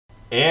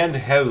And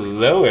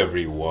hello,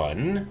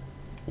 everyone.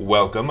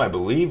 Welcome. I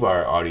believe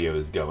our audio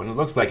is going. It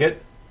looks like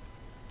it.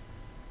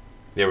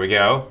 There we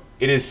go.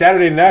 It is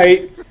Saturday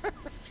night.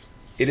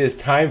 It is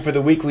time for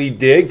the weekly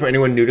dig for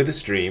anyone new to the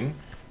stream.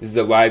 This is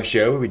a live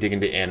show where we dig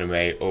into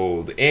anime,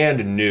 old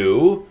and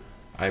new.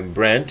 I'm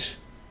Brent.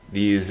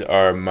 These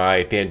are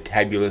my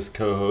fantabulous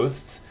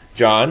co-hosts.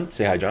 John.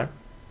 Say hi, John.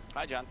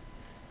 Hi, John.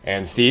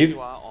 And Steve. Konnichiwa,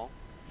 all.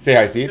 Say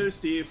hi, Steve. Hello,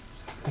 Steve.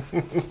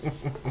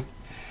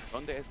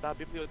 ¿Dónde está la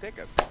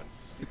biblioteca, Stephen?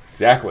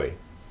 Exactly.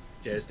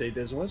 Ya estoy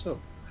deshueso.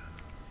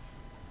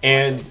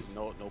 And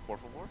No, por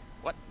favor?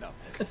 What? No.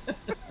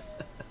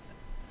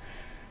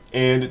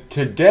 And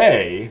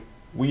today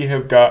we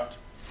have got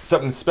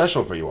something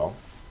special for you all,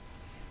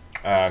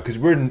 because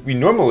we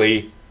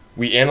normally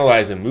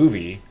analyze a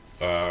movie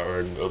or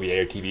an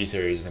OVA or TV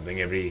series or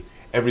something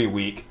every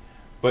week,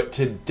 but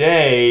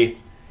today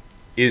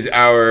is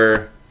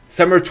our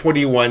Summer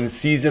 21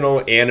 seasonal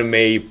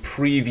anime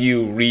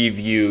preview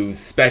review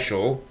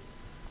special,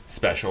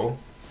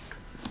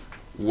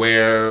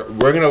 where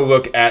we're going to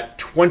look at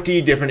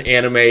 20 different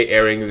anime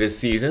airing this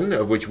season,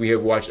 of which we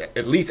have watched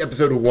at least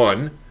episode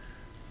 1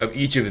 of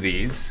each of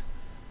these.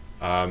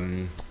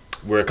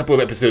 We're a couple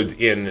of episodes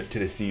in to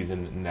the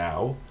season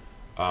now.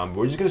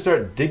 We're just going to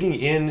start digging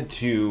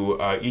into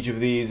each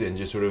of these and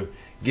just sort of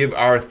give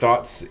our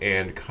thoughts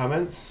and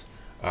comments.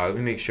 Let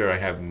me make sure I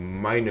have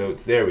my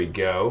notes. There we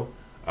go.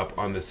 Up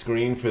on the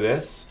screen for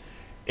this.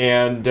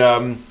 And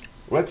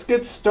let's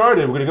get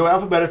started. We're going to go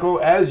alphabetical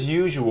as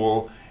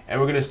usual. And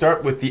we're going to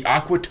start with the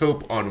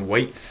Aquatope on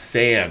White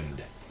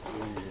Sand.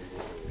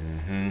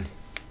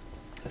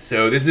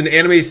 So this is an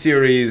anime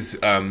series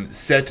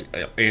set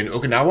in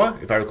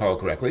Okinawa, if I recall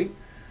correctly.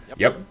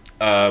 Yep.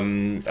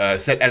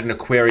 Set at an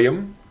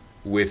aquarium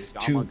with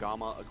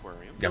Gama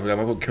Aquarium.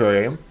 Gama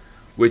Aquarium,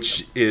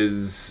 which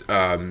is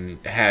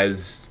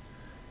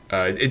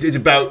it's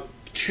about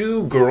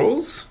two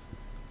girls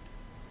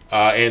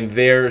and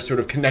their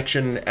sort of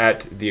connection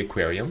at the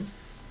aquarium.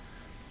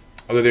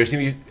 Although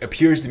there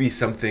appears to be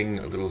something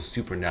a little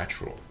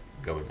supernatural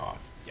going on.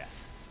 Yeah.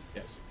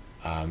 Yes.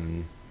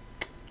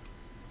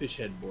 Fish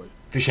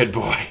Fishhead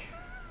boy. boy.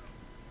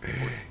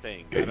 Poor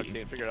thing. I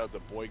can't figure out if it's a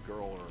boy,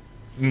 girl, or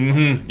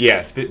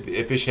Yes,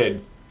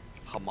 Fishhead.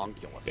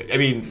 homunculus. I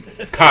mean,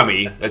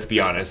 Kami, let's be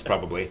honest,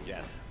 probably.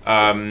 Yes.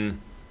 I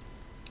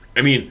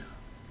mean,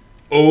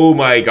 oh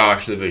my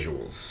gosh, the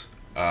visuals.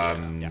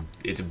 Yeah.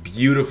 It's a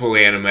beautiful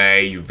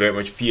anime. You very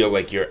much feel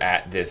like you're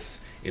in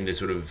this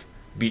sort of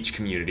beach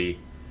community.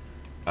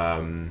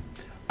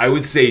 I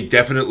would say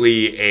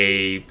definitely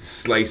a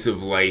slice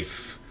of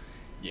life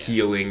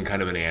healing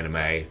kind of an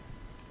anime.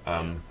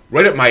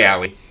 Right up my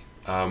alley.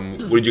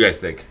 What did you guys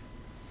think?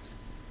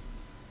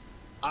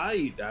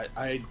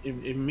 I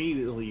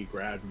immediately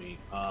grabbed me.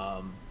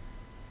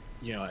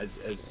 As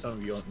some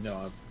of you know,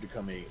 I've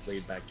become a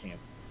laid back camp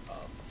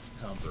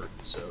convert.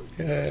 So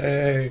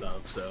Yay.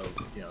 stuff. So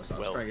so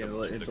I'm trying to get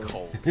Welcome into to the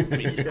cult. The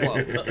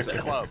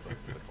club.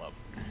 The club.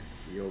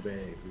 We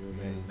obey.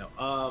 No.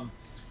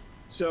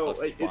 So Let's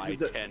buy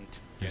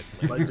tent.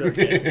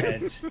 get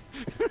tent,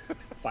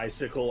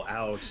 bicycle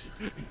out,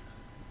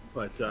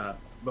 but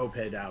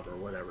moped out or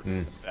whatever.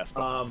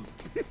 Vespa.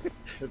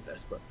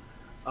 Vespa.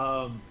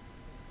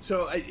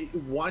 So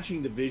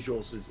watching the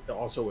visuals is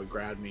also what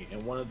grabbed me,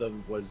 and one of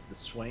them was the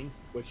swing,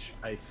 which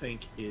I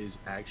think is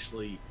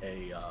actually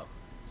an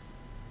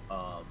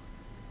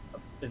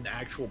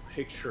actual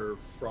picture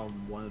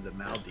from one of the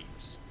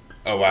Maldives.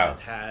 Oh, wow. That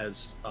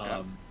has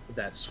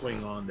that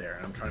swing on there,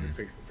 and I'm trying to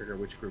figure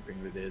which grouping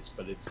it is,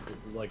 but it's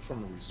like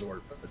from a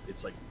resort, but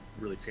it's like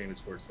really famous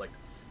for it's like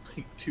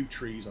two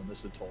trees on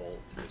this atoll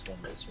and this one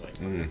little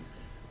swing.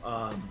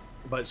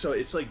 But so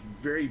it's like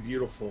very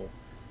beautiful,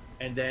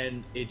 and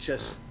then it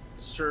just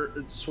sort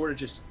of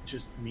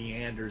just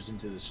meanders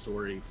into the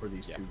story for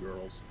these two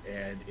girls,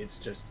 and it's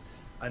just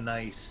a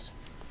nice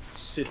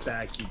sit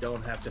back. You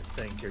don't have to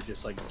think. You're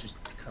just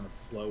kind of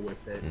flow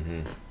with it.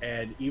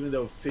 And even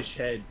though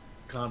Fishhead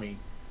Kami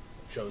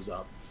shows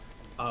up,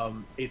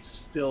 it's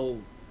still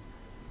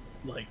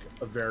like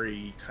a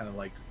very kind of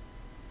like,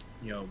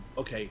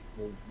 okay,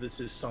 well,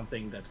 this is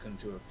something that's going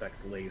to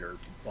affect later,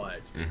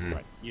 but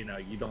you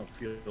don't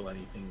feel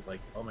anything like,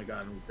 oh my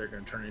god, they're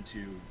going to turn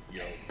into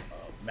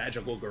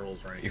magical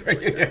girls or anything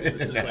like that.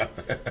 This is like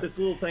this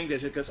little thing that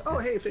just goes, oh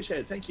hey,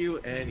 Fishhead, thank you,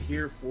 and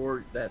here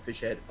for that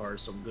Fishhead are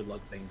some good luck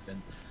things, and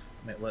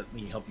let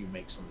me help you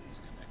make some of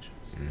these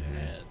connections.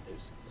 And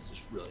it's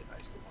just really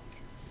nice to watch.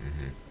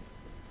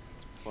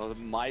 Well,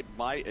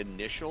 my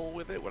initial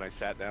with it when I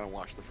sat down and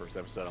watched the first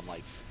episode, I'm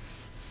like,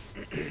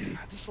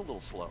 this is a little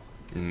slow.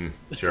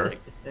 Sure.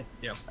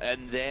 Yeah.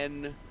 And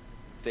then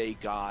they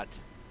got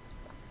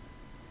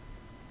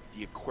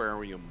the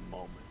aquarium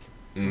moment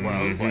where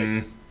I was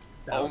like,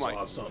 That was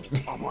awesome.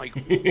 I'm like,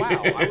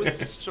 wow. I was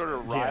just sort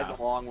of riding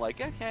along like,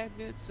 okay,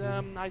 it's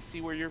I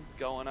see where you're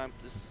going. I'm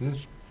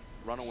just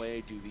run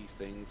away, do these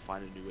things,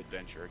 find a new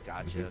adventure.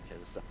 Gotcha. Okay,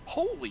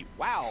 holy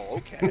wow.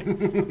 Okay.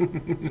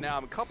 So now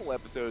I'm a couple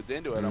episodes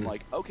into it. I'm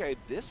like, okay,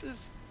 this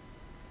is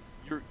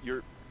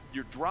you're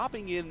you're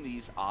dropping in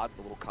these odd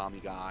little kami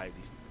guy,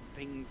 these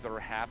things that are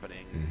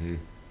happening Mm-hmm.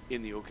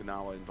 in the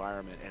Okinawa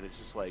environment, and it's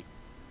just like,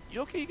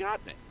 you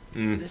got me.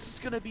 Mm. This is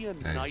going to be a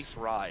Nice. nice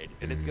ride,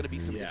 and it's going to be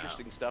some Yeah.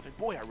 interesting stuff. And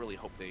boy, I really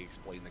hope they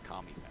explain the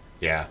kami better.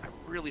 Yeah. I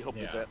really hope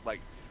Yeah.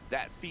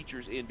 that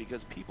features in,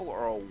 because people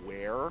are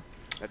aware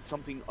that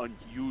something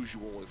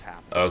unusual is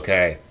happening.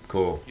 Okay.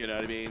 Cool. You know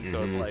what I mean?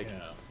 So it's Mhm. like Yeah.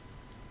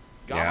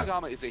 Yeah. Gama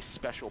Gama is a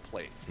special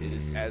place. It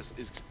is, Mhm. as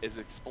is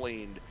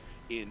explained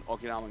in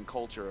Okinawan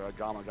culture.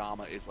 Gama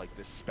Gama is like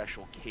this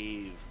special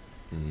cave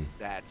Mm.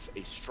 that's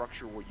a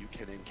structure where you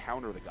can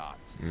encounter the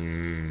gods.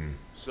 Mm.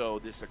 So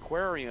this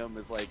aquarium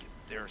is like,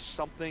 there's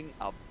something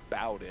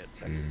about it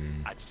that's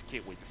Mhm. I just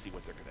can't wait to see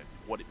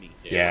what it means.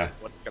 Yeah.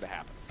 What's gonna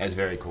happen. That's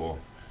very cool.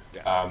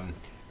 Yeah.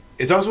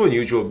 It's also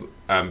unusual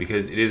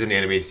because it is an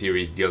anime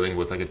series dealing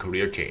with like a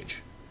career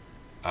change,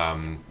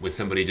 with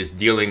somebody just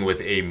dealing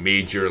with a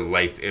major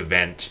life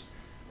event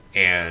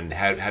and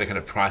how to kind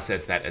of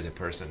process that as a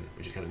person,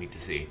 which is kind of neat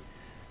to see.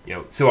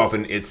 So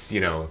often it's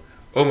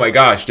oh my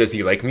gosh, does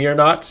he like me or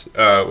not?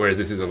 Whereas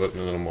this is a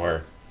little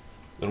more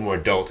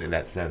adult in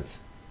that sense.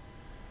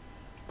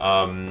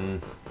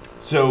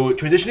 So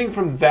transitioning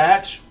from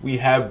that, we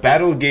have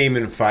Battle Game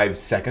in 5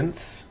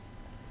 Seconds,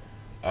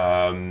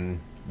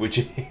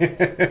 which,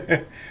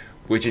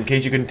 which in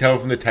case you couldn't tell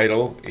from the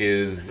title,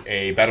 is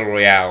a battle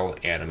royale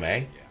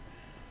anime.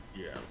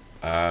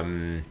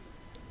 Yeah.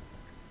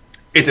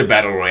 It's a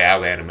battle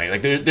royale anime.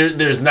 Like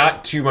there's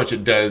not too much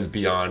it does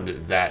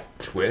beyond that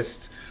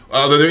twist.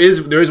 Although there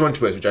is one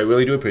twist which I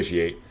really do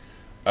appreciate.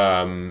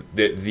 So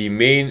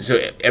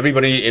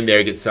everybody in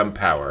there gets some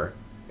power.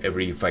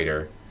 Every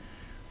fighter.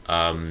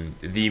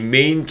 The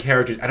main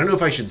character. I don't know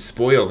if I should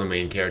spoil the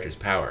main character's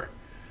power,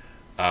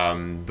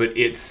 but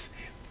it's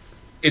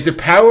a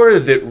power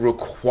that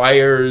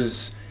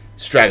requires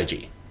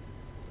strategy.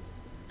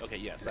 Okay,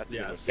 yes, that's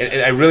Yes.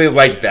 And I really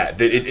like that.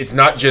 That it's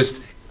not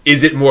just,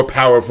 is it more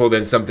powerful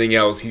than something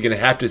else? He's going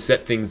to have to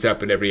set things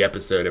up in every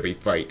episode, every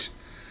fight.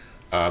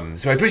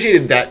 So I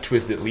appreciated that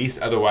twist at least.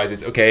 Otherwise,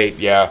 it's okay,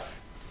 yeah,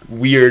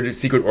 weird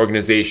secret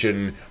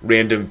organization,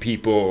 random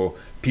people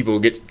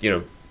get,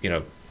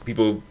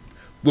 people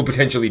will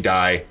potentially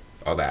die,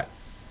 all that.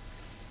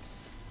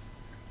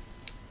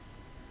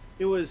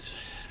 It was,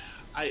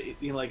 I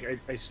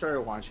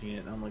started watching it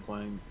and I'm like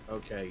going,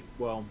 okay,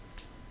 well,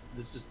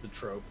 this is the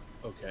trope.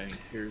 Okay,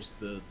 here's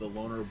the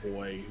loner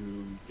boy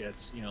who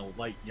gets,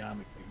 like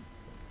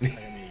Yamaki,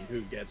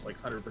 who gets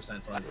like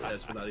 100% on his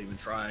test without even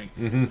trying.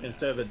 Mm-hmm.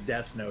 Instead of a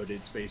death note,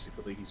 it's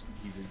basically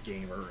he's a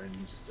gamer and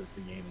he just does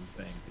the gaming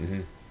thing.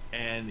 Mm-hmm.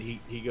 And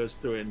he goes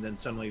through it, and then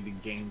suddenly the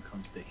game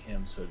comes to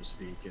him, so to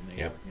speak, and they,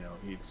 Yep.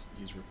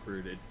 he's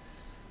recruited.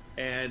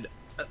 And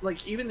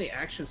like even the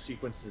action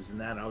sequences in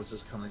that, I was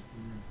just kind of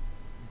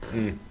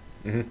like,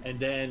 Mm-hmm. and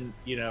then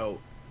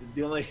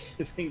the only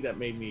thing that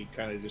made me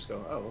kind of just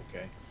go, oh,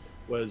 okay,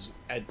 was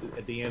at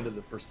the end of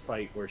the first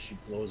fight where she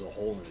blows a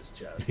hole in his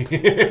chest.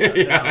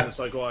 And I was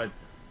like, going,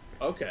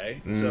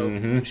 okay, so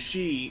Mhm.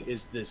 she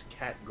is this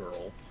cat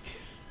girl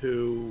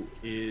who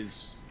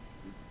is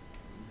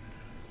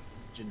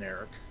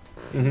generic,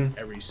 Mhm.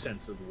 every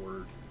sense of the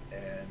word,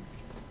 and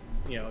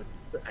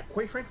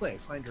quite frankly, I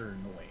find her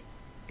annoying.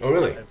 Oh,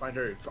 really? I find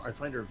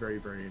her very,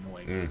 very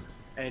annoying, Mm.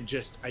 and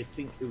just I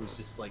think it was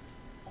just like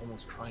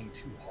almost trying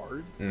too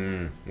hard.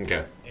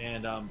 Okay.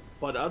 And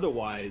but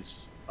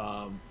otherwise,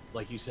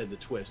 like you said, the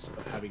twist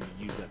of having to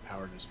use that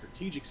power in a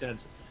strategic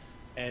sense,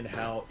 and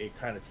how it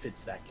kind of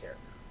fits that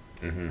character.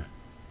 Mm-hmm.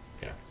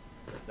 Yeah.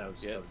 That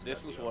was Yeah, that was this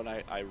about was the when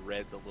I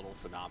read the little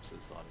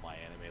synopsis on my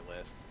anime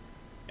list,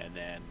 and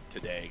then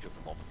today, because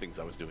of all the things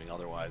I was doing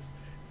otherwise,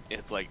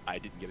 it's like I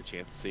didn't get a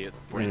chance to see it.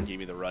 Brandon gave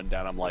me the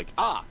rundown. I'm like,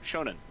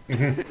 shonen.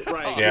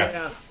 right.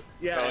 Yeah.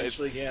 Yeah. So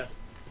Actually, yeah.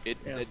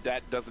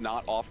 That does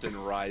not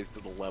often rise to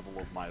the level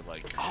of my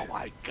like, oh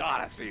my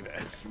god, I see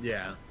this.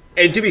 Yeah.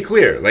 And to be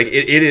clear, like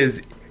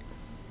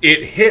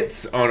it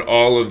hits on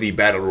all of the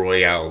battle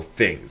royale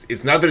things.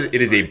 It's not that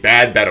it is a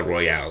bad battle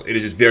royale. It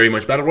is just very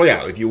much battle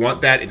royale. If you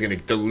want that, it's going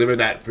to deliver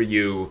that for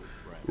you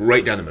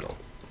right down the middle.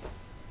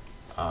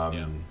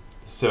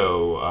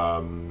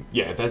 So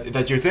if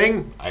that's your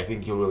thing, I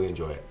think you'll really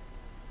enjoy it.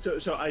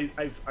 So I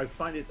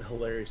find it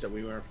hilarious that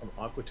we went from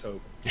Aquatope,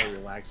 a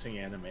relaxing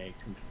anime,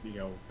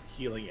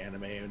 healing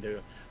anime,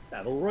 into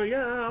Battle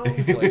Royale,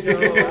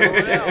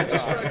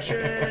 destruction.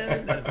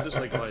 And it's just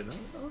like,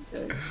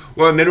 okay.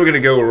 Well, and then we're going to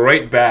go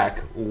right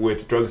back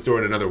with Drugstore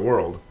in Another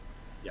World,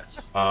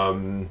 Yes.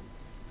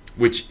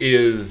 which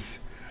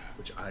is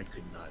Which I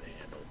could not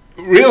handle.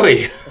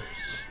 really.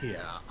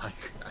 Yeah, I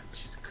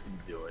just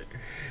couldn't do it.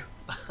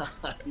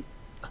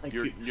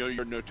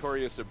 Your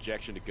notorious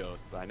objection to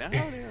ghosts. I know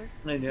it is.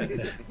 I know.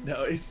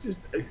 No, it's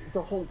just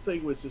the whole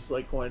thing was just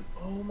like going,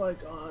 oh my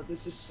god,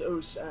 this is so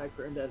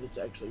saccharine that it's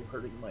actually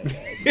hurting my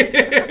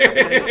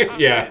head.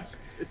 Yeah.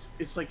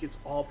 It's like it's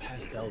all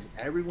pastels.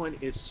 Everyone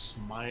is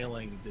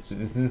smiling,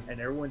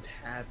 and everyone's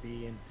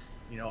happy, and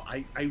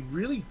I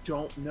really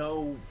don't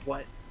know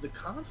what the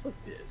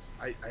conflict is.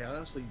 I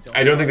honestly don't.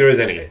 I don't think there is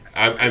any.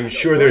 I'm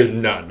sure there is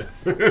none.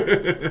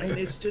 And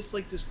it's just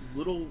like this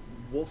little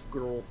wolf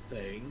girl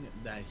thing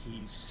that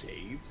he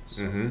saved.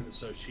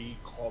 So she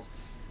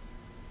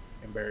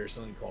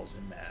embarrassingly calls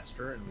him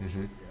master, and which,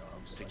 I'm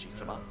just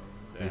like,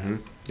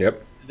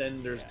 Yep.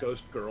 Then there's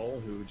Ghost Girl,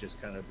 who just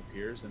kind of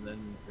appears, and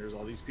then there's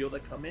all these people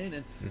that come in,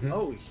 and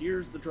oh,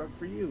 here's the drug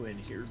for you, and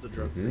here's the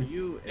drug for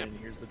you, and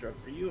here's the drug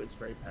for you. It's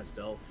very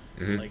pastel,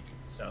 like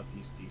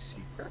Southeast DC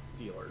crack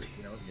dealers.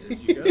 Here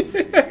you go. Here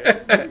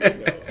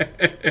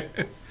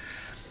you go.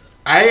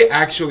 I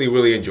actually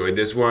really enjoyed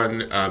this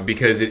one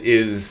because it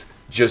is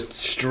just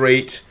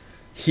straight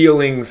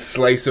healing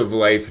slice of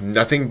life.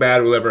 Nothing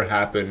bad will ever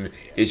happen.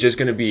 It's just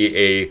going to be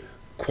a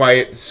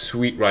quiet,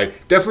 sweet ride.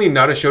 Definitely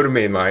not a show to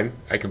mainline.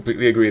 I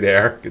completely agree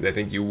there, because I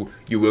think you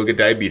will get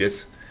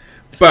diabetes.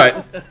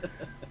 But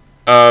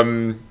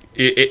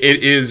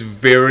it is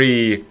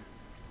very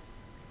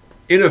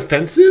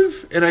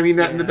inoffensive, and I mean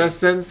that in the best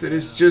sense. It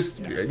is just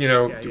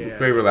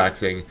very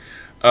relaxing.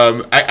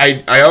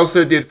 I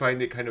also did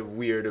find it kind of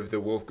weird of the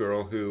wolf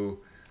girl who,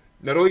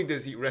 not only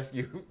does he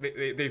rescue,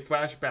 they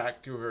flash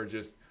back to her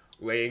just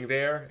laying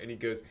there, and he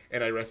goes,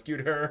 and I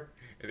rescued her.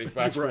 And they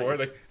flash forward,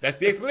 like, that's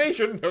the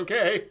explanation,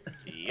 okay.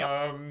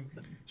 Yep.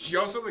 She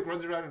also, like,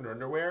 runs around in her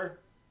underwear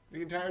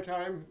the entire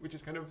time, which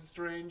is kind of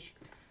strange.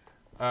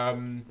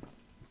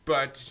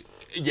 But,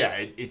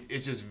 yeah,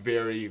 it's just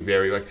very,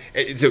 very, like,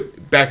 it's a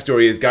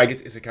backstory is guy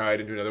gets isekai'd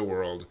into another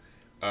world,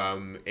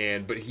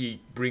 but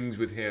he brings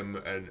with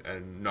him a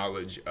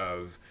knowledge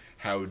of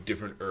how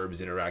different herbs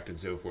interact and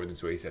so forth, and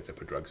so he sets up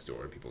a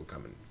drugstore, and people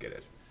come and get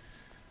it.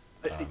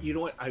 You know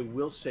what? I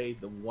will say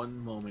the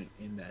one moment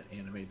in that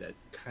anime that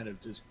kind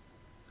of just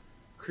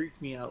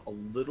creeped me out a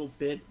little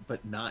bit,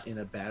 but not in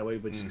a bad way,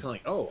 but just kind of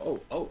like, oh,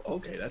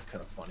 okay, that's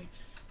kind of funny.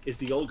 Is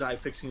the old guy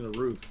fixing the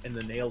roof, and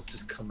the nails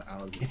just come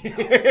out of his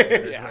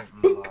mouth.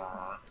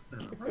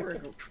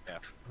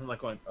 I'm like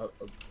going,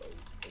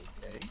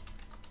 okay,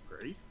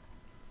 great.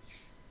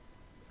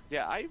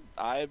 Yeah,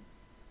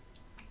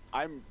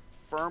 I'm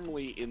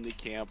firmly in the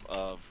camp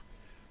of,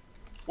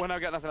 when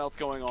I've got nothing else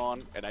going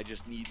on and I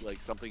just need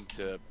like something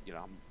to,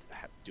 I'm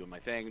doing my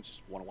thing and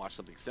just want to watch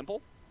something simple,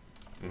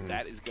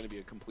 that is going to be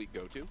a complete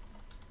go-to,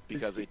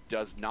 because it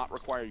does not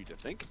require you to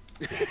think.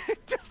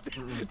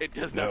 It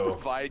does not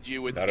provide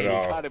you with any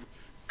kind of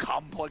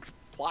complex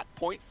plot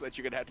points that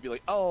you're going to have to be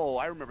like, oh,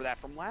 I remember that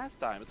from last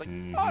time. It's like,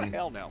 oh,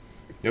 hell no.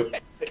 Nope.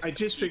 I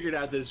just figured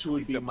out this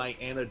would be my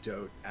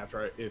antidote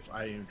if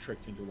I am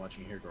tricked into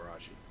watching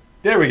Higurashi.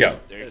 There we go.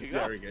 There you go.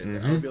 Very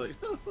good. I'll be like,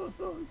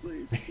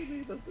 please, give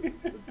me the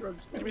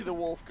drugstore. Give me the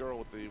wolf girl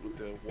with the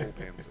wool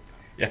pants.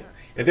 Yeah,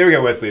 there we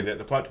go, Wesley. The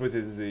plot twist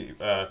is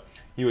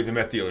he was a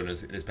meth dealer in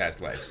his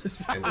past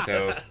life, and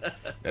so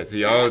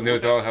he all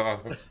knows all how.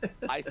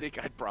 I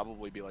think I'd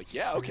probably be like,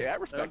 yeah, okay, I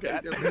respect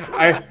that.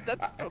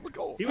 That's the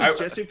goal. He was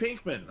Jesse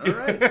Pinkman. All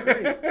right,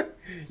 great.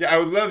 Yeah, I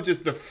would love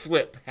just the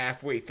flip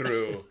halfway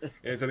through,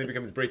 and something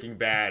becomes Breaking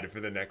Bad for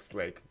the next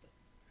 6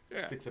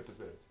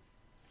 episodes.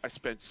 I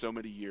spent so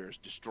many years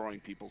destroying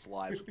people's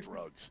lives with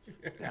drugs.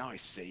 Now I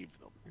save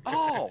them.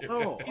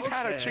 Oh, he's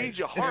had a change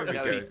of heart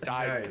now that he's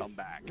died and come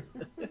back.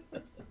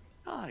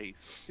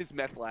 Nice. His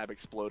meth lab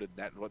exploded.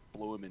 That's what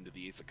blew him into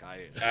the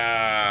isekai.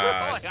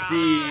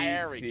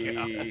 There we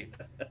see.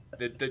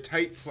 The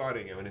tight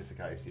plotting of an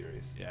isekai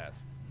series. Yes.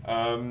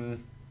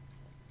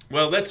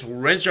 Well, let's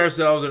wrench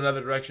ourselves in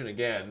another direction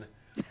again.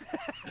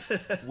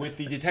 With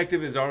The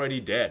Detective Is Already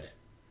Dead.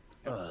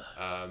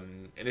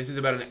 And this is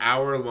about an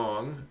hour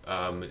long.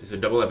 It's a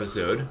double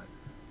episode.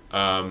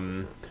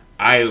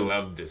 I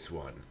loved this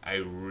one. I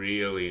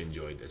really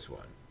enjoyed this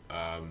one.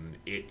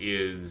 It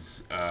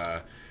is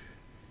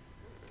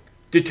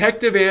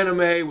detective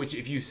anime, which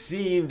if you've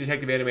seen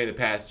detective anime in the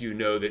past, you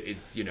know that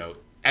it's,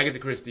 Agatha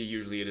Christie.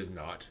 Usually it is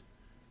not.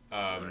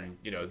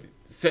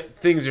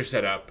 Things are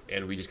set up,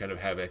 and we just kind of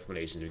have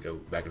explanations. We go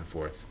back and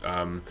forth.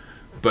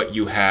 But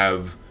you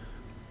have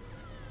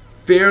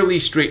fairly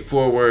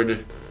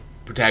straightforward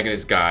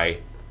protagonist guy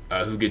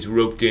who gets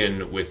roped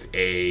in with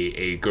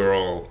a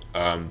girl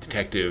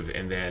detective,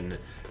 and then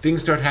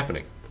things start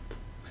happening.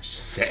 Let's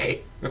just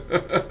say.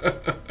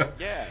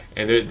 Yes.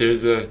 And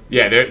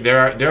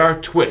there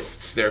are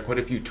twists. There are quite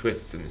a few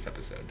twists in this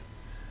episode.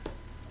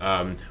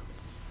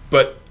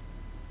 But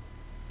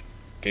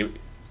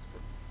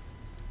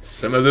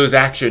some of those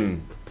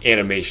action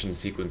animation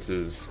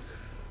sequences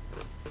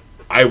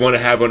I want to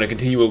have on a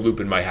continual loop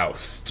in my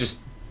house. Just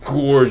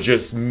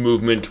gorgeous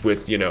movement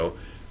with,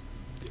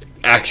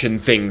 action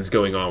things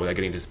going on without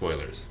getting into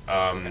spoilers.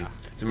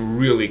 Some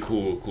really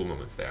cool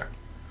moments there.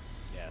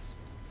 Yes.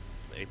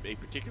 A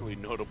particularly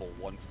notable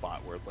one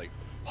spot where it's like,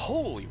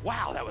 holy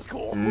wow, that was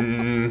cool.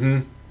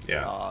 Mm-hmm.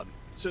 Yeah.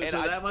 So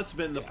that must have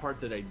been the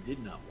part that I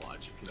did not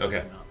watch, because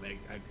I could not make.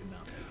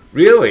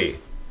 Really?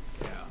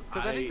 Yeah.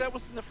 Because I think that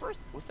was in the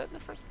first. Was that in the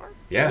first part?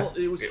 Yeah. Well,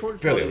 it was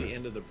towards the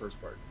end of the first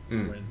part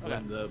when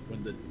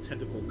the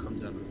tentacle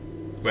comes out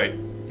right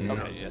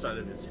the side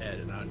of his head,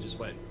 and I just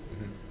went,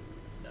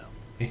 no.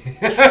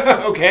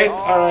 Okay,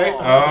 all right.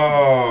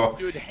 Oh,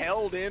 Dude,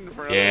 held in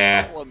for a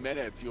Yeah. couple of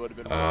minutes, you would have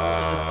been.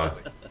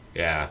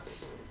 yeah.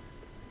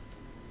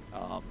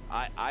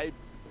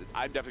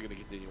 I'm definitely going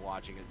to continue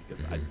watching it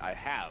because I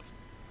have.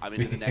 I'm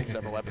into the next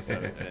several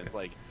episodes, and it's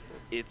like,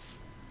 it's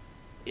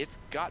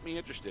got me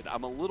interested.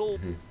 I'm a little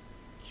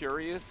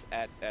curious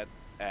at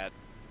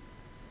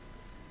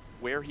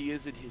where he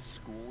is in his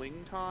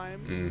schooling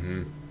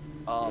time.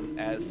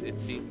 As it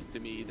seems to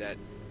me that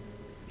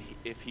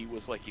if he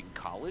was like in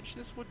college,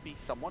 this would be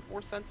somewhat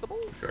more sensible.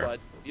 Sure. But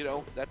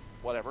that's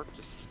whatever.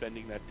 Just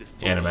suspending that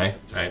disbelief. Anime, and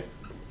just, right?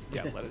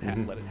 Yeah, let it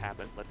happen.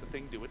 Let the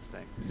thing do its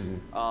thing.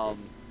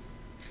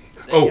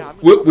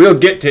 We'll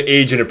get to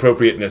age and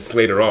appropriateness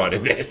later on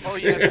in this. Oh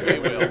yes, we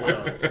will.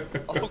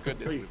 Oh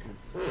goodness. We will.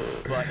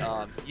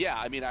 But yeah,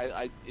 I mean,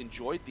 I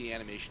enjoyed the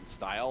animation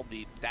style.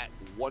 That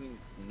one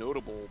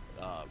notable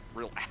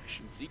real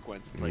action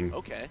sequence. It's like,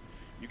 okay,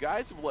 you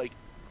guys have like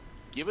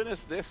given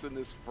us this in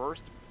this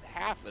first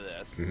half of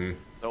this,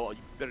 so you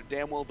better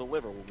damn well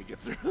deliver when we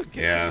get to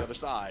the other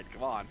side.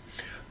 Come on.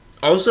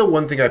 Also,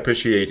 one thing I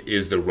appreciate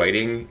is the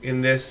writing in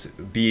this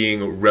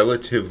being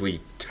relatively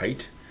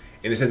tight,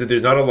 in the sense that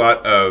there's not a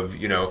lot of,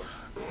 we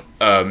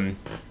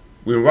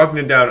were walking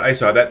it down, I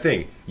saw that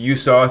thing. You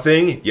saw a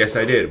thing? Yes,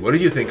 I did. What do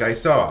you think I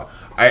saw?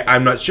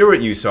 I'm not sure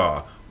what you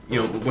saw.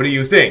 What do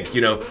you think?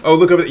 Oh,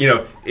 look over,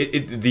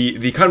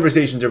 the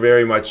conversations are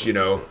very much,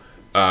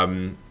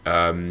 I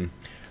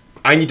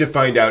need to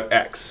find out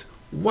X.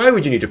 Why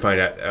would you need to find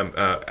out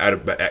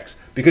about X?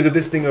 Because of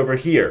this thing over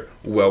here.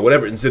 Well,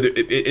 whatever. And so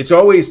it's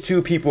always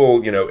two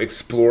people,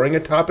 exploring a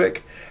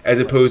topic, as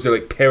opposed to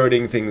like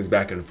parroting things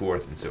back and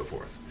forth and so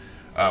forth,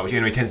 which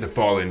anime tends to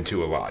fall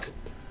into a lot.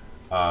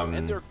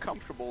 And they're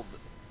comfortable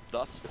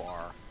thus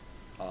far,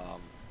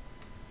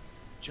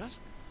 just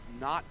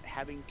not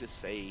having to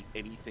say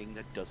anything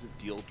that doesn't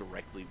deal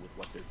directly with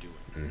what they're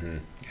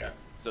doing. Yeah.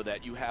 So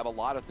that you have a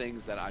lot of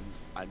things that I'm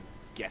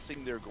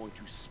guessing they're going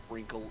to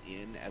sprinkle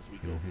in as we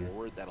go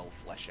forward that'll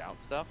flesh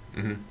out stuff.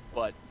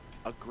 But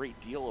a great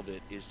deal of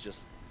it is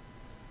just,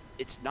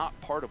 it's not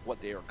part of what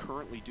they are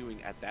currently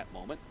doing at that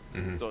moment.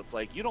 So it's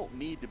like, you don't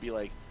need to be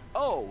like,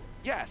 oh,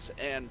 yes,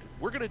 and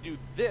we're going to do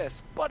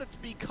this, but it's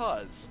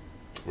because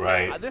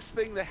this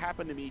thing that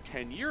happened to me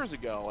 10 years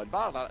ago, and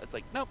blah, blah, blah. It's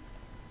like, nope.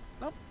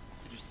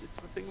 It's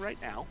the thing right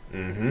now.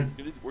 We're going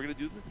to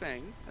do the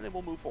thing, and then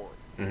we'll move forward.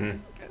 Okay,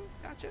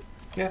 gotcha.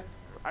 Yeah.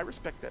 I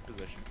respect that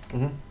position.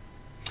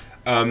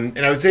 And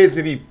I would say it's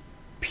maybe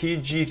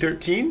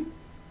PG-13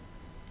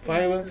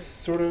 violence,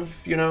 sort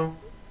of,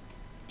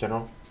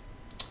 general.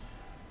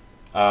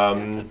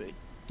 Could be.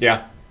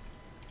 Yeah.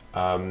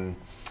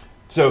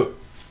 So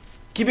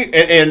keeping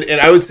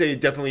and I would say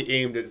definitely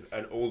aimed at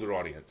an older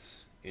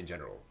audience in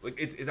general. Like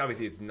it's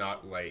obviously it's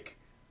not like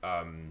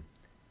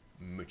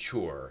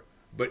mature,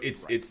 but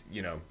it's it's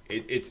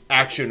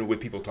action with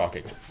people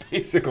talking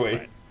basically.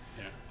 Right.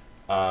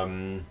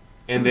 Yeah.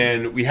 And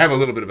then we have a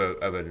little bit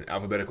of an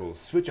alphabetical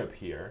switch up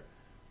here.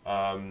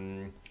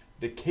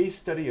 The case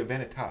study of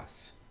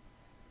Vanitas,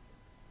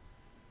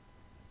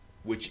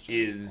 which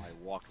is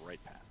I walked right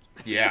past.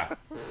 Yeah.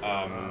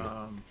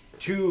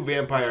 Two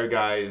vampire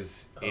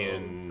guys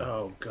in.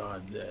 Oh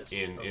God, this.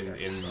 In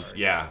sorry.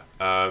 yeah.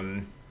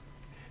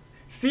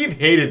 Steve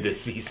hated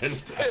this season.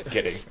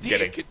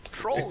 Kidding.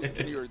 Control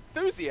into your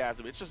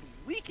enthusiasm. It's just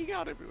leaking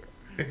out everywhere.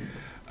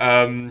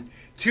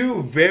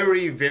 Two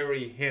very,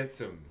 very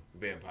handsome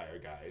vampire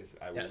guys.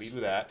 I will leave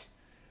with that.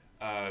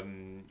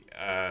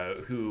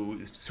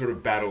 Who sort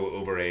of battle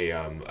over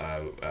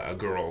a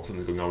girl.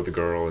 Something's going on with the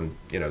girl, and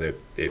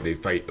they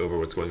fight over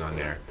what's going on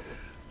there.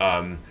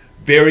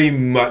 Very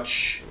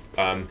much.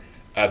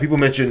 People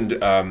mentioned.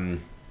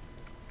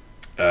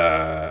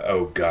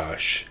 Oh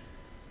gosh.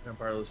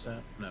 Vampire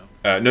Lestat? No.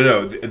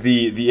 No.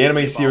 The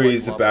anime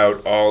series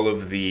about all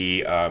of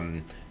the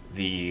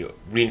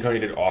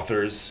reincarnated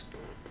authors.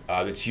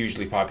 That's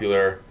hugely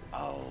popular.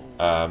 Oh.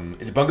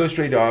 Is it Bungo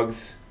Stray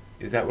Dogs?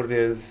 Is that what it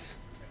is?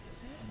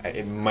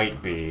 It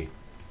might be.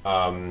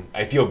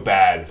 I feel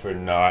bad for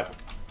not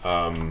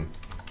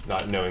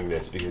knowing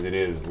this because it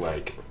is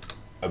like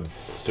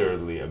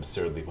absurdly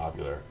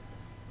popular.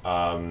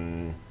 That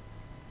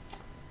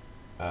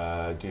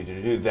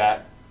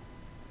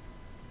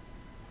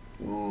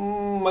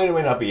might or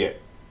might not be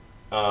it.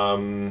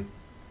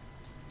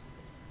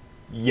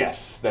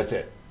 Yes, that's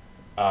it.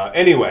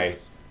 Anyway,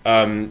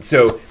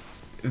 so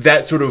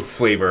that sort of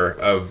flavor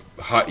of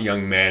hot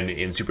young men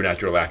in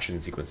supernatural action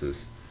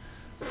sequences.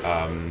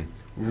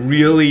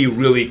 Really,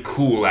 really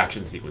cool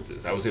action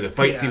sequences. I would say the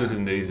fight sequences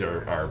in these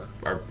are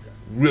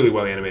really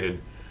well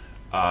animated.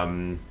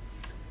 And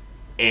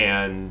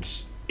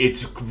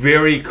it's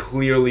very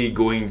clearly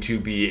going to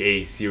be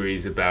a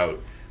series about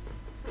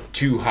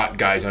two hot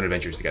guys on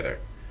adventures together.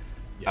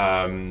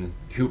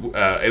 Who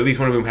at least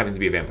one of whom happens to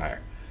be a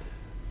vampire.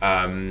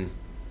 In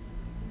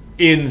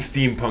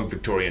steampunk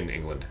Victorian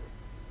England.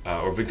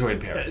 Or Victorian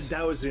Paris.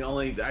 That was the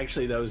only.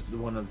 Actually, that was the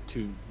one of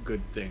two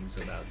good things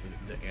about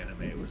the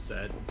anime was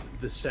that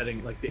the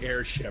setting, like the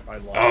airship. I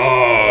loved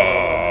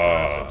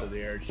the concept of the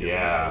airship.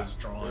 Yeah. It was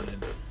drawn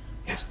and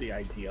just the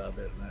idea of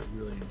it, and I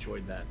really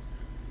enjoyed that.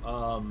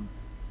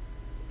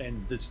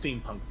 And the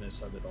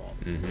steampunkness of it all.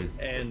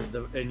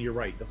 And you're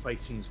right, the fight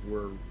scenes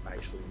were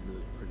actually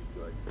really pretty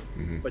good.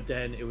 But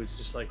then it was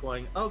just like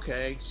going,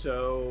 okay,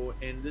 so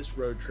in this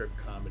road trip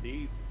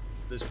comedy,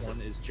 this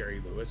one is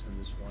Jerry Lewis, and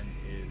this one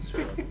is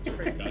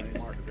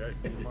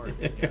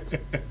Martin. Yes.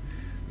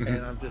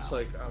 And I'm just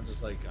like,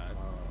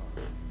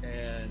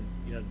 and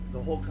you know,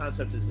 the whole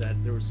concept is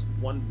that there was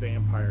one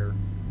vampire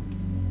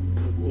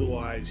with blue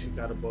eyes who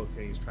got a book,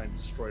 and he's trying to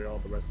destroy all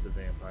the rest of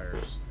the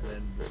vampires. And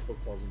then this book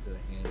falls into the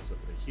hands of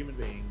a human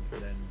being,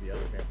 and then the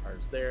other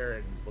vampire's there,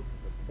 and he's looking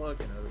for the book,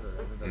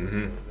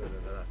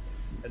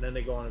 and then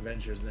they go on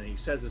adventures, and then he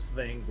says this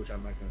thing, which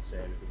I'm not going to say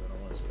because I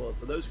don't want to spoil it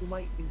for those who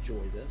might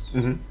enjoy this.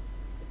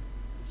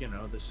 You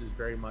know, this is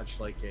very much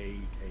like a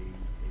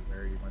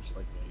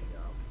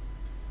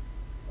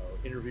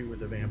interview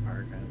with a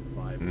vampire kind of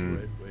vibe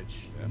to it,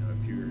 which you know,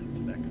 if you're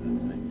into that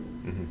kind of thing,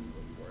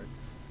 go for it.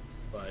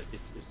 But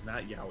it's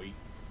not yaoi,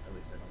 at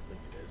least I don't think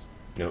it is.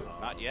 Nope.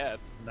 Not yet.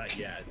 Not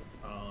yet.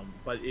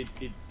 But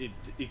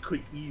it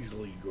could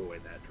easily go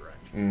in that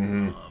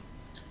direction.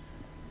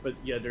 But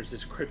yeah, there's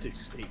this cryptic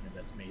statement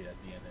that's made at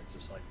the end. It's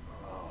just like,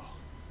 oh,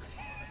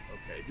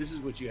 okay, this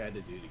is what you had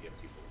to do to get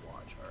people to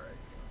watch. All right,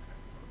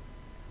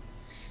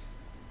 okay.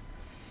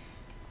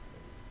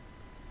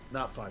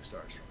 Not 5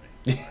 stars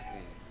for me.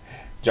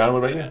 John,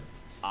 what about you?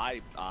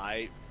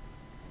 I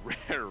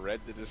read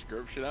the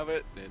description of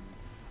it, and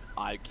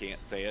I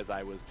can't say as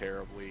I was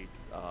terribly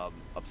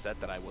upset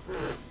that I wasn't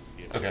able to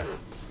see it. Okay.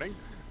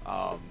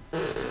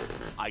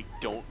 I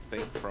don't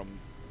think from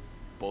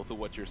both of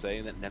what you're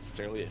saying that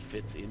necessarily it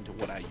fits into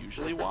what I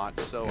usually watch,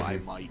 so I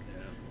might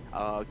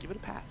give it a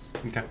pass.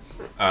 Okay.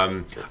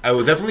 I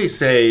will definitely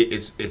say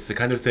it's the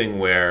kind of thing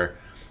where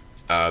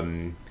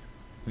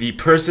the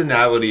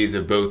personalities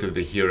of both of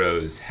the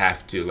heroes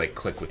have to like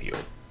click with you.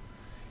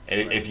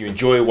 And if you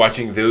enjoy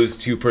watching those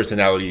two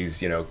personalities,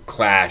 you know,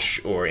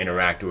 clash or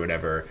interact or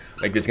whatever,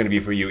 like it's going to be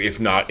for you. If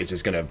not, it's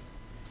just going to,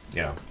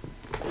 you know,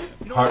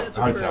 that's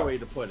a fair way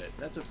to put it.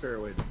 That's a fair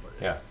way to put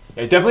it. Yeah,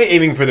 definitely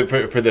aiming for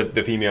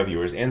the female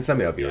viewers and some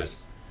male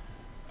viewers.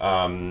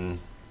 Yes.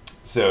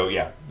 So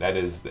yeah, that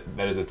is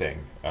a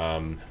thing.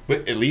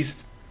 But at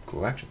least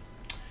cool action.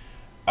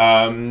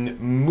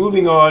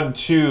 Moving on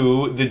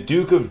to the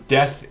Duke of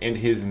Death and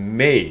his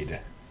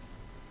maid.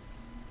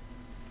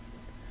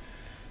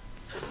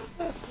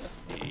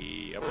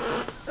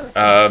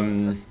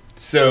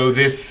 So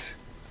this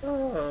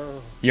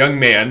young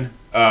man,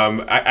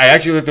 I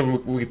actually looked up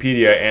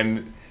Wikipedia,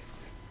 and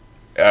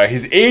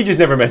his age is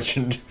never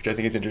mentioned, which I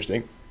think is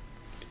interesting.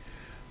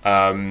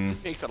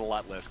 Makes it a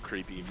lot less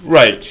creepy.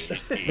 Right.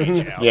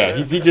 Yeah,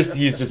 he's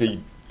just a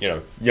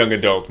young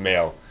adult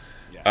male.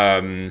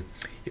 Yeah.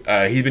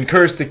 He's been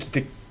cursed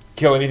to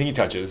kill anything he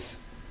touches,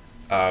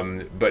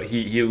 but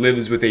he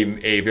lives with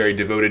a very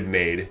devoted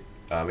maid,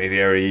 a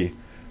very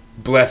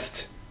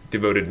blessed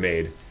devoted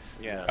maid.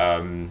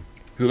 Yeah.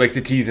 Who likes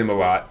to tease him a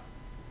lot,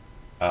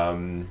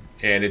 and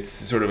it's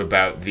sort of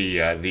about the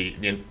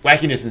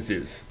wackiness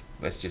ensues.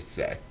 Let's just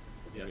say.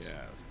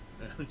 Yes.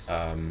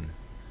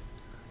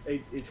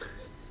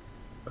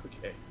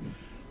 Okay.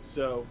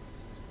 So,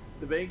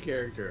 the main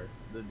character,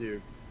 the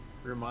Duke,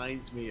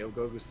 reminds me of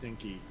Gogo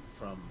Sinki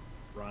from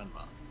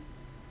Ranma.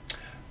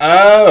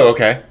 Oh,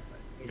 okay.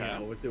 You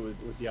know, with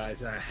the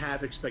eyes, and I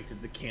half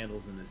expected the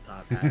candles in his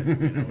top hat.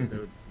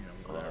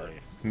 Whatever.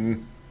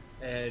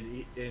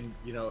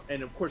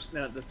 And of course,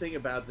 now the thing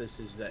about this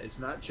is that it's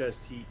not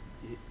just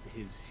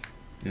his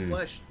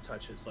flesh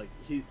touches, like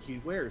he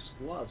wears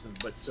gloves,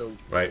 but so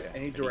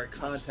any direct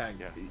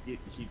contact,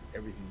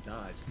 everything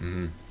dies.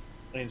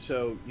 And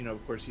so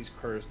of course he's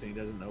cursed, and he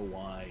doesn't know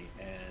why,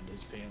 and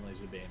his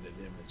family's abandoned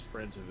him, his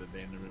friends have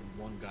abandoned him.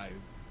 One guy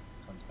who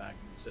comes back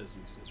and says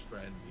he's his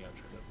friend,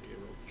 turned out to be a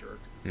real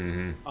jerk.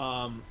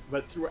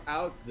 But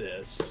throughout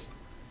this.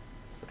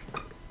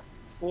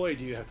 Boy,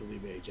 do you have to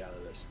leave age out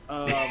of this.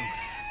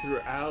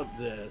 Throughout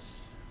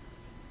this,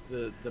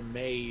 the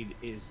maid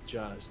is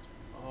just,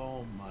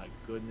 oh my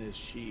goodness,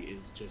 she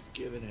is just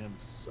giving him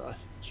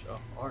such a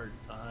hard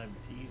time,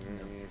 teasing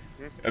him.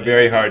 A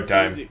very hard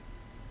time.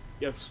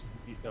 Yes.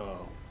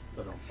 Oh,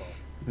 but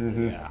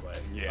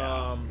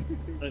yeah.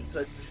 And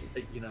such,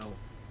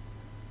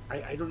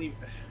 I don't even,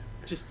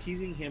 just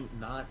teasing him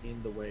not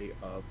in the way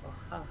of,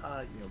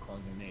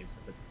 calling him names,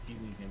 but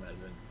teasing him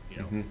as in,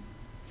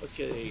 let's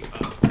get a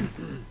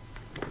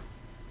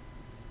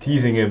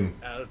teasing him.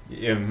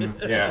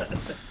 Yeah.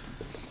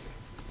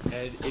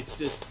 And it's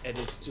just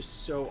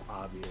so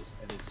obvious,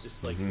 and it's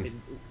just like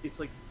it's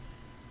like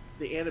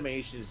the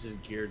animation is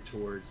just geared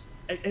towards,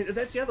 and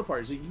that's the other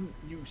part is that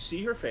you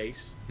see her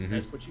face,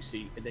 that's what you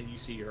see, and then you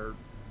see her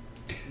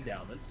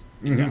endowments,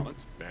 and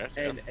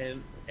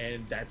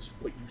that's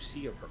what you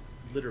see of her,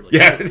 literally.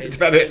 Yeah, that's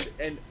about it.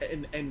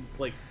 And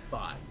like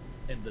thigh.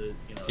 And the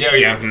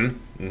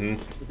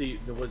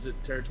The was it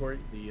territory?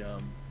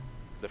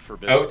 The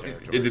forbidden Oh,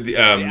 territory. the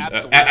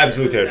absolute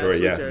absolute territory.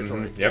 Absolute Yeah. territory.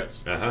 Mhm. Yep.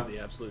 Yes, Uh-huh. it's the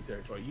absolute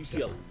territory. You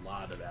see a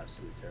lot of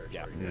absolute territory.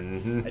 Yeah. Here.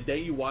 Mhm. And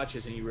then you watch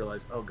this and you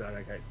realize, oh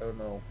god,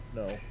 oh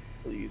no,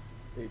 please,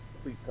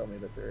 please tell me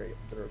that they're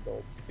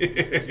adults.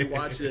 Because you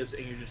watch this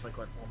and you're just like,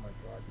 oh my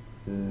god,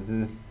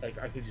 Mhm. like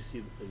I could just see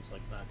the police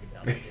like knocking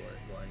down the door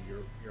and going,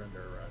 you're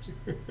under arrest.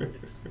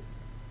 It's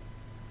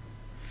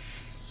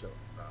so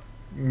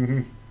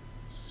Mhm.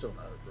 so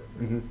not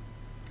appropriate. Mhm.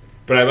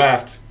 But I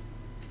laughed.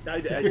 Yeah. I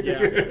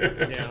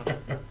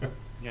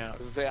was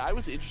gonna say I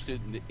was interested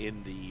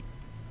in the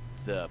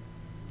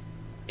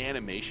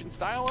animation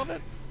style of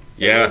it.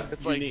 Yeah.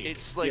 It's like Unique.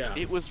 Yeah.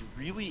 it was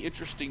really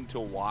interesting to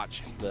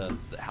watch the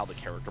how the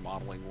character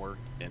modeling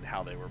worked and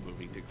how they were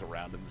moving things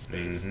around in the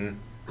space. Mhm.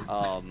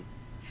 I'm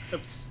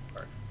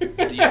sorry.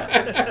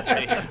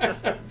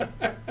 Yeah.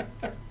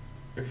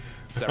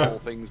 Several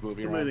things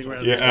moving around. Moving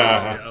around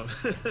Yeah, the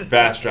space,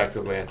 Vast tracts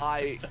of land.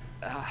 Exactly.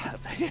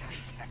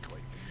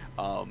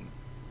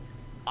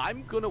 I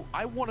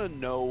want to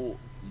know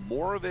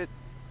more of it.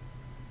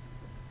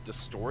 The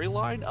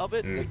storyline of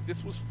it, like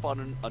this was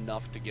fun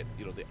enough to get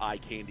the eye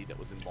candy that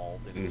was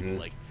involved in it, to,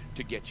 like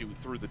to get you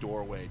through the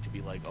doorway to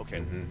be like, okay,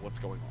 what's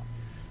going on?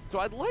 So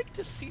I'd like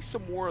to see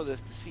some more of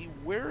this to see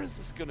where is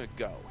this gonna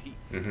go. He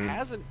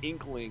has an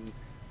inkling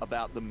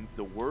about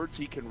the words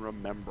he can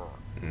remember,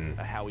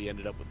 how he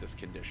ended up with this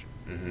condition,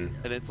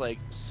 and it's like,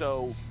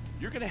 so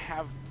you're gonna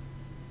have,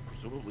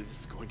 presumably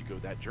this is going to go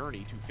that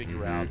journey to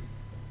figure out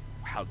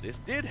how this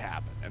did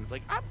happen, and it's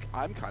like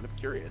I'm kind of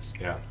curious.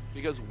 Yeah.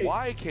 Because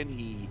why can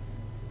he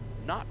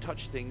not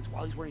touch things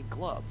while he's wearing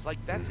gloves?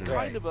 Like that's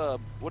kind of a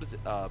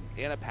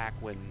Anna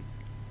Paquin,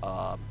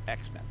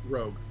 X-Men.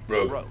 Rogue.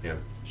 Yeah.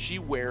 She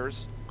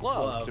wears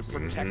gloves to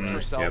protect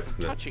herself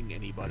from touching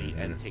anybody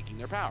and taking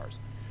their powers.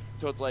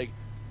 So it's like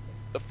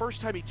the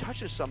first time he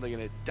touches something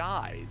and it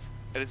dies,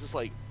 and it's just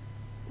like,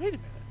 wait a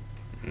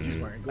minute,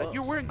 He's wearing gloves.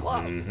 you're wearing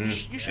gloves. You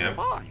should be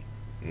fine.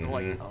 And I'm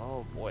like,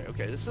 oh boy,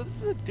 okay, so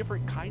this is a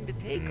different kind of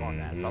take on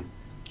that. So I'm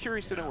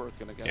curious to know where it's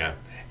going to go. Yeah.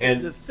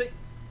 And The thing.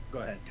 Go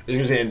ahead. I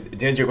was going to say,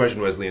 to answer your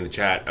question, Wesley, in the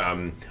chat,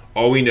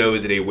 all we know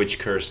is that a witch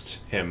cursed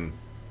him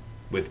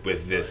with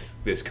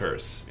this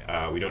curse.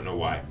 We don't know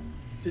why.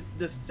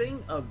 The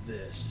thing of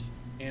this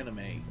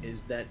anime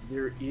is that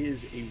there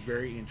is a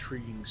very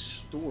intriguing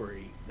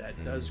story that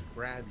does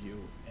grab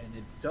you, and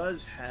it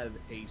does have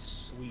a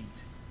sweet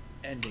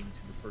ending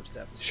to the first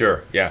episode.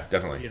 Sure. Yeah,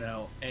 definitely.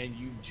 And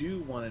you do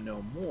want to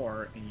know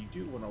more, and you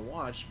do want to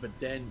watch, but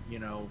then,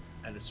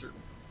 at a certain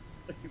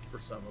point, for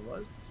some of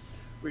us,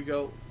 we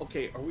go,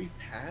 okay, are we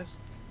past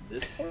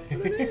this part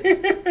of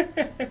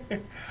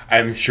it?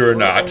 I'm sure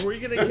not. Are we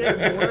going to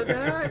get more of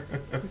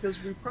that?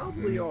 Because we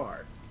probably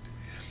are.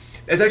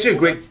 It's actually a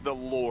great. That's the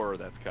lore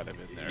that's kind of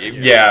in there.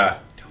 Yeah.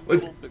 A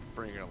little bit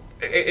bring it along.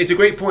 It's a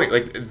great point.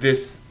 Like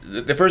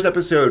the first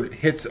episode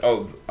hits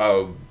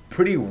a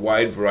pretty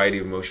wide variety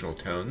of emotional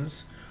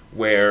tones,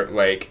 where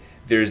like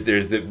there's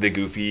the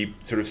goofy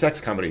sort of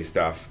sex comedy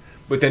stuff,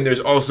 but then there's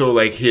also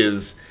like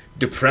his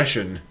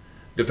depression,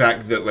 the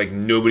fact that like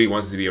nobody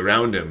wants to be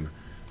around him,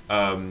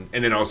 and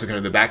then also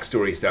kind of the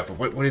backstory stuff of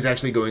what is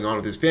actually going on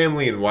with his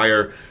family and why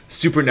are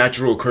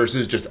supernatural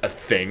curses just a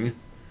thing.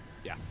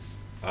 Yeah.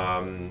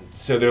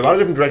 So there are a lot of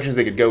different directions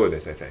they could go with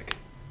this, I think,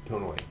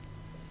 tonally.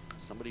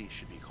 Somebody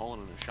should be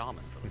calling in a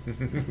shaman for this.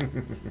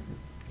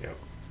 Yep.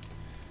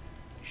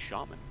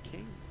 Shaman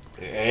King.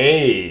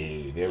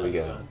 Hey, there we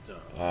go. Dun,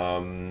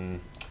 dun.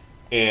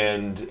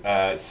 And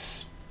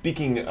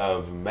speaking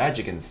of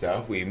magic and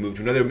stuff, we moved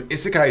to another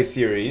isekai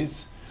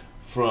series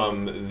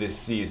from this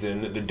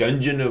season, The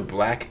Dungeon of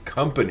Black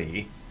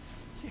Company,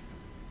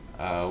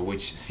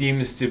 which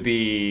seems to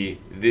be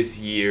this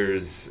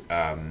year's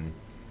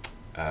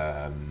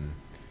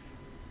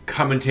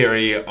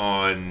commentary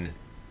on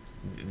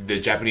the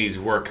Japanese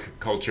work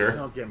culture.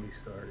 Don't get me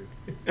started.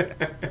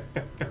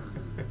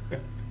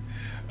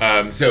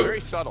 So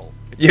Very subtle.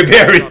 It's yeah,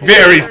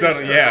 very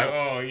subtle. Yeah.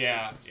 Oh,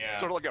 yeah. Yeah.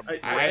 Sort of like a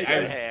I- bright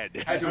head.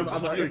 I'm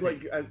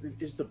like,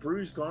 is the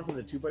bruise gone from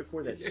the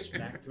 2x4 that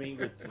smacked me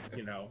with,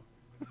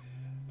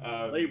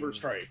 labor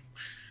strife?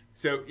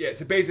 So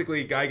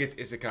basically, guy gets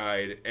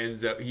isekai'd.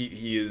 Ends up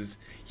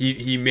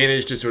he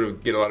managed to sort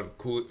of get a lot of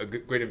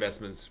great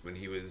investments when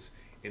he was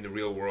in the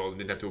real world and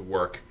didn't have to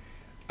work,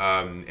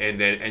 and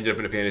then ended up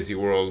in a fantasy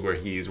world where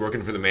he's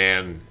working for the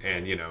man,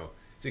 and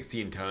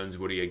 16 tons.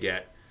 What do you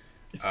get?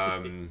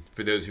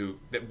 For those who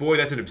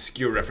that's an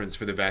obscure reference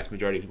for the vast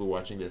majority of people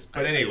watching this.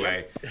 But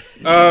anyway,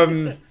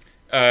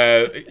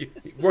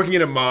 working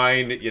in a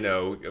mine,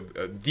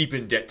 deep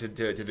in debt to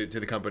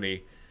the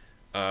company.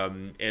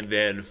 And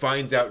then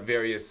finds out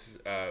various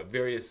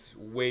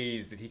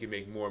ways that he can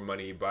make more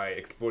money by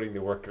exploiting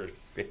the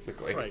workers,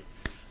 basically. Right.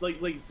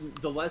 Like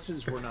the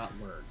lessons were not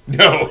learned.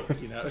 No.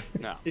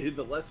 No.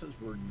 The lessons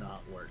were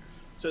not learned.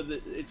 So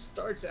it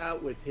starts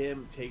out with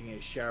him taking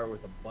a shower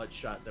with a butt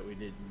shot that we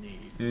didn't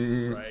need,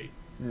 right?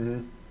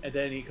 Mm-hmm. And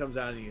then he comes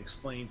out and he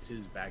explains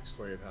his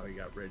backstory of how he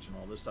got rich and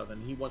all this stuff,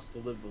 and he wants to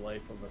live the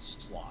life of a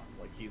sloth.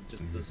 Like he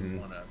just doesn't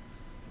want to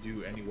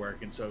do any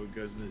work, and so it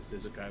goes into this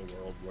isekai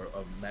world,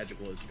 a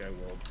magical isekai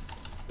world,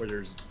 where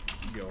there's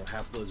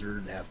half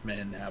lizard, half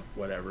men, half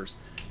whatevers,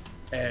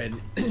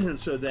 and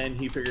so then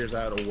he figures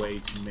out a way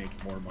to make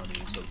more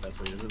money. So that's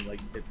what he does. And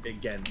like it,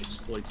 again,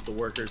 exploits the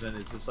workers, and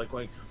it's just like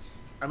going.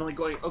 I'm like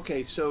going,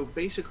 okay, so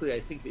basically, I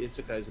think the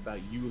isekai is about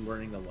you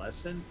learning a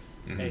lesson,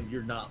 and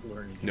you're not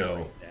learning it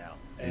right now.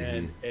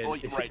 And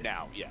right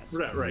now, yes,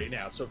 right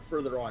now. So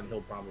further on,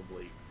 he'll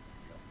probably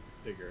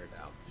figure it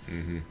out.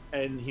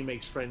 And he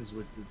makes friends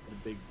with the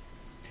big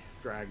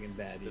dragon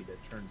baddie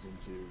that turns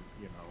into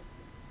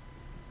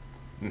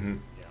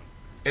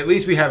At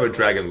least we have a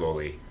dragon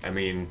loli. I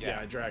mean,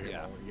 dragon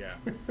loli. Yeah.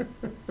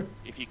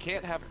 If you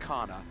can't have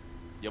Kana,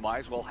 you might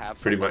as well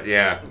have pretty much.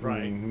 Yeah.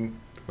 Right. Pretty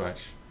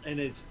much. And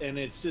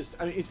it's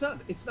just, I mean, it's not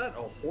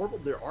a horrible.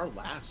 There are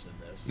laughs in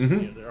this.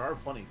 There are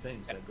funny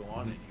things that go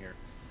on in here,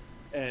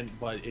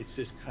 but it's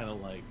just kind of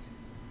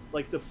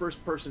like the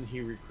first person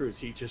he recruits,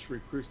 he just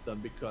recruits them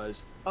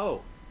because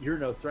you're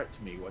no threat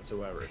to me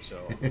whatsoever,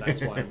 so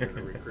that's why I'm going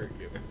to recruit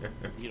you.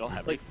 You don't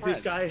have this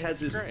guy has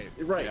his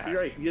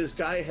right. This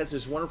guy has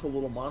this wonderful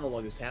little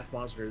monologue. This half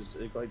monster is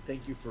like,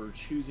 "Thank you for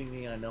choosing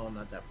me. I know I'm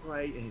not that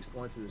bright," and he's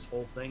going through this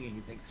whole thing, and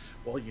you think,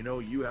 "Well,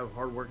 you have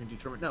hard work and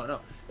determined." No,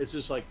 it's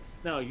just like,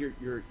 no, you're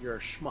a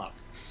schmuck,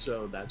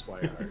 so that's why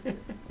I hired you.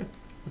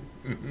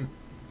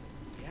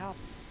 Yeah,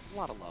 a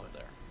lot of love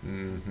there.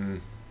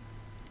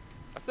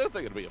 I still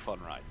think it'll be a fun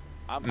ride.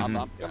 I'm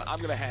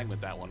gonna hang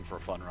with that one for a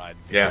fun ride.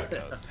 And see how it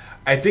goes.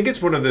 I think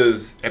it's one of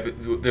those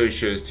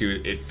shows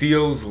too. It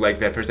feels like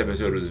that first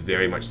episode was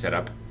very much set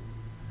up.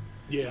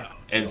 Yeah.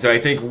 And so I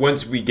think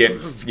once we get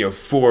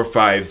 4,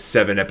 5,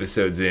 7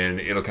 episodes in,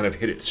 it'll kind of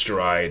hit its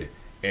stride,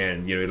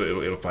 and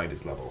it'll find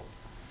its level.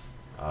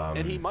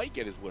 And he might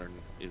get his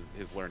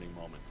learning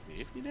moment,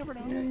 Steve. You never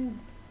know.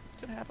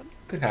 Could happen.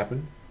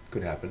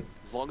 Could happen.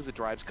 As long as it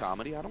drives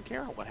comedy, I don't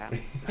care what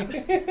happens.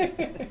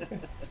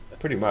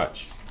 Pretty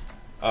much.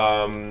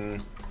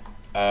 And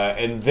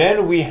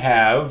then we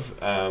have,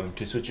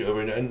 to switch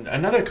over,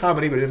 another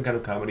comedy, but a different kind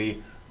of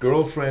comedy,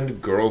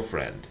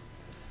 Girlfriend.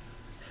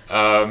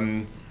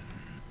 I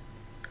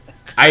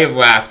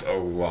laughed a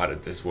lot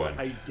at this one.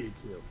 I did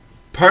too.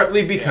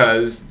 Partly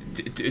because,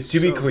 to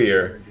be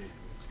clear,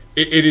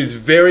 it is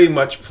very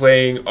much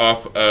playing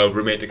off of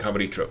romantic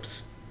comedy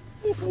tropes.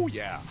 Oh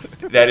yeah.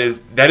 That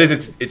is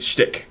its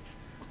shtick.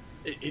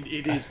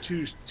 It is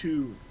two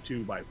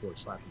by four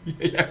slapping.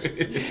 Yeah.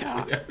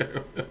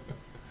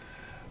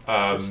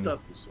 This stuff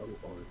is so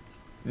hard.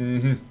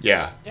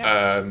 Yeah.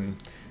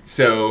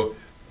 So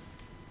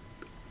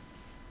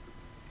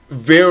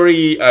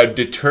very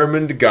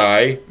determined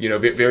guy.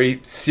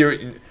 Very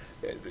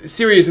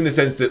serious in the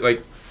sense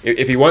that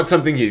if he wants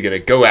something, he's gonna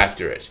go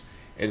after it.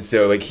 And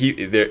so he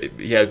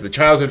has the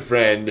childhood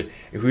friend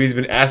who he's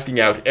been asking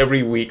out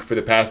every week for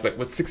the past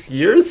 6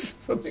 years,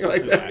 something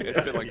like that. It's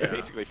been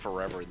basically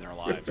forever in their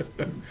lives.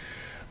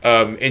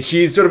 And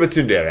she's sort of a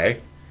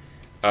tsundere.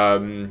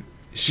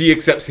 She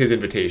accepts his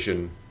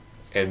invitation,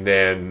 and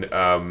then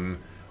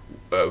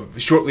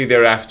shortly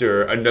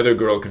thereafter, another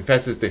girl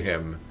confesses to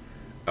him,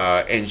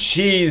 and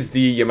she's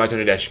the Yamato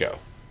Nadeshiko,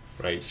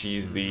 right?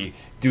 She's the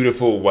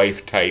dutiful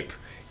wife type.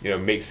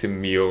 Makes him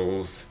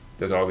meals,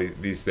 does all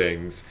these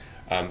things.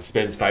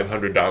 Spends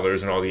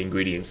 $500 on all the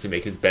ingredients to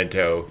make his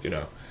bento,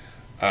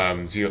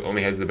 so he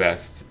only has the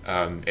best.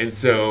 And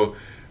so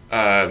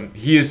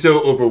he is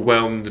so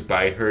overwhelmed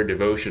by her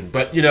devotion.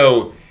 But,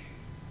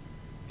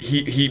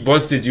 he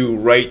wants to do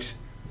right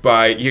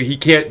by... He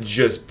can't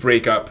just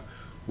break up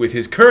with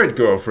his current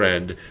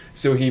girlfriend,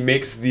 so he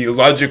makes the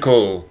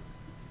logical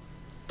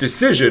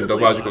decision, the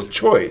logical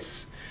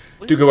choice,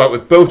 to go out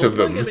with both of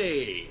them.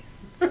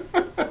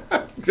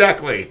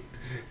 Exactly.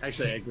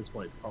 Actually, at this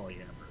point, it's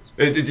polyamorous.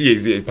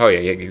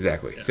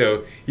 Exactly. Yeah.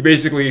 So he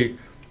basically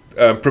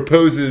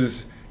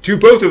proposes to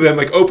both of them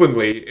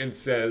openly and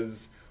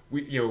says,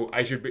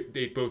 I should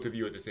date both of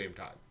you at the same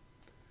time.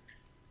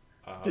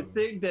 The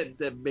thing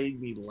that made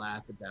me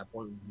laugh at that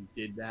point when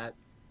he did that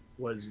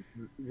was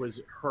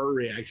her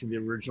reaction, the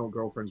original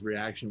girlfriend's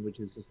reaction, which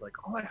is just like,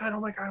 oh my god,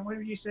 what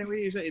are you saying?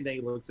 And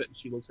then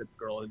she looks at the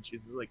girl and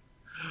she's like,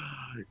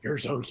 you're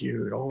so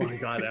cute. Oh my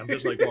god. I'm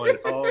just going,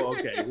 oh,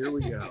 okay, here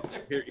we go.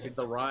 Here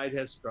the ride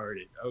has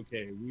started.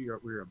 Okay,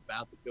 we're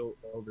about to go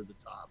over the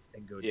top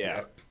and go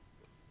down.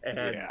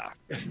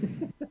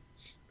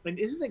 And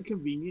isn't it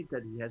convenient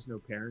that he has no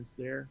parents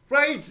there?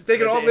 Right. They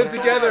can all live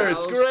together.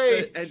 It's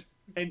great.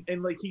 And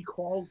he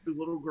calls the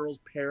little girl's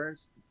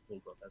parents.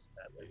 Little girl, that's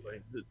bad.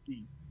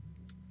 The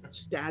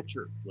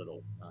stature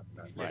little. Not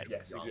right.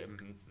 Yes. Exactly.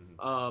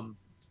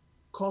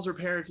 Calls her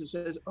parents and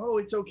says, "Oh,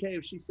 it's okay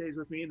if she stays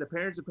with me," and the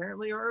parents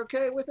apparently are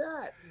okay with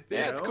that.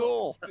 That's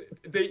cool.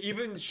 They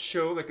even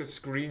show a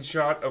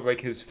screenshot of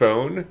his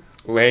phone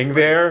laying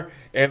there,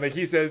 and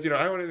he says,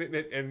 "I want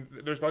to," and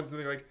the response is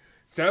something like,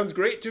 "Sounds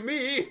great to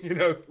me,"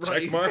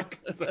 check mark.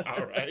 It's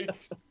all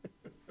right.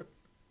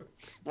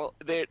 Well,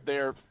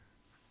 they're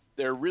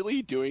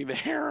really doing the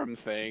harem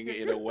thing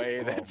in a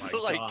way that's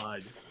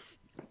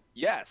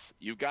yes,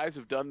 you guys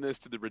have done this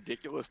to the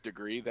ridiculous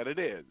degree that it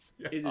is.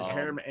 It is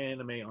harem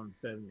anime on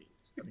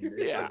feminines. I mean,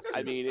 Yeah,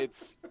 I mean,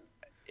 it's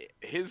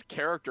his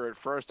character at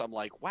first. I'm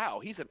like, wow,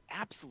 he's an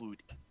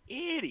absolute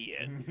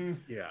idiot.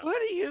 yeah. But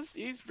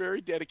he's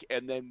very dedicated.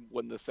 And then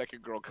when the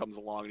second girl comes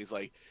along and he's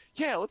like,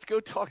 yeah, let's go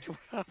talk to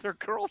another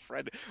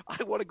girlfriend.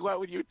 I want to go out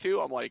with you too.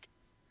 I'm like,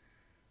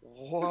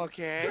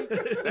 okay.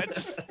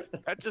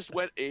 that just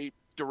went a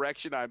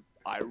direction I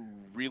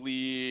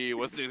really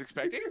wasn't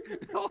expecting.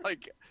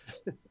 Like,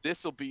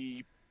 this will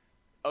be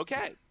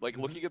okay. Like,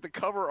 looking at the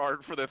cover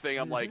art for the thing,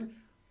 I'm like,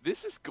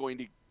 this is going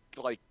to,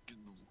 like,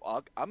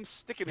 I'm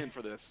sticking in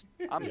for this.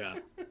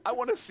 I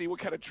want to see what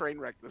kind of train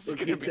wreck this is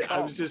going to become.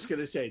 I was just going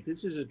to say,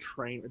 this is a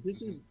train.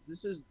 This is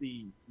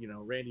the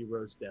Randy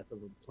Rhoads death of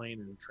a plane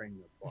and a train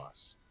with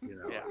bus.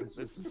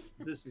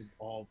 This is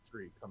all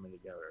three coming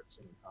together at the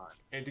same time.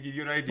 And to give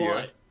you an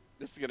idea,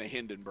 this is going to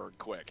Hindenburg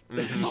quick.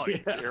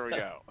 Mhm. Here we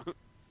go.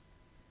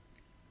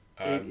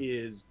 It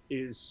is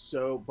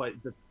so. But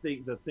the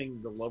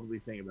lovely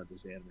thing about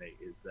this anime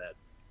is that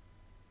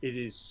it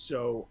is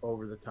so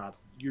over the top.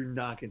 You're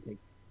not going to take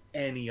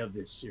any of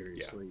this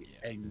seriously,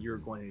 and you're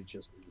going to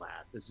just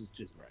laugh. This is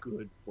just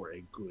good for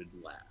a good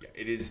laugh. Yeah,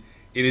 it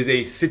is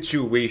a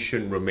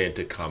situation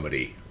romantic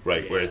comedy,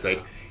 right? Where it's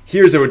like,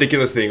 here's a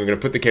ridiculous thing, we're going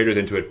to put the characters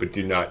into it, but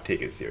do not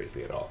take it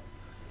seriously at all.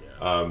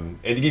 And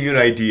to give you an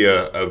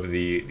idea of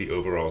the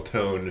overall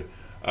tone,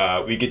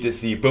 we get to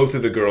see both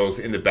of the girls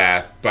in the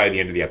bath by the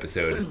end of the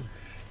episode.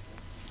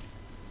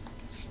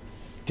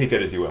 Take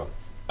that as you will.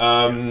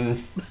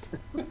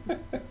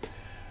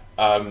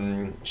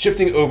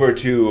 Shifting over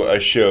to a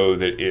show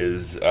that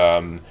is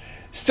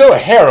still a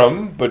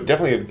harem, but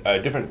definitely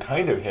a different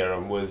kind of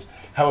harem, was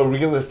How a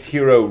Realist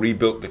Hero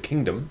Rebuilt the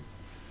Kingdom.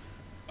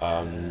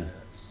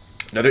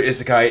 Another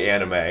isekai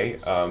anime,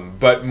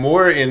 but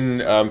more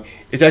in...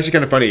 it's actually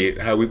kind of funny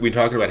how we're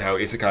talking about how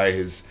isekai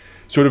is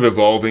sort of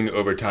evolving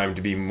over time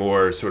to be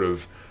more sort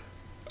of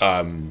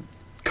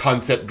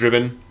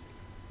concept-driven.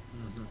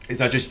 Mm-hmm. It's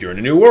not just, you're in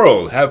a new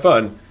world, have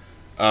fun.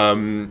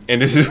 And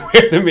this is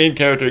where the main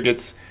character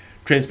gets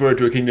transported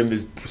to a kingdom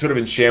that's sort of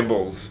in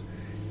shambles,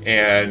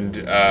 and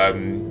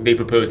they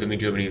propose something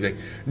to him, and he's like,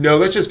 no,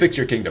 let's just fix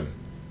your kingdom.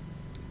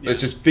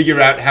 Let's just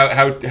figure out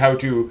how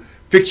to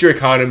fix your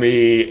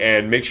economy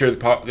and make sure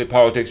the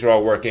politics are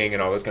all working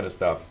and all this kind of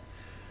stuff.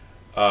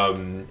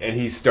 And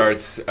he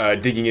starts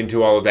digging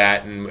into all of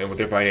that and what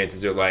their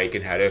finances are like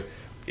and how to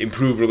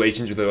improve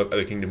relations with the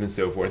other kingdoms and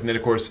so forth. And then,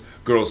 of course,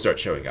 girls start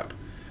showing up.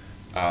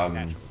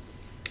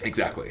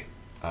 Exactly.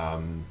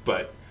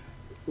 But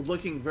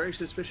looking very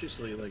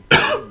suspiciously like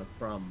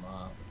from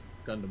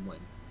Gundam Wing.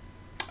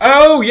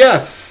 Oh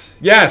yes,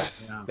 Yeah.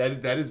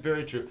 that is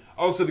very true.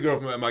 Also, the girl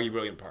from Maggie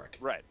Brilliant Park.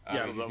 Right.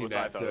 Yeah, that was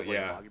I thought it was like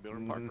Maggie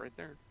Brilliant Park right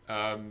there.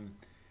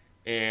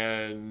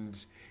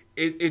 And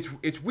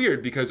it's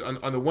weird because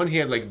on the one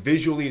hand, like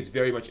visually, it's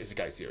very much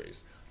isekai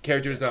series.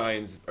 Character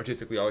designs,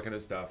 artistically, all that kind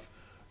of stuff.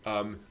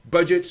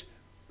 Budget.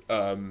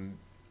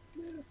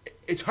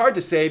 It's hard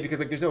to say because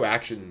like there's no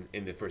action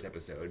in the first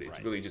episode.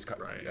 It's really just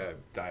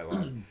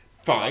dialogue.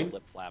 Fine.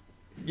 Lip flap.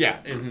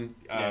 Yeah,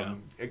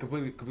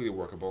 completely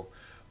workable.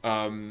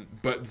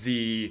 But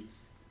the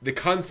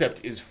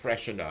concept is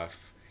fresh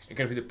enough, and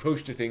kind of his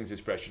approach to things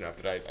is fresh enough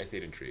that I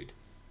stayed intrigued.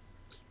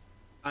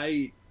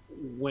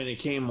 When it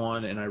came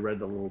on and I read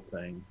the little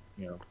thing,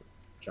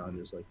 John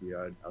just like you,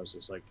 I was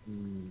just like,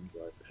 do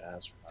I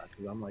pass or not?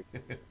 Because I'm like,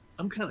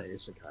 I'm kind of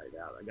isekai'd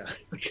out. I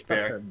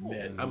gotta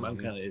admit, I'm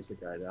kind of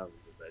isekai'd out a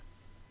little bit.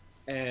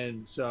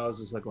 And so I was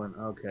just like going,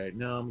 okay,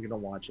 no, I'm gonna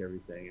watch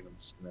everything, and I'm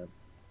just gonna,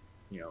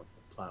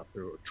 plow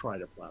through or try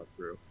to plow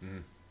through.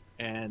 Mm.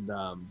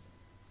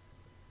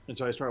 And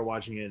so I started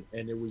watching it,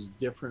 and it was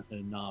different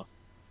enough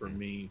for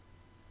me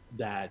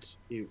that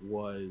it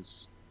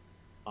was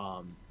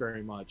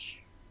very much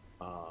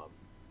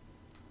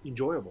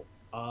enjoyable.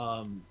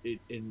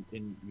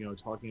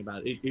 Talking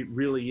about it, it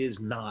really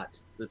is not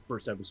the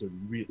first episode.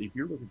 Really, if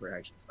you're looking for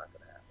action, it's not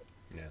going to happen.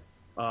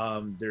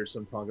 Yeah. There's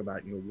some talk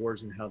about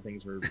wars and how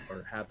things are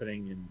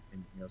happening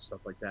and stuff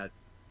like that.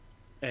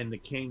 And the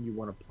king, you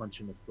want to punch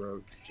in the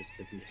throat just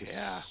because he's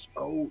just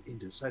so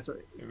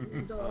indecisive.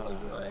 He does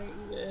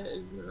like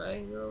this, and I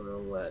don't know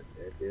what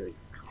they're doing.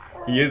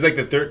 He is like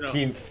the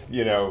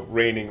 13th,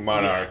 reigning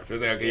monarch. Yeah. So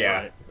it's like, okay,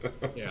 yeah.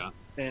 Right. Yeah.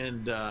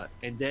 And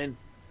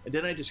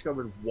then I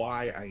discovered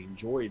why I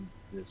enjoyed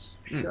this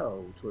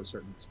show to a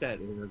certain extent,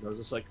 because I was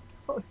just like,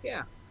 oh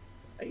yeah,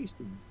 I used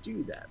to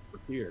do that for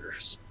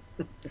theaters.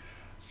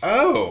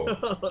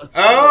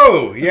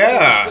 Oh,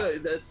 yeah.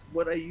 That's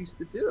what I used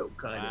to do,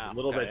 kind of a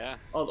little bit. Yeah.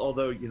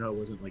 Although it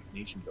wasn't like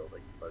nation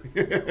building, but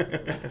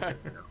it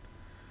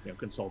was,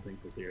 consulting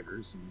for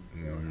theaters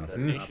and The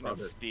nation of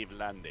Steve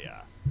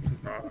Landia.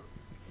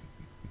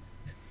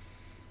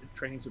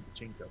 Trains of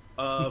Pachinko.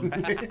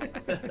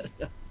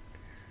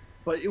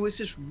 But it was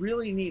just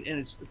really neat, and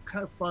it's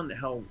kind of fun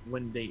how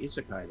when they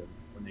isekai'd him,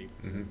 when they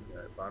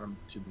brought him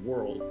to the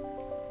world,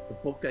 the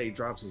book that he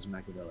drops is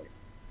Machiavelli.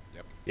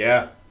 Yep.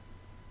 Yeah.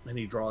 And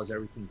he draws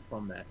everything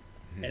from that.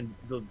 and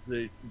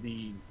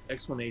the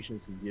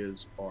explanations he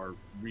gives are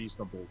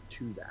reasonable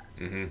to that.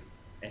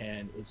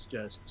 And it's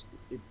just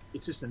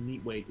a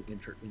neat way to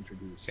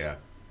introduce the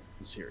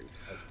series.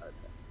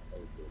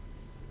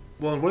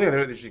 Well, and one of the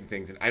other interesting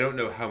things, and I don't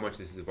know how much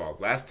this has evolved.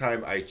 Last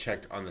time I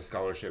checked on the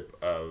scholarship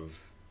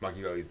of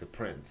Machiavelli's The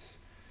Prince,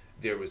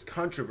 there was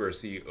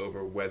controversy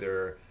over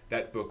whether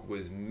that book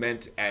was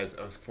meant as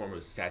a form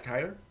of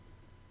satire.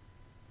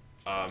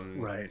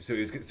 Right. So he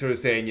was sort of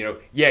saying,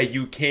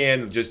 you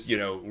can just,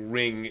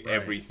 wring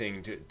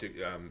everything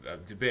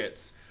to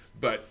bits,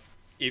 but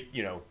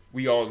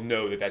we all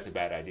know that that's a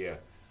bad idea.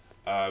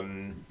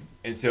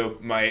 And so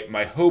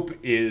my hope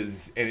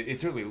is, and it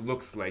certainly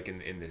looks like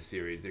in this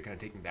series, they're kind of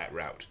taking that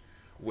route,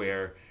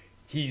 where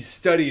he's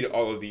studied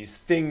all of these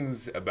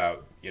things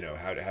about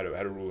how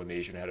to rule a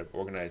nation, how to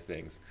organize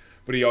things,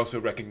 but he also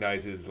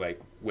recognizes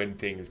like when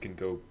things can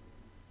go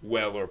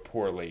well or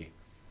poorly.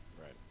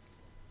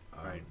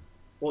 Right.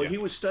 Well, he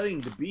was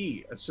studying to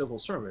be a civil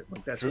servant.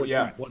 Like that's what he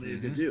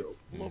wanted to do.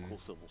 Local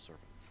civil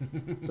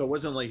servant. So it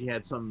wasn't like he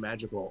had some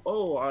magical,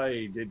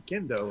 I did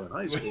kendo in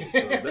high school,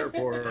 so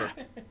therefore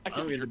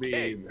I'm going to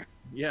be,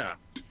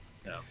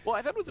 Well,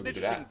 I thought it was an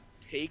interesting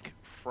take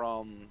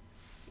from,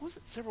 what was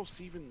it, several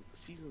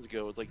seasons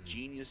ago? It's like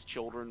genius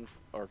children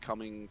are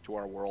coming to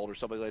our world or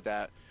something like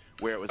that,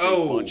 where it was a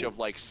bunch of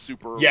like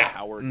super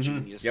powered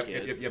genius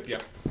kids.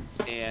 Yep.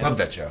 And love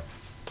that show.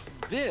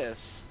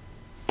 This,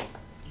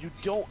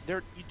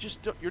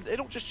 they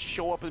don't just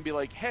show up and be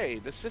like, hey,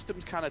 the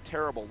system's kind of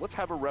terrible. Let's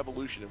have a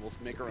revolution and we'll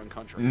make our own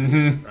country.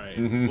 Right.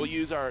 We'll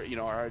use our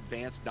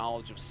advanced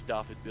knowledge of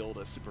stuff and build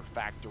a super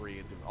factory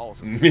and do all this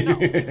stuff. No,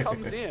 it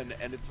comes in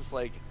and it's just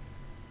like,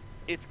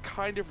 it's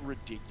kind of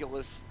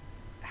ridiculous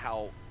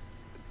how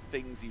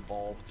things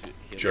evolve to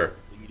him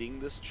leading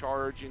this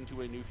charge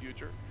into a new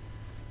future.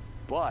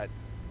 But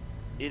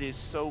it is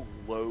so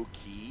low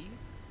key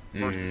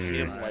versus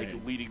him like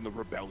leading the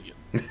rebellion.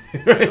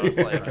 It's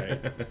like,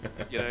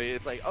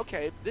 it's like,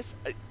 okay, this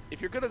if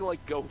you're gonna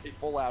like go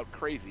full out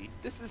crazy,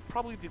 this is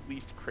probably the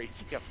least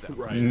crazy of them.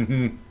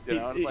 Right.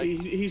 It's like,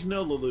 he's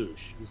no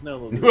Lelouch. He's no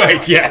Lelouch.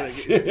 Right.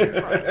 Yes.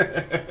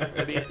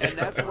 I mean, and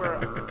that's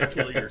where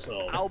kill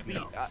yourself.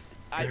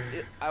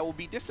 I will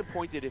be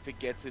disappointed if it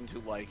gets into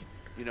like,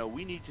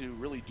 we need to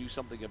really do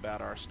something about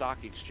our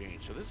stock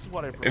exchange. So this is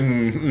what I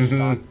proposed for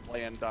stock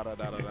plan,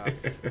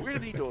 We're going to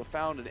need to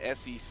found an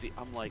SEC.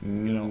 I'm like,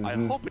 I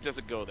hope it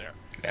doesn't go there.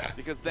 Yeah.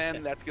 Because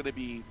then that's going to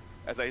be,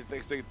 as I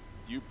think it's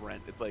you,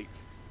 Brent, it's like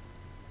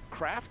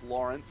Kraft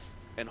Lawrence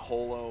and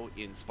Holo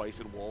in Spice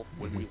and Wolf,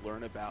 when we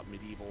learn about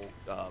medieval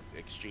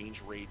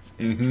exchange rates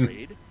and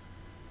trade.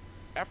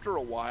 After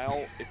a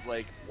while, it's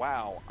like,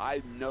 wow,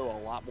 I know a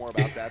lot more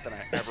about that than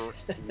I ever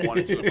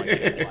wanted to in my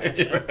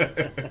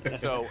damn life.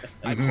 So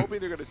I'm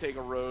hoping they're going to take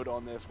a road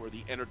on this where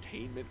the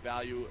entertainment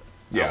value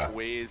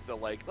outweighs the,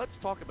 like, let's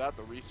talk about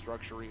the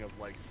restructuring of,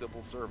 like,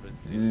 civil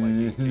servants in,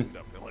 like, a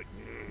kingdom. They're like,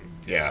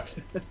 Yeah.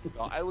 So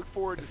I look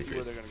forward to see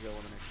where they're going to go in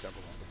the next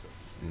several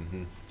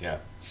episodes. Yeah.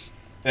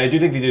 And I do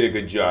think they did a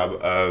good job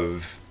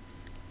of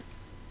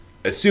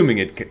assuming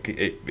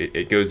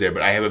it goes there,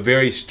 but I have a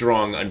very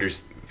strong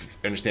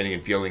understanding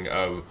and feeling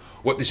of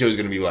what the show is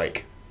going to be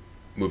like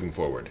moving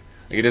forward.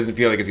 Like, it doesn't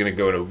feel like it's going to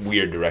go in a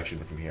weird direction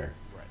from here.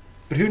 Right.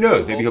 But who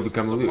knows? Maybe he'll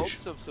become Lelouch.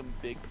 Hopes of some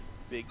big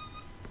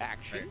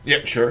action.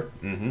 Yep, sure.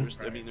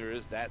 I mean, there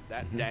is that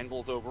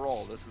dangles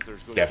overall. There's going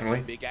Definitely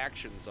to be big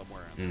action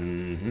somewhere out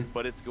there.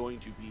 But it's going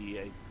to be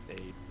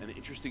an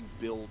interesting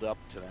build up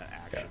to that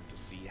action to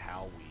see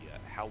how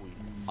we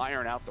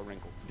iron out the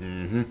wrinkles.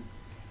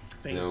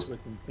 Faints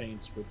within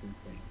faints within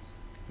faints.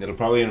 It'll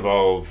probably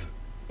involve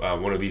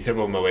one of these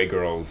several Moe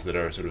girls that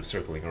are sort of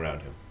circling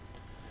around him.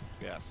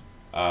 Yes.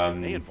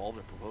 They involved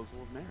a proposal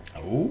of marriage.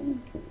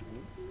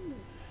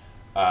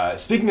 Oh.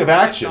 Speaking of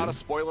action, not a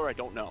spoiler. I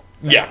don't know.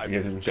 Yeah,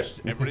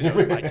 everybody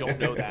knows. I don't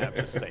know that. I'm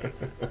just saying.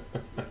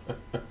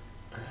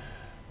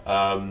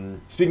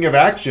 Speaking of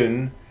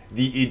action,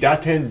 the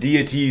Idaten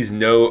deities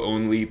know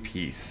only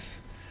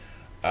peace.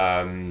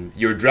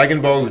 Your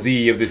Dragon Ball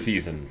Z of the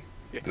season,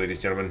 ladies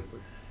and gentlemen.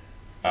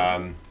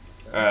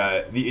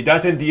 The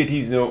Idaten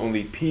deities know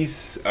only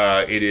peace.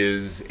 It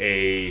is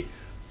a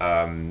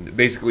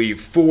basically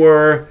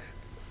 4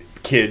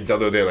 kids,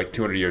 although they're like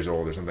 200 years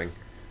old or something,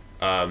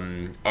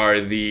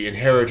 are the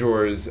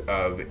inheritors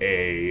of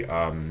a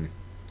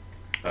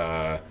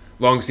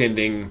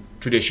long-standing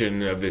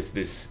tradition of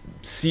this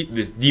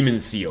demon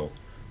seal.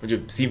 A bunch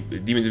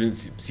of demons have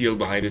been sealed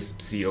behind this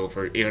seal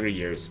for 800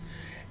 years,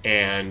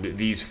 and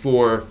these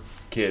 4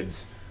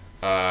 kids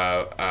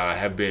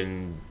have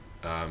been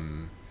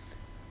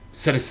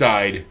set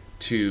aside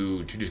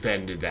to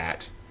defend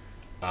that.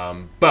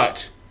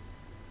 But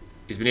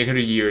it's been 800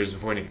 years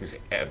before since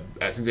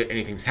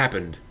anything's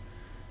happened,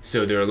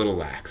 so they're a little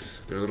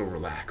lax. They're a little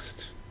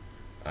relaxed.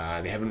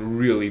 They haven't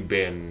really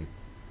been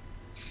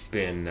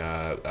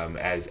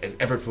as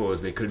effortful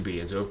as they could be,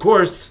 and so of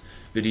course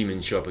the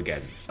demons show up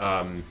again.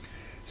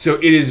 So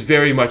it is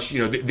very much,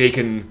 they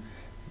can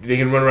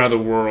run around the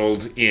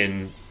world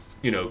in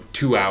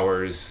 2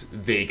 hours.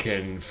 They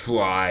can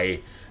fly.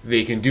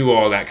 they can do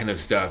all that kind of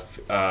stuff.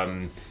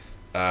 They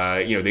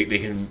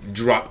can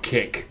drop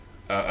kick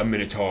a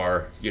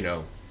minotaur.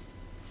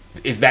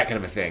 It's that kind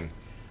of a thing.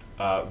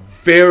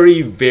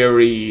 Very,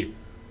 very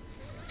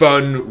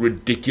fun,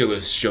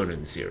 ridiculous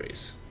shonen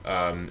series.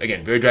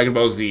 Again, very Dragon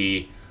Ball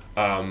Z,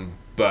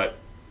 but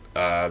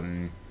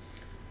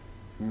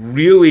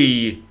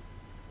really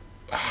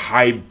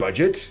high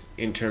budget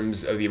in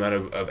terms of the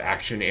amount of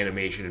action,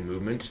 animation, and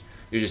movement.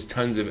 There's just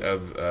tons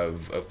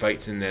of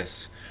fights in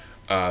this.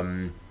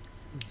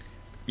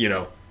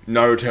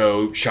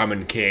 Naruto,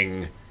 Shaman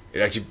King. It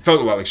actually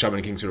felt a lot like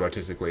Shaman King sort of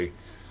artistically.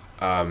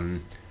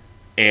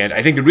 And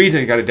I think the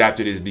reason it got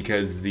adapted is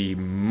because the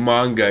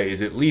manga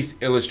is at least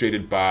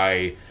illustrated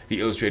by the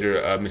illustrator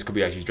of Miss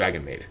Kobayashi's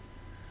Dragon Maid.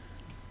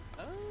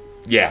 Oh.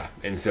 Yeah,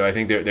 and so I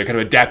think they're kind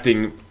of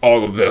adapting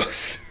all of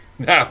those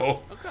now.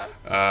 Okay.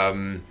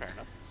 Fair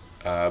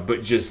enough.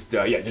 But just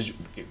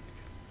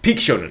peak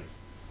shonen,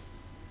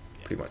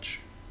 pretty much.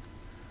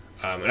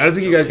 And I don't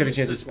think you guys got a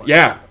chance to.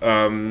 Yeah.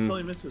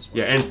 Totally missed this one.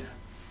 Yeah, and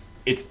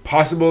it's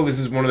possible this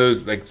is one of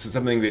those like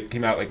something that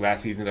came out like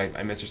last season that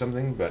I missed or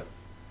something, but.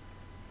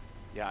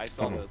 Yeah, I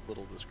saw the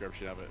little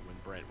description of it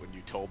when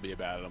you told me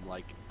about it. I'm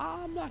like,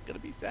 I'm not gonna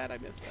be sad I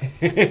missed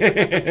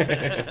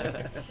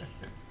that.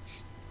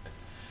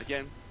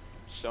 Again,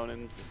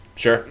 shonen. Just,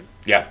 sure.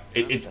 Yeah.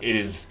 It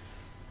is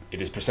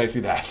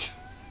precisely that.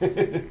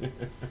 Moving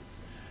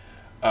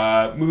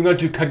on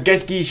to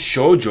Kageki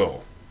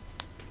Shoujo,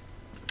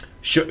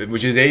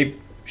 which is a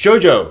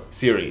shoujo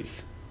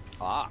series.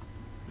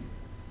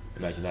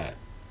 Imagine that.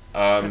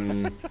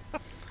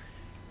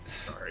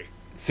 Sorry.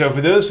 So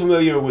for those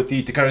familiar with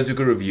the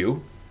Takarazuka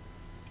Review,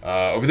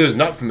 or for those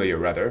not familiar,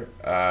 rather,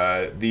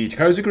 the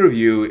Takarazuka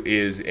Review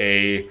is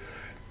a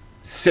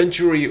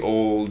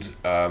century-old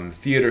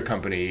theater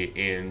company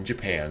in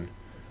Japan.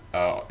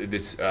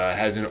 This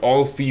has an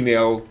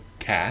all-female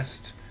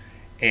cast,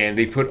 and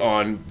they put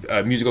on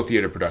musical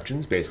theater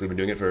productions. Basically, been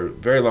doing it for a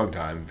very long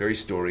time, very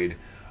storied,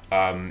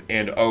 and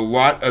a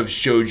lot of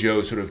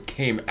shoujo sort of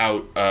came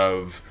out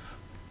of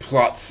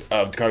plots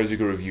of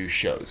Takarazuka Review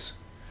shows.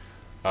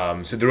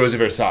 So The Rose of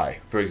Versailles,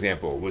 for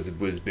example, was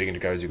big in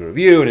Takarazuka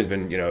Review and has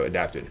been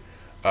adapted.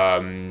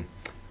 Osamu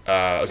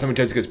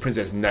Tezuka's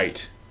Princess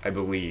Knight, I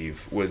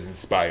believe, was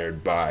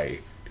inspired by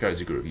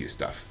Takarazuka Review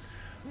stuff.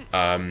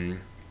 And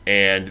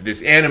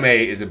this anime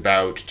is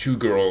about two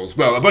girls,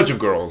 well, a bunch of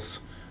girls,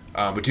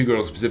 but two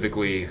girls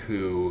specifically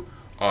who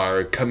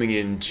are coming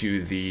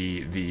into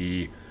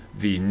the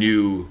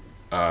new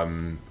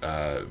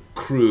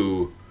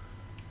crew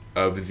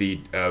of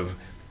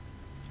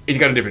it's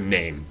got a different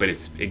name, but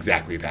it's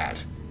exactly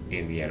that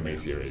in the anime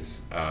series.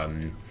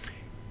 And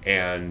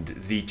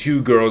the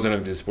two girls, I don't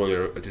have to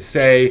spoiler to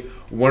say,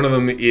 one of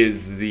them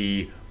is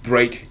the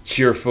bright,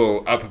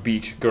 cheerful,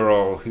 upbeat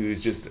girl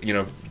who's just,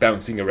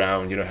 bouncing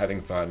around,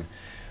 having fun.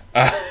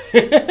 And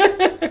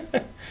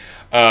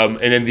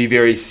then the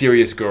very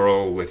serious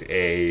girl with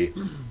a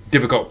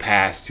difficult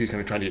past who's kind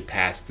of trying to get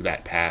past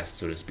that past,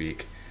 so to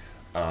speak,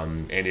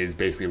 and is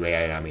basically Rei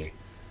Ayanami.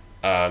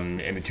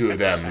 And the two of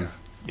them...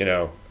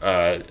 and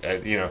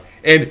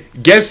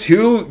guess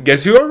who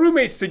are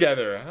roommates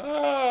together?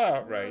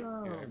 Right,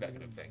 that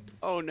kind of thing.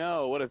 Oh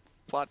no, what a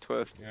plot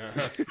twist. Yeah.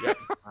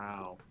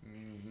 Wow.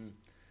 Mm-hmm.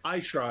 I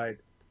tried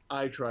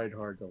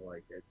hard to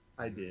like it.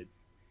 I did.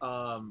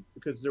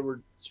 Because there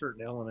were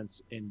certain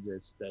elements in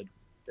this that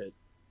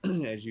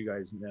as you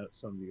guys know,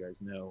 some of you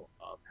guys know,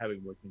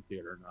 having worked in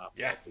theater and off,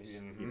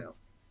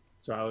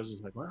 so I was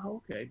just like,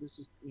 well, okay, this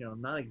is,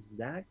 not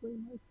exactly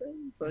my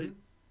thing, but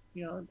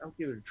I'll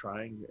give it a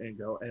try and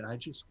go. And I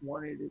just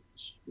wanted it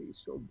to be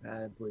so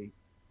badly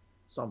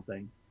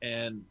something.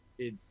 And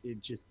this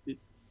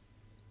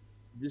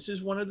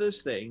is one of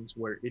those things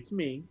where it's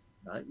me,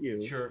 not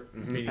you. Sure.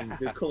 Mm-hmm. Meaning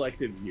the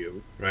collective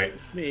you. Right.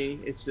 It's me.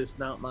 It's just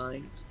not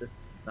mine. It's just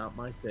not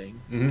my thing.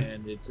 Mm-hmm.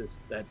 And it's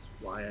just, that's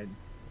why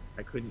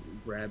I couldn't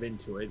grab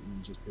into it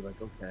and just be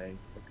like, okay.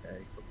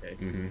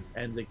 Mm-hmm.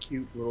 And the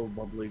cute little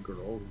bubbly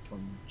girl who's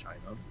from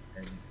China.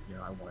 And,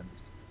 I wanted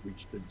to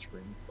reach the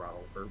screen and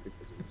throttle her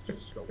because it was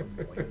just so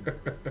annoying.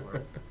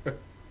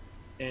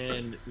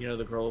 And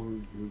the girl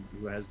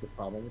who has the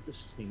problem with the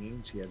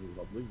singing, she has a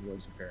lovely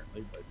voice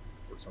apparently, but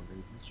for some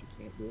reason she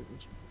can't do it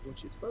when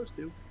she's supposed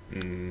to.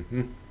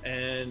 Mm-hmm.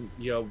 And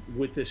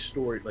with this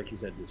story, like you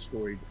said, this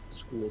story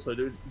school. So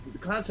the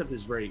concept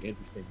is very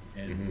interesting,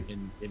 and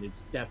and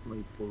it's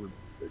definitely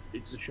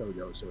it's a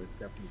shoujo, so it's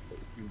definitely for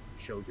if you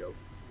shoujo,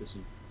 this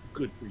is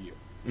good for you.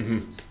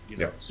 Mm-hmm. This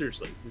is,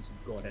 seriously, just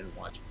go ahead and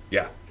watch it.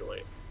 Yeah. Enjoy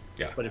it.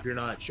 Yeah. But if you're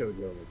not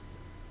shoujo like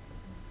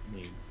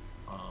me,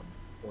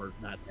 or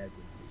not as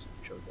into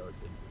shoujo,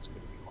 then it's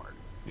going to be hard.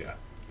 Yeah.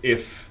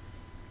 If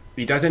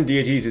the Titan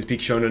Deities is peak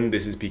shonen,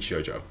 this is peak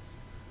shoujo.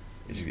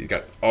 It's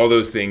got all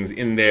those things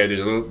in there. There's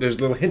a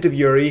little hint of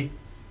Yuri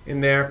in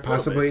there,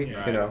 possibly.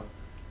 Bit, yeah.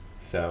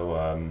 So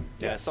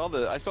yeah, I saw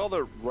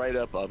the write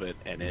up of it,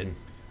 and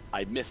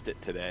I missed it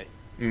today.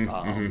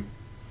 Mm-hmm.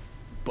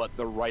 But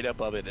the write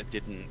up of it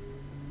didn't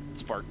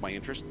sparked my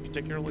interest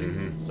particularly.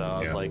 Mhm. So I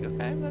was Yeah. like,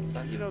 okay, that's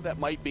that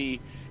might be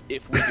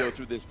if we go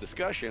through this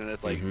discussion and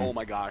it's like, Mhm. oh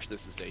my gosh,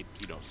 this is a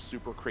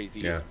super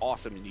crazy, Yeah. it's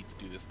awesome, you need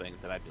to do this thing.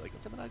 Then I'd be like,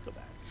 okay, then I'd go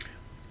back.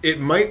 It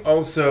might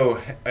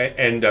also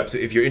end up, so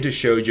if you're into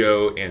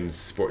shoujo and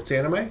sports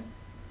anime,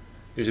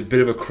 there's a bit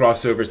of a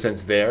crossover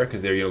sense there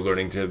because they're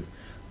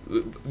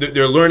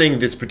they're learning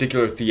this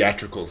particular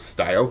theatrical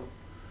style,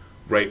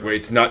 right? Where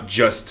it's not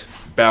just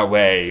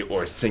ballet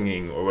or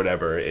singing or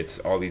whatever; it's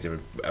all these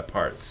different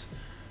parts.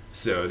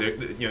 So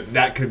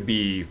that could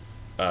be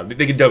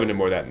they could delve into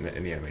more of that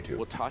in the anime too.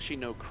 Watashi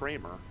no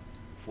Kramer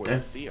for Yeah.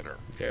 the theater.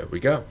 There we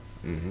go.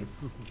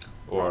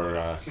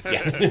 Or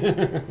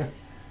yeah.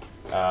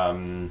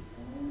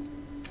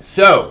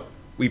 So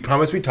we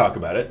promised we'd talk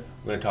about it.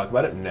 We're going to talk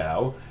about it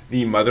now.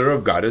 The Mother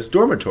of Goddess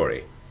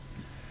Dormitory.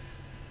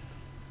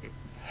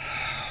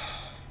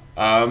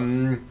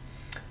 Oh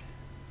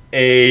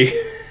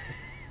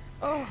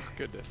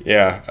goodness.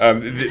 Yeah.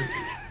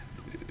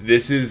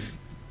 This is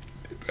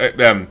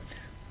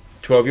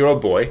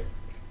 12-year-old boy.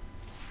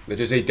 Let's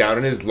just say down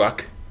in his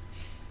luck,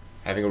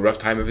 having a rough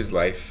time of his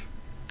life,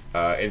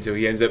 and so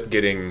he ends up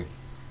getting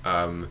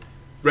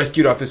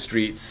rescued off the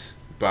streets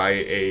by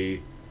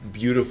a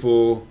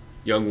beautiful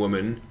young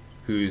woman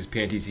whose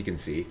panties he can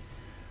see,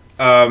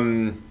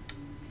 and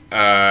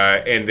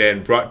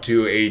then brought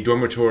to a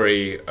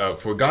dormitory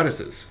for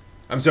goddesses.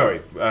 I'm sorry,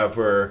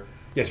 for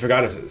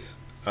goddesses,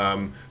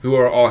 who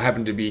are all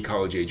happen to be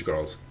college-age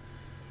girls.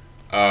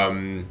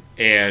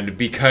 And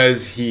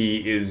because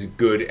he is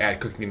good at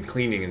cooking and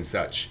cleaning and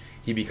such,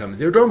 he becomes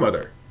their dorm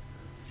mother,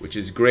 which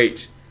is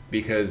great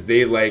because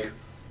they like,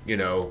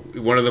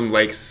 one of them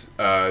likes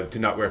to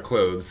not wear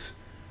clothes.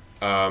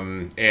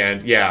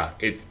 And yeah,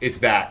 it's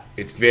that.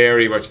 It's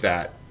very much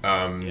that.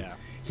 Yeah.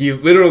 He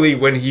literally,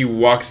 when he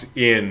walks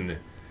in,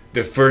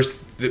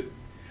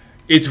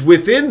 it's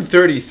within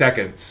 30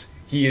 seconds.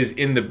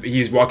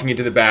 He's walking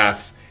into the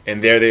bath,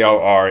 and there they all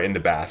are in the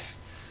bath.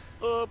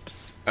 Oops.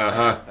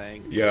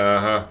 Thing.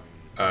 Yeah,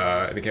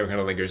 and the camera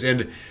kind of lingers.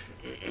 And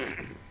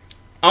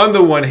on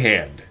the one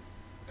hand,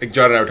 like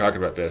John and I were talking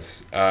about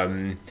this,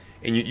 and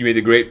you made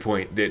the great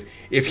point that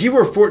if he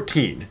were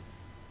 14,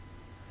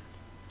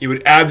 it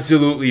would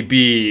absolutely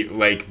be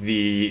like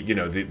the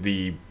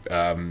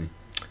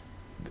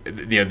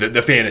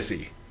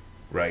fantasy,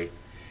 right?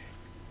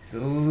 He's a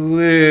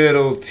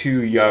little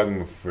too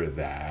young for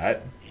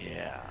that.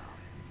 Yeah.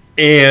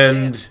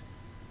 And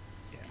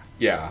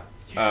yeah.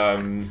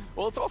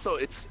 Well, it's also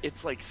it's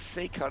like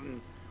Seikon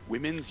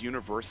Women's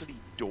University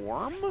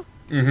dorm.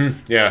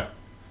 Yeah.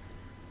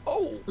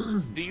 Oh,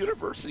 the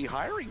university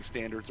hiring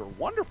standards are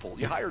wonderful.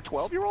 You hire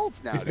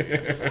 12-year-olds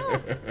nowadays.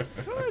 Oh,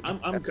 good.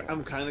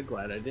 I'm kind of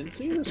glad I didn't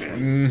see this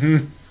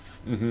one.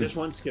 This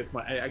one skipped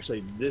my.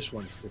 This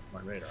one skipped my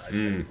radar. I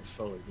totally didn't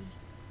come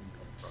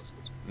across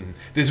this.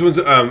 This one's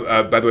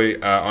by the way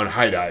on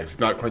High Dive,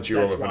 not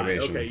Crunchyroll That's or why.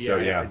 Funimation. Okay, So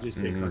yeah. I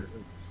just did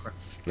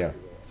Yeah.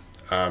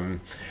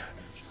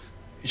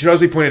 It should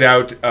also be pointed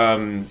out.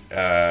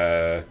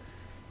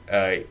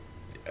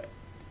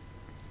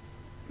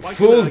 Why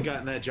couldn't I have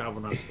gotten that job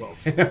when I was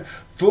 12?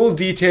 Full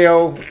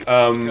detail.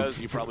 Because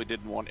you probably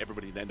didn't want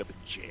everybody to end up in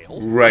jail.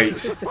 Right.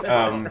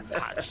 I'm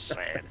just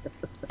saying.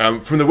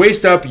 From the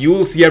waist up, you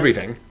will see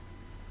everything.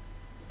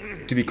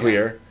 To be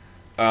clear,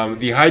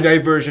 the High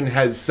Dive version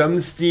has some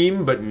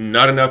steam, but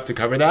not enough to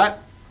cover that.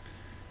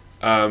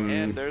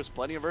 And there's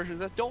plenty of versions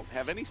that don't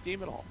have any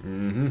steam at all.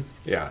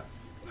 Yeah.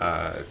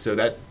 So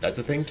that's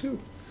a thing too.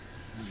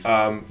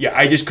 Yeah,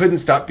 I just couldn't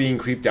stop being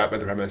creeped out by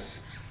the premise.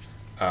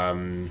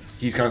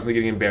 He's constantly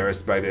getting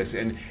embarrassed by this,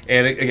 and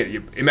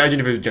again, imagine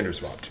if it was gender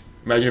swapped.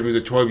 Imagine if it was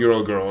a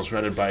 12-year-old girl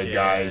surrounded by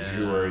guys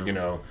who were,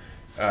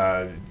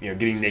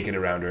 getting naked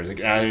around her. It's like,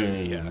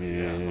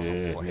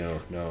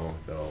 no,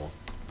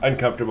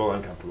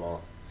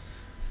 uncomfortable.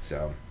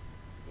 So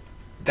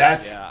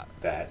that's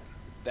that.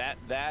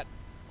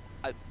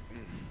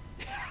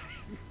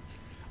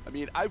 I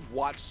mean, I've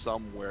watched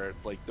some where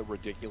it's like the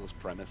ridiculous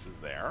premise is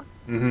there.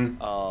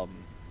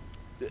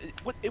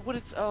 What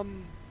is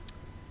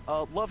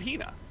Love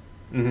Hina?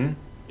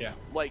 Yeah.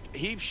 Like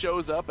he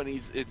shows up and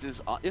isn't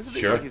it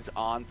like his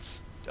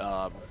aunt's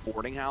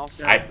boarding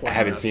house? I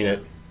haven't seen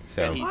it,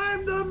 so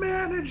I'm the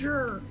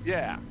manager.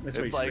 Yeah, That's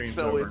what it's he like screams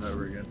so. over It's and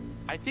over again.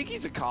 I think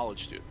he's a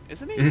college student,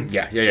 isn't he?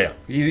 Yeah.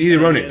 He's a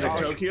Ronin. He's I in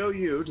think. Tokyo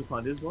U to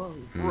find his love.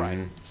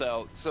 Right.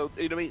 So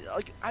you know what I mean?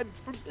 Like I'm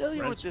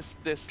familiar with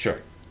this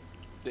Sure.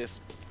 this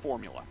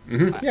formula.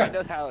 Yeah. I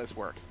know how this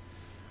works.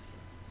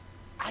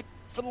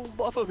 For the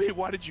love of me,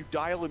 why did you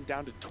dial him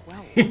down to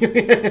 12?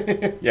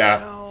 Yeah.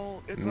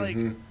 No, it's like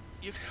you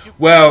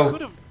Well,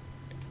 could have.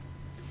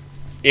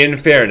 in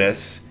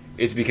fairness,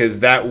 it's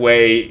because that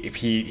way, if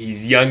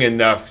he's young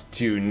enough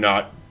to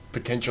not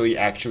potentially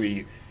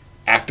actually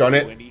act on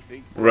it,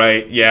 Anything.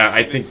 right? Yeah,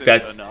 I think Innocent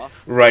that's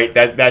enough. right.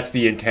 That's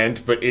the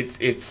intent, but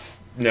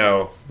it's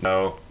no.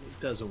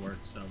 It doesn't work.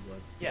 Sounds like.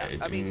 Yeah,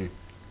 I mean,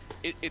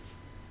 there's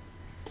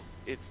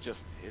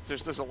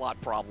a lot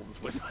of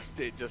problems with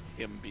like just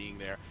him being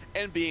there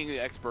and being the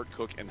expert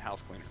cook and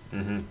house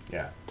cleaner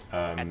Yeah.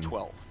 at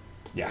 12.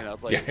 Yeah. You know,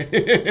 it's like yeah.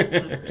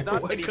 there's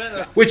not What many. kind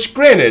of- Which,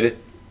 granted,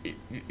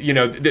 you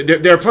know,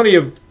 there are plenty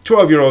of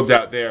 12-year-olds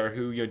out there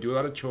who, you know, do a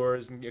lot of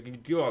chores and can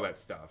do all that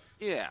stuff.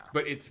 Yeah.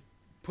 But it's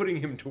putting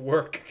him to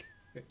work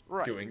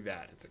Right. doing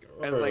that. It's like,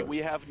 And it's like we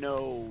have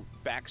no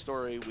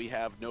backstory. We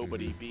have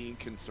nobody being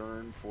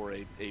concerned for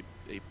a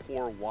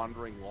poor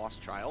wandering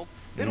lost child.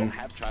 They don't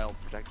have child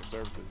protective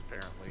services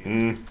apparently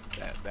in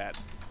that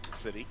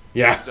city.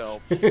 Yeah.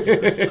 So just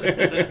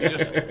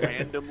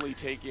randomly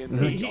take in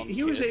the young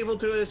He was kids. able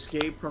to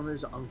escape from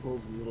his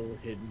uncle's little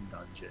hidden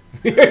dungeon.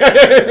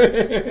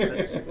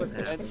 That's what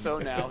happened. And so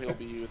now he'll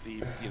be with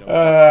the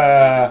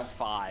he's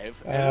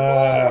 5 and it'll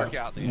all work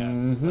out in the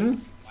end. Mhm.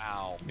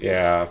 Wow.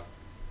 Yeah.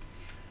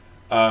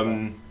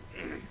 Mhm.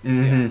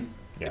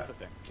 Yeah. It's a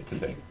thing. It's a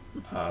thing.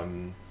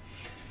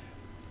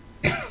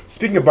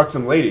 Speaking of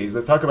buxom ladies,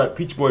 let's talk about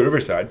Peach Boy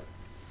Riverside,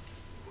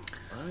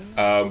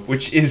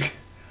 which is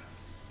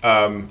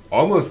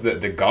almost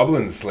the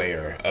Goblin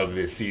Slayer of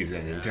this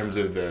season in terms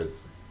of the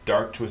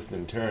dark twists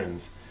and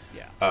turns.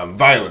 Yeah.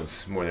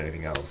 Violence more than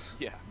anything else.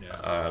 Yeah.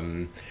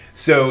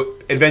 So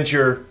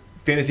adventure,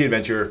 fantasy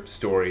adventure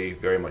story,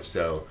 very much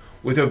so,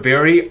 with a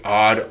very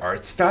odd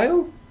art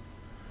style.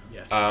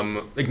 Yes.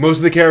 Like most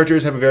of the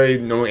characters have a very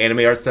normal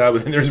anime art style,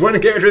 but then there's one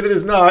character that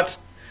is not.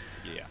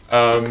 Yeah.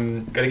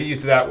 Gotta get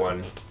used to that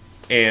one.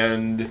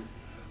 And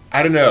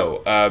I don't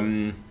know.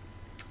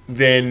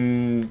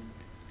 Then,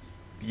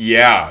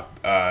 yeah,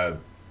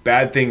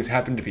 bad things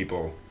happen to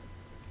people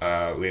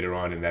later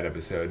on in that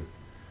episode.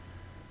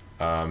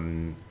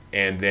 And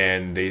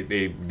then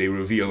they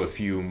reveal a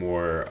few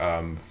more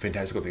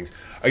fantastical things.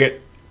 Again,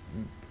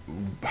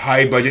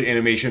 high budget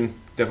animation,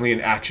 definitely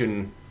an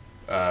action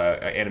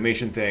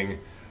animation thing.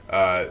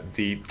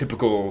 The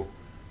typical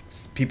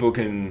people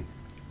can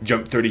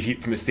jump 30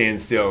 feet from a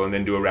standstill and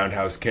then do a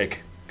roundhouse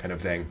kick kind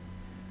of thing.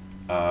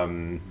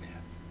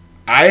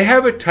 I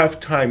have a tough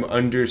time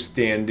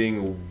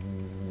understanding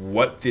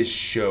what this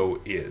show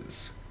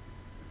is.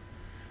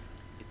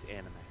 It's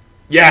anime.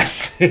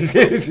 Yes, it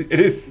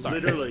is.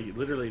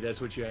 Literally,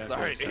 that's what you have.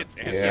 Sorry, to it's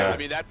accept. anime. Yeah. I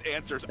mean, that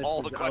answers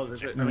all the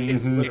questions. I mean,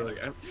 Mhm. literally.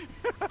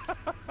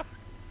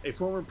 A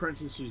former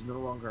princess who's no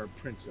longer a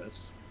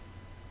princess,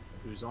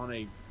 who's on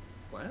a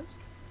quest,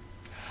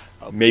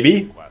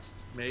 Maybe. Quest.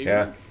 maybe,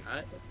 Yeah.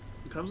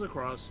 comes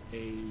across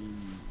a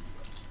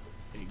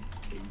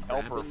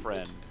Helper rabbit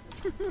friend.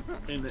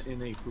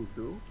 in a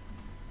fuku.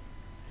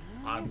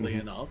 Oddly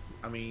enough,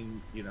 I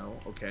mean,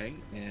 okay,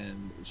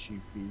 and she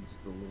feeds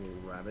the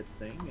little rabbit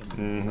thing, and the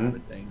Mhm.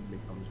 rabbit thing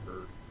becomes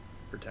her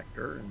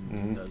protector and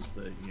Mhm. does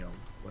the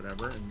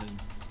whatever, and then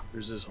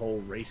there's this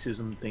whole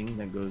racism thing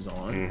that goes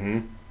on, Mm-hmm.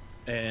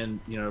 and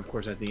of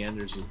course at the end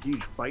there's a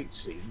huge fight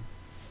scene,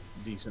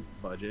 decent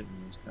budget,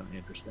 and it's kind of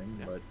interesting,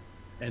 Yeah.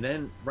 and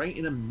then right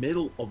in the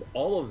middle of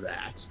all of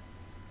that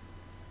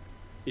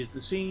is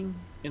the scene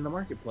in the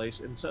marketplace,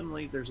 and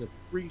suddenly there's a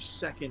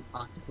 3-second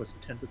octopus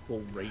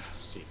tentacle rape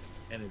scene,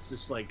 and it's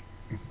just like,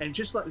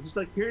 just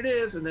like here it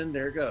is, and then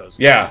there it goes.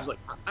 Yeah. It's like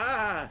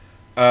I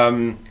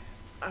why?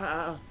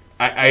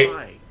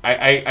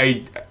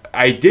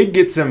 I did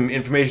get some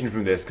information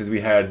from this because we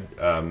had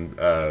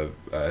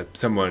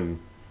someone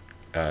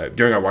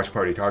during our watch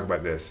party talk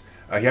about this.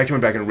 He actually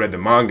went back and read the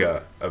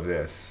manga of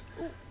this,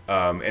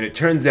 and it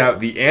turns out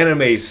the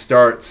anime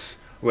starts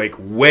like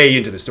way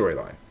into the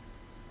storyline.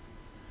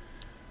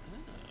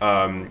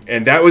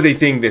 And that was a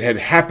thing that had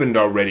happened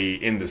already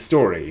in the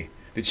story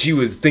that she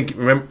was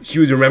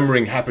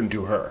remembering happened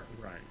to her,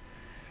 Right.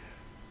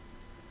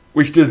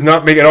 which does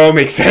not make at all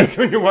make sense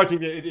when you're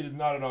watching it. It is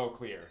not at all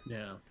clear.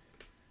 Yeah.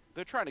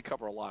 They're trying to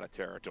cover a lot of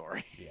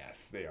territory.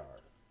 Yes, they are.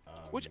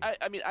 Which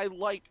I mean, I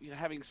liked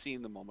having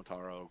seen the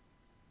Momotaro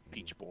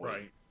Peach Boy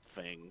Right.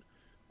 thing.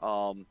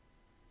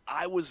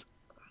 I was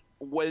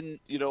when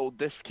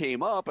this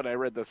came up and I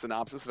read the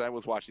synopsis and I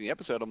was watching the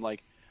episode. I'm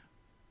like,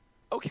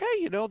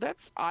 okay,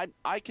 that's I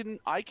can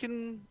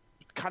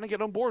kind of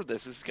get on board with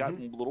this. It's got a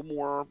little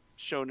more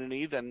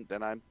shonen-y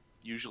than I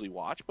usually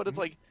watch, but it's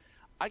like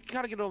I can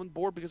kind of get on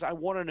board because I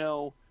want to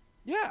know,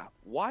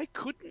 why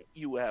couldn't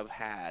you have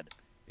had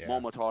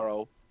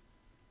Momotaro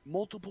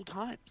multiple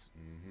times?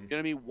 You know what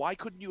I mean? Why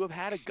couldn't you have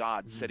had a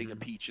god setting a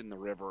peach in the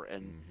river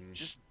and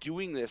just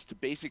doing this to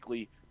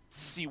basically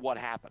see what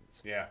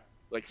happens? Yeah.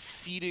 Like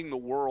seeding the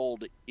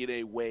world in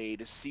a way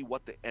to see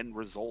what the end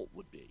result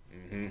would be.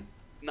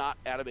 Not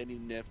out of any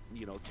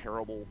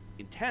terrible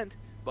intent,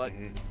 but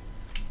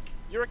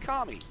you're a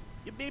kami.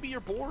 Maybe you're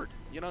bored.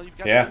 You've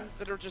got things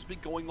that are just been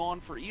going on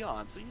for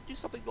eons, so you do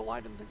something to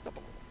liven things up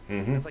a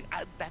little. It's like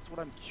that's what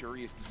I'm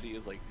curious to see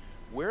is like,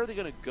 where are they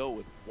going to go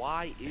with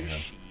why is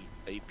she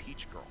a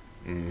peach girl?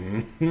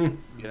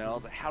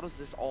 It's like, how does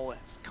this all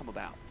come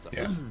about? So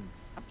I'm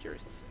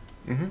curious to see.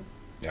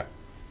 Yeah.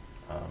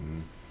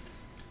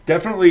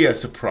 Definitely a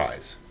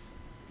surprise.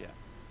 Yeah.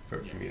 For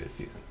me this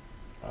season.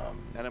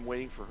 And I'm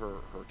waiting for her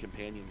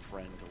companion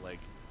friend to like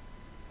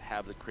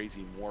have the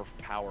crazy morph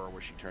power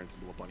where she turns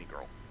into a bunny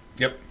girl.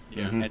 Yep.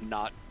 Yeah. And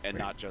not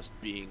just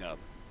being a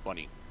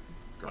bunny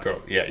girl.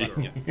 Girl. Yeah.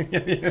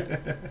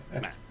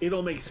 Nah.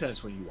 It'll make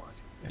sense when you watch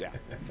it. Yeah.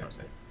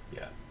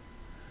 Yeah.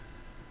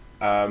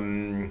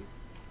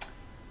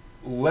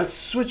 Let's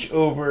switch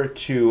over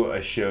to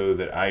a show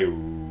that I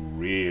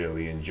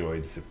really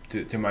enjoyed,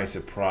 to my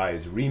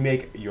surprise.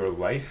 Remake Your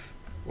Life,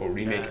 or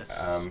Remake,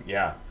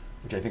 Yes.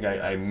 which I think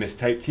I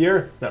mistyped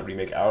here. Not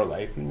Remake Our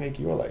Life, Remake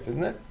Your Life,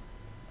 isn't it?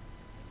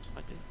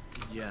 I did.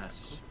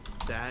 Yes,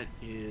 that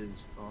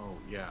is. Oh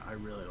yeah, I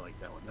really like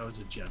that one. That was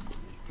a gem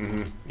for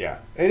me. Yeah,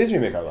 it is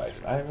Remake Our Life.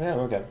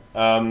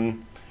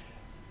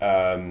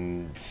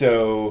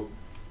 So,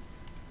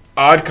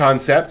 odd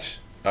concept.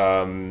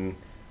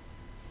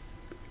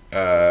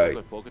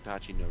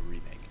 Bokatachi no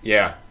remake.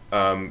 Yeah.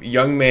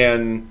 Young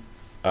man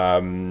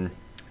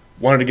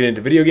wanted to get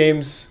into video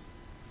games,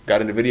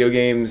 got into video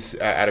games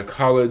out of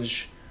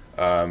college.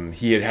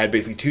 He had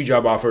basically 2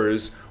 job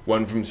offers,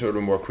 one from sort of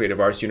a more creative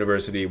arts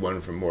university,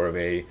 one from more of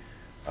a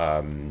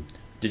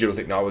digital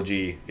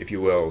technology, if you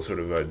will, sort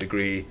of a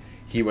degree.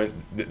 He went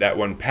that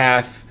one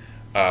path,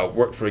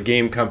 worked for a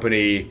game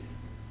company,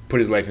 put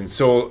his life and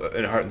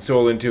heart and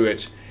soul into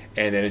it,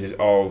 and then it just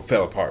all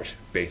fell apart,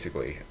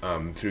 basically,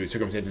 through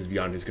circumstances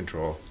beyond his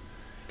control.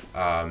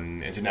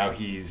 And so now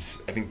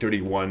he's, I think,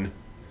 29,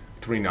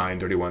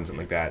 31, something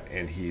like that,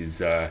 and he's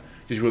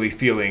just really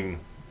feeling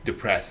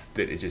depressed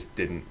that it just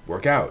didn't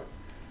work out.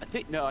 I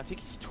think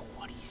he's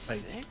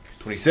 26.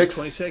 26?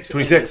 26. 26,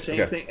 And the same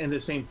okay. thing, and the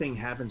same thing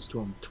happens to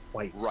him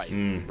twice. Right,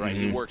 right.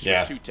 He works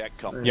Yeah. for 2 tech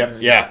companies. Yep,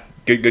 yeah.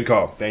 Good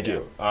call. Thank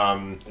you.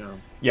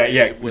 Yeah.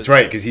 Yeah, that's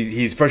right, because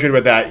he's frustrated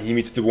about that. He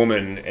meets the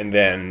woman, and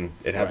then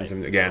it happens to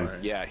him again.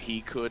 Right. Yeah,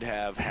 he could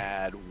have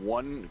had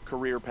one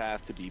career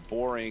path to be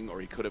boring, or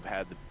he could have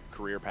had the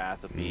career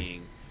path of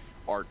being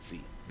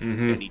artsy.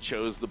 And he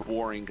chose the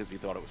boring because he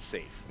thought it was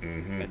safe.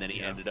 And then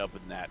he ended up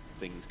in that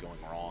things going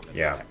wrong in the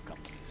tech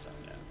company. So,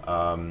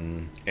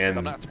 And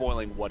I'm not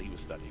spoiling what he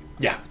was studying.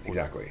 yeah,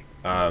 exactly.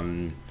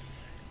 And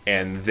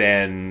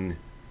then,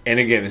 and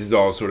again, this is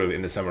all sort of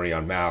in the summary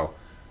on Mal.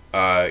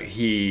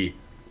 He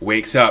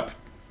wakes up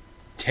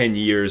 10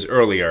 years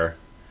earlier,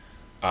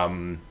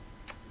 in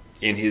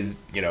his,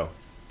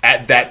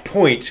 at that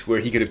point where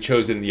he could have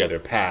chosen the other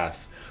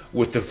path,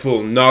 with the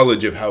full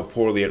knowledge of how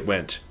poorly it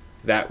went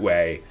that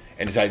way,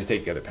 and decides to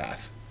take the other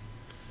path.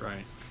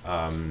 Right.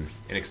 And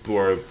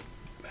explore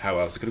how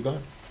else it could have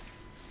gone.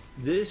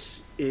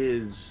 This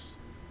is,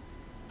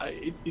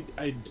 I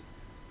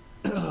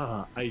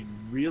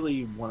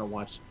really want to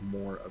watch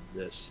more of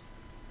this.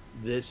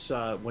 This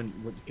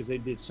because they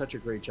did such a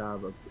great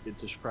job of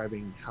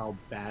describing how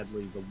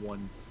badly the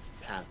one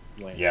path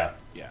went. Yeah.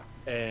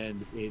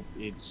 And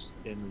it's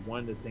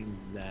one of the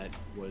things that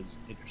was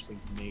interesting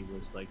to me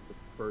was like the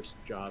first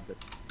job that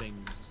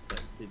things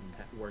that didn't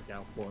work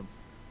out for him.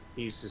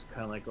 He's just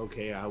kind of like,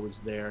 okay, I was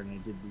there and I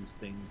did these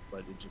things, but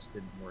it just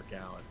didn't work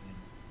out. And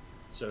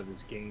so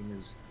this game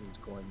is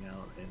going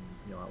out, and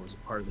I was a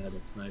part of that.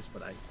 It's nice,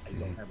 but I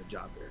don't have a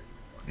job there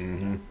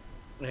anymore.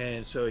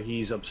 And so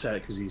he's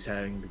upset because he's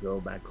having to go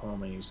back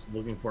home, and he's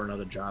looking for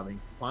another job, and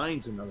he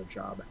finds another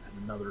job at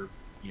another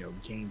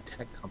game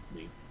tech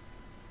company,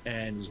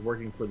 and he's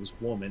working for this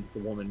woman, the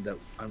woman that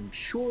I'm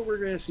sure we're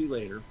going to see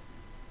later,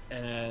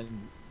 and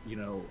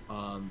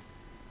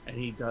and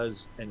he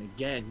does, and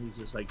again he's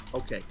just like,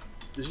 okay,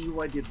 this is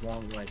what I did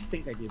wrong, what I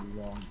think I did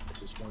wrong at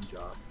this one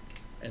job,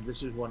 and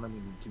this is what I'm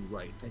going to do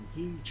right, and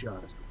he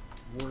just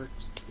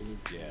works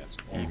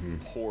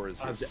pours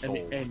his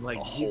soul, and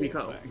like he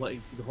becomes like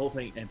the whole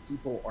thing, and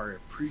people are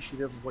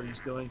appreciative of what he's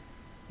doing.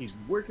 He's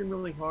working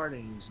really hard,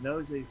 and he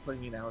knows that he's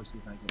putting in hours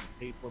he's not getting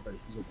paid for, but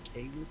he's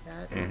okay with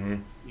that.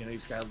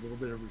 He's got a little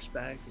bit of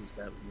respect. He's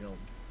got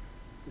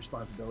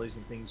responsibilities,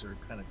 and things are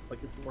kind of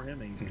clicking for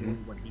him, and he's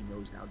doing what he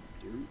knows how to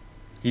do.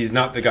 He's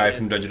not the guy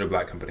from Dungeon of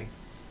Black Company.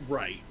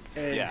 Right.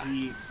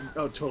 And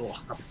total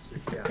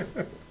opposite. Yeah.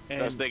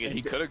 I was thinking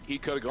he could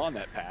have gone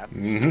that path.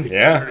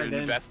 Yeah. Started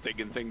investing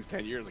in things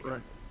 10 years ago.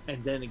 Right.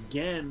 And then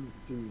again,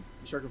 through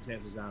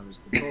circumstances out of his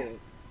control,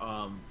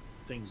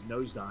 things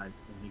nosedive, and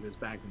he goes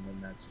back, and then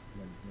that's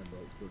when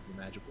the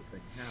magical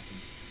thing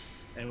happens.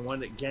 And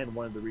one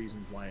of the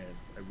reasons why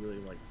I really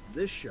like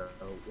this show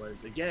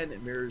was, again,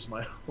 it mirrors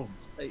my own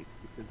life,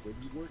 because when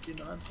you work in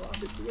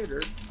nonprofit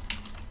theater,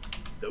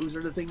 those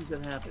are the things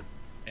that happen.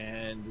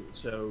 And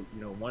so,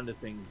 one of the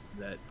things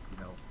that,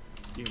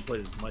 you can put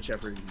as much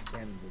effort as you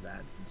can into that,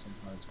 and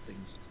sometimes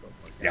things just don't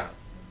work out.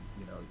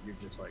 And, you're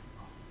just like,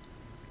 oh.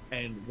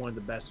 And one of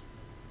the best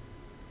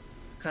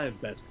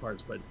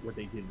parts, but what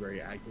they did very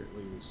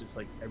accurately was just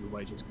like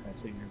everybody just kind of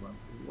sitting there going,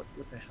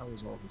 what the hell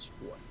is all this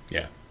for?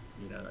 Yeah.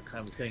 That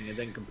kind of thing. And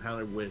then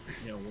compounded with,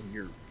 when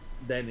you're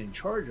then in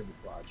charge of the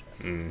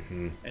project,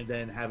 and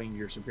then having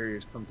your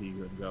superiors come to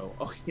you and go,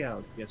 oh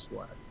yeah, guess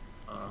what?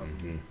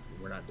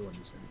 We're not doing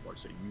this anymore,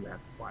 so you have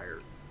to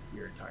fire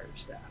your entire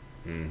staff.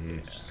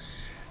 It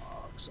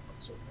sucks on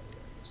so many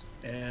levels.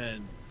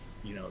 And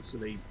so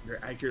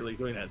they're accurately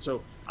doing that.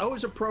 So I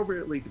was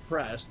appropriately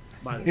depressed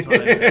by the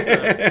time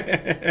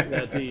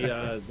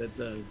that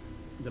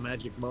the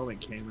magic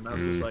moment came, and I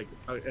was just like,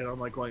 and I'm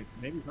like going,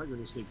 maybe if I go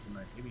to sleep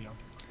tonight, maybe I'll.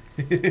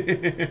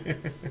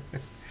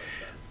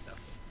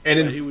 And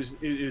it was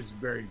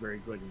very, very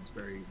good, and it's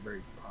very,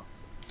 very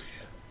promising.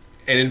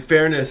 And in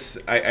fairness,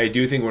 I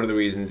do think one of the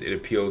reasons it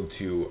appealed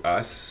to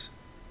us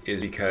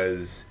is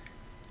because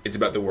it's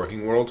about the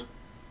working world,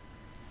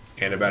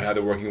 and about how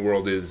the working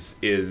world is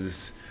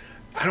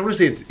I don't want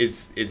to say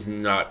it's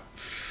not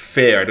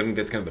fair. I don't think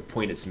that's kind of the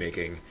point it's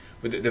making,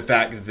 but the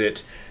fact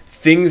that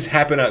things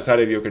happen outside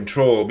of your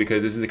control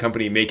because this is a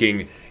company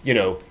making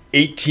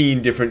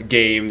 18 different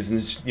games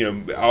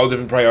and all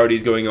different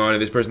priorities going on,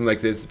 and this person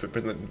likes this,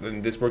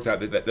 and this works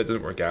out, that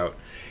doesn't work out,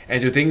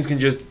 and so things can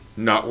just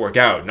not work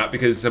out, not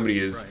because somebody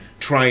is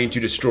trying to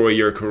destroy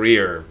your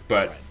career,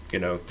 but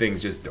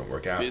things just don't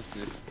work out.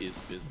 Business is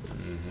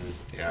business.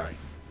 Mm-hmm. Yeah.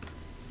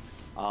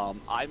 Right.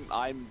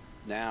 I'm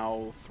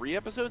now 3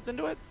 episodes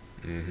into it,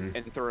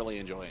 and thoroughly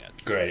enjoying it.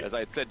 Great. As I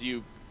had said to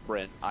you,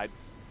 Brent,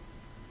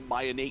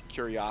 my innate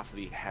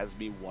curiosity has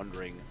me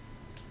wondering,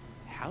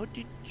 how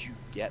did you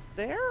get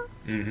there?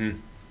 Mm-hmm.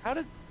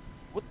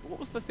 What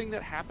was the thing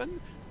that happened?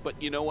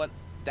 But you know what?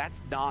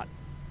 That's not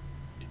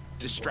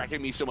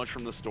distracting me so much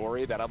from the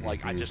story that I'm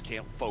like, I just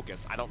can't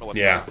focus. I don't know what's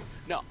going on.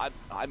 No,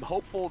 I'm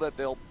hopeful that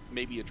they'll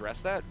maybe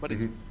address that, but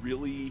it's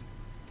really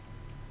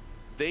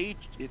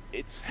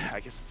it's I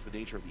guess it's the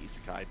nature of the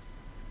isekai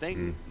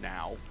thing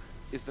now,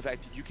 is the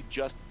fact that you could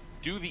just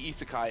do the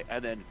isekai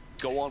and then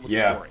go on with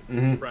the story.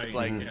 Right. It's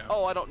like,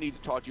 oh, I don't need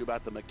to talk to you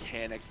about the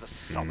mechanics, the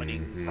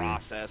summoning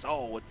process.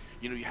 Oh,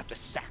 you have to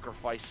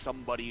sacrifice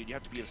somebody and you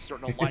have to be in a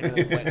certain alignment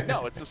of the planet.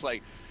 No, it's just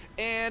like,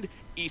 and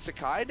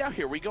isekai, now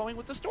here we going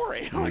with the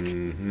story. Like,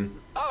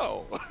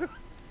 oh.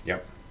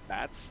 Yep.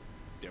 That's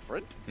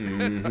different.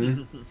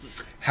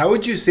 How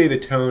would you say the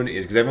tone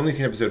is? Because I've only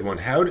seen episode 1.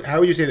 How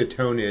would you say the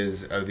tone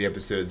is of the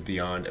episodes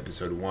beyond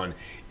episode 1?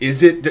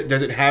 Does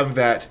it have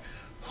that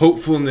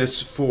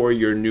hopefulness for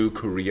your new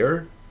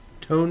career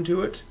tone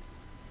to it?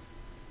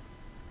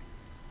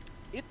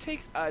 It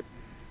takes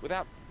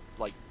without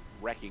like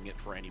wrecking it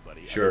for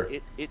anybody. Sure. I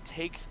mean, it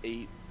takes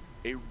a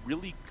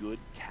really good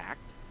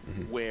tact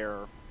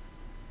where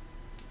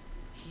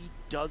he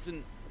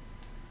doesn't.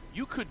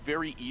 You could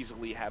very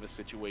easily have a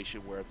situation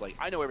where it's like,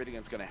 I know everything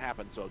that's going to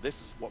happen, so this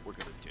is what we're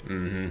going to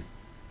do,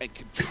 and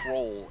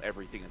control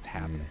everything that's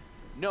happening.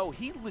 No,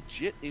 he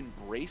legit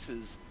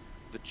embraces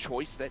the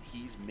choice that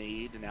he's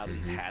made, and now that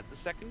he's had the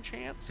second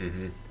chance,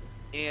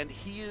 and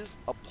he is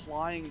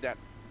applying that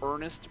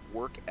earnest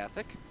work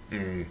ethic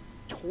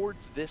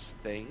towards this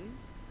thing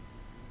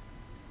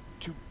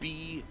to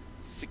be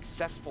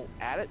successful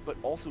at it, but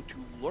also to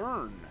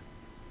learn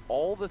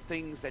all the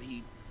things that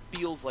he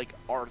feels like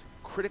are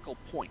critical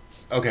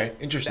points. Okay,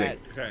 interesting.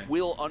 That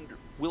will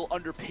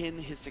underpin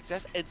his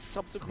success and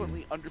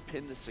subsequently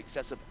underpin the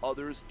success of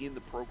others in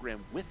the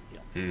program with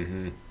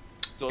him.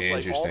 So it's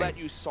like all that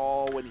you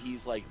saw when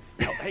he's like,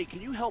 "Hey,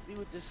 can you help me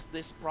with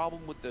this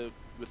problem with the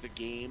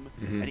game?"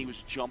 And he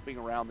was jumping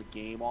around the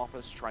game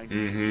office trying to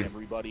meet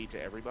everybody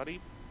to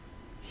everybody.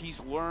 He's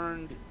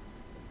learned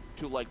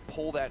to like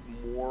pull that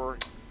more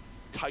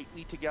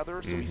tightly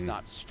together so he's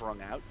not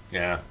strung out.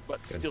 Yeah.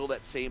 But still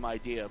that same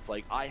idea. It's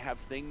like, I have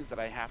things that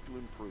I have to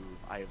improve.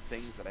 I have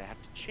things that I have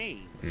to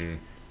change.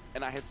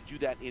 And I have to do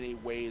that in a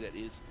way that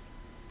is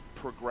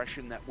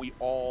progression that we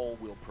all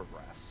will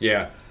progress.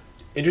 Yeah.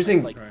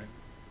 Interesting. Like,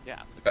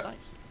 yeah, it's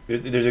nice.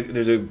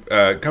 There's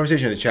a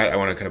conversation in the chat I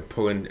want to kind of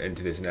pull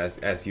into this and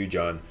ask you,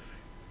 John.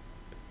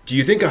 Do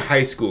you think a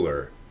high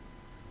schooler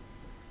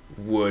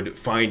would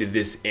find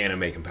this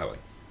anime compelling?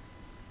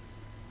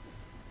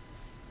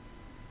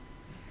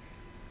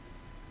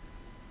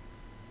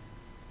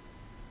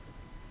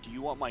 Do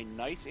you want my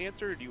nice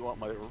answer, or do you want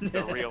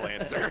the real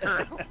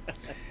answer?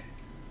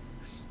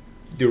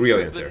 The real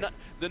answer.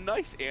 The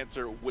nice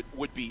answer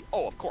would be,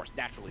 oh, of course,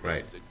 naturally,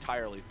 this is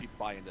entirely, people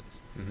buy into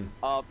this.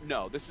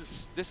 No, this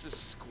is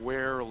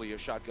squarely a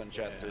shotgun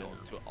chest to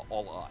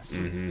all of us.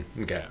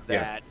 Okay.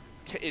 That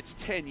it's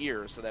 10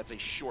 years, so that's a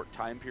short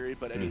time period,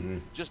 but I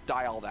mean, just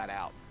dial that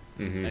out.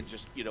 And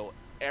just,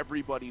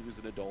 everybody who's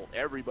an adult,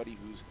 everybody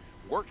who's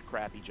worked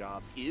crappy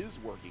jobs is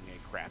working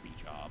a crappy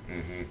job,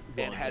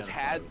 and has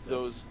had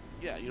those,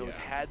 has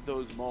had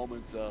those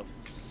moments of,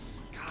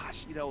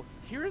 gosh,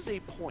 here is a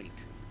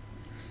point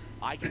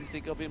I can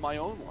think of in my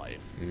own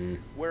life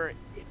where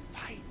if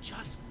I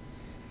just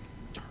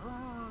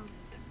turned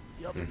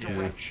the other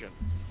direction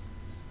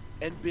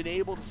and been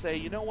able to say,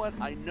 you know what,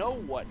 I know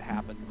what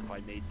happens if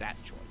I made that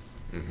choice.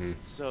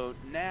 So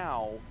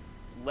now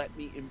let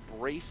me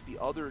embrace the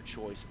other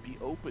choice, be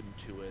open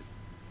to it,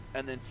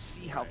 and then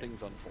see how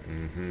things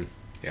unfold.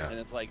 Yeah. And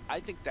it's like, I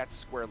think that's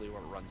squarely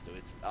what it runs to.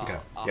 It's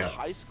a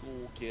high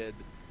school kid.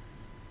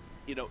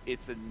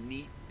 It's a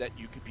neat that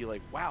you could be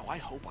like, wow, I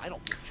hope I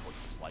don't make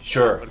choices like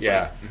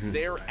that. But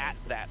they're at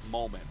that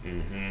moment. You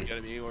know what I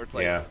mean? Where it's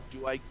like,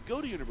 do I go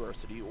to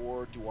university,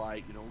 or do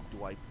I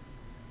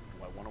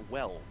want to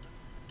weld?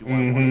 Do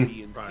I want to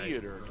be in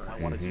theater? Do I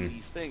want to do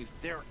these things?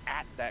 They're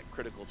at that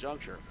critical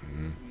juncture.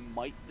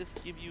 Might this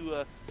give you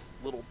a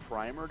little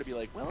primer to be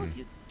like, well, if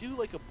you do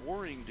like a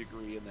boring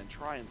degree and then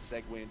try and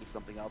segue into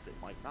something else, it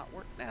might not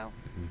work now.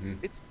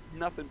 It's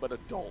nothing but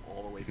adult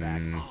all the way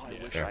back. Oh, I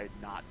wish I had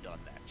not done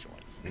that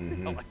choice.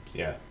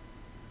 Yeah.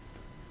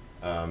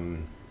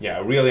 Yeah,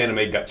 a real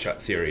anime gut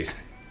shot series.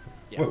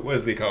 Yeah. What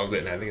Wesley calls it,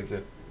 and I think it's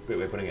a great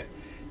way of putting it.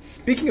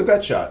 Speaking of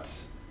gut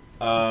shots,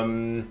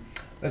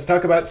 let's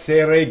talk about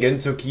Seirei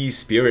Gensoki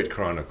Spirit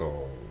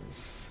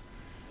Chronicles.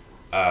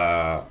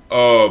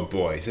 Oh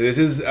boy! So this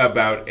is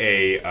about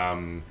a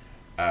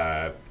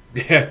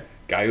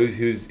guy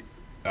who's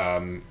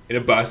in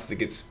a bus that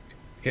gets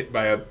hit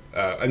by a.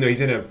 No,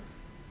 he's in a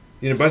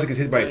bus that gets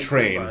hit by a He's in a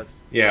train. bus.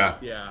 Yeah.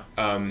 Yeah.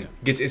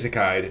 Gets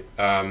isekai'd.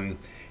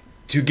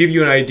 To give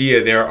you an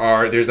idea,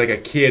 there's like a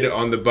kid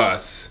on the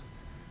bus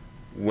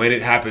when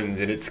it happens,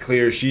 and it's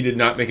clear she did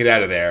not make it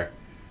out of there.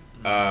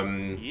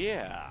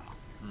 Yeah.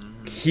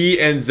 He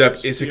ends up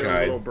See a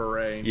little isekai'd.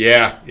 beret.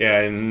 Yeah,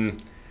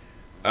 and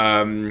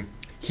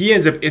he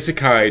ends up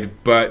isekai'd,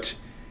 but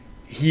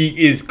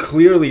he is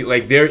clearly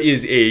like there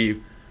is a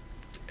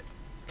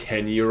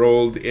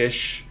 10-year-old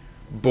ish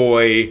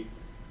boy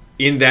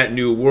in that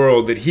new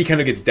world that he kind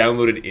of gets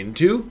downloaded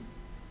into,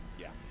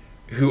 Yeah.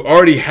 who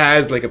already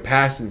has like a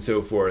past and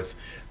so forth.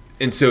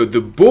 And so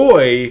the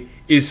boy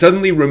is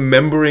suddenly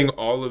remembering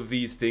all of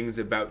these things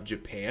about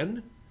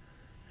Japan,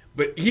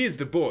 but he is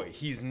the boy.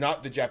 He's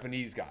not the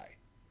Japanese guy.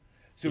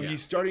 So Yeah.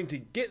 he's starting to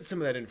get some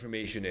of that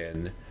information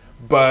in,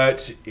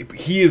 but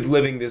he is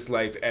living this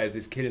life as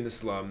this kid in the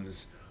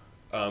slums,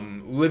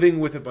 living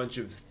with a bunch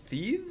of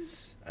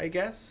thieves, I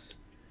guess.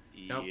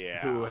 Yep, Yeah.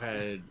 Who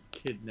had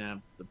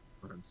kidnapped the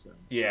princess.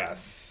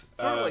 Yes.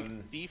 Sort of like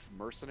thief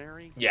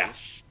mercenary. Yeah.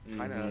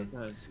 Kind of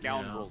Mhm.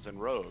 scoundrels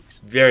and rogues.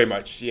 Very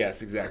much.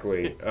 Yes,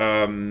 exactly.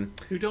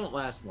 Who don't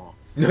last long.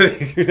 No,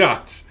 they do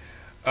not.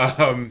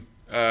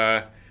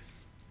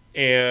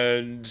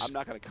 And I'm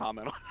not going to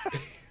comment on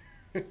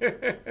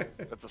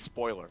that. That's a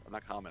spoiler. I'm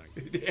not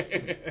commenting.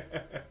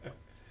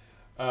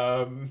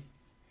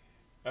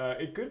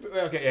 it could be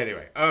okay.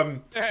 Anyway,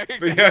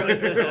 Exactly.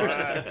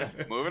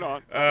 Moving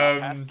on. It's not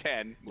past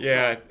 10. Moving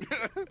yeah.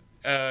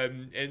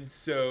 on. And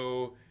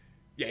so,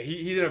 yeah,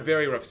 he's in a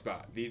very rough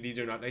spot. These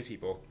are not nice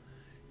people,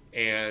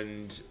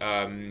 and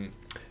an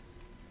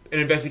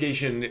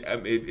investigation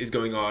is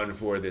going on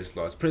for this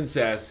lost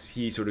princess.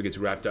 He sort of gets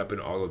wrapped up in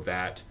all of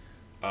that,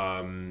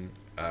 and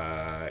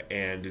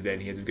then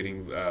he ends up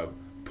getting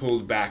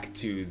pulled back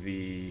to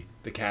the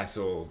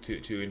castle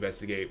to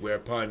investigate.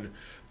 Whereupon,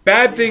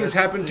 bad things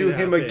happen to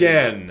him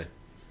again.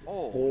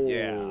 Oh,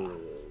 yeah.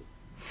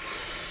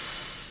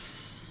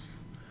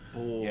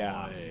 Boy.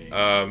 Yeah.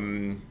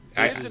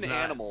 Actually, Kids and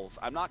animals.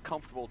 I'm not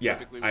comfortable Yeah,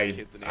 typically with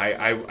kids and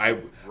animals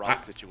in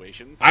rough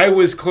situations. I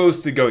was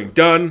close to going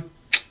done,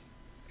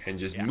 and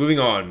just Yeah. moving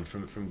on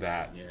from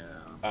that.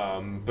 Yeah.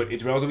 But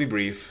it's relatively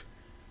brief.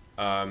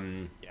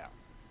 Yeah.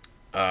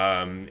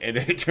 And then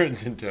it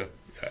turns into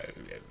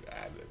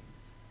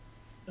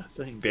A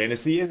thing.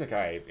 fantasy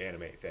isekai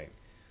anime thing.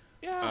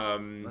 Yeah.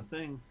 A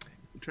thing.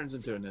 It turns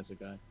into an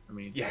isekai. I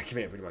mean, Yeah,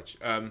 command pretty much.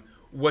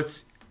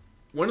 What's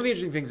one of the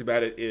interesting things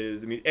about it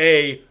is, I mean,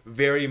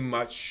 very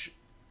much.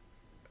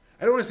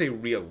 I don't want to say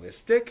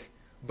realistic,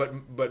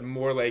 but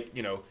more like,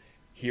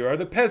 here are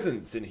the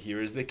peasants and here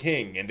is the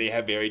king, and they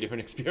have very different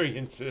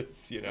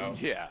experiences,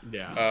 Yeah.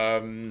 yeah.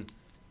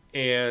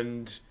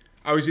 And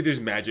obviously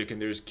there's magic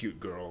and there's cute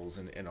girls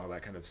and all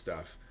that kind of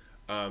stuff.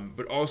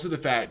 But also the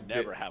fact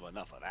Never that, have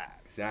enough of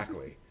that.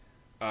 exactly.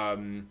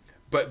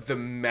 But the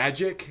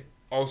magic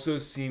also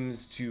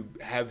seems to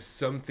have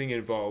something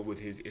involved with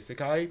his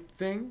isekai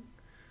thing.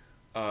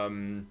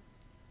 And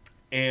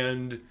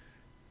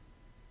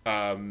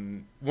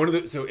one of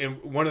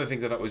the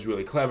things I thought was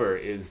really clever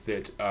is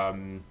that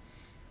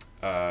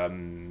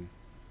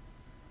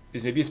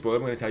this may be a spoiler.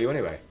 I'm going to tell you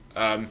anyway.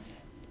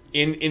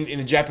 In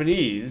the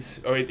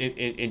Japanese or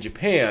in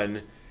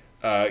Japan,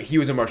 he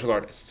was a martial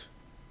artist,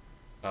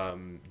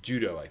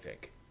 judo, I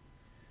think.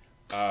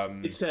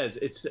 It says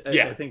it's.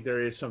 Yeah. I think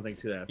there is something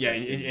to that. Yeah,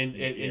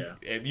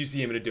 and you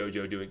see him in a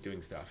dojo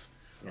doing stuff.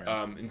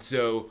 Yeah. And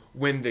so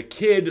when the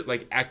kid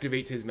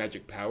activates his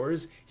magic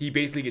powers, he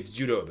basically gets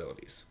judo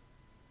abilities.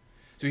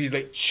 So he's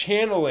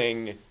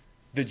channeling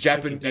the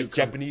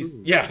Japanese.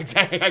 Fu. Yeah,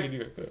 exactly. I can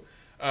do it.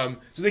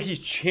 So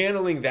he's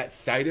channeling that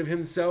side of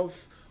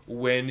himself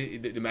when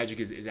the magic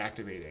is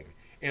activating,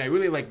 and I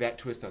really like that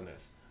twist on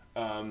this.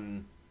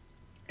 And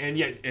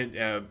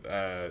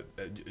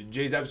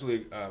Jay's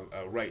absolutely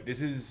right.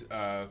 This is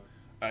an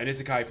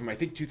isekai from I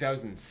think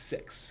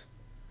 2006.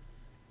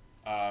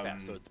 Yeah,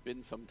 so it's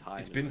been some time.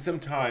 It's been some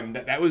time.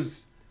 That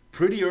was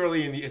pretty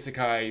early in the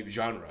isekai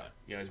genre.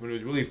 It's when it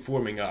was really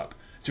forming up.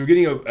 So we're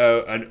getting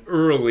an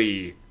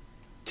early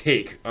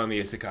take on the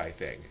isekai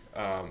thing,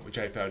 which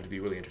I found to be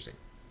really interesting.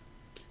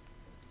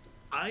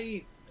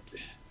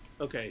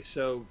 Okay,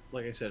 so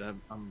like I said,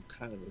 I'm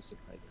kind of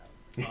isekai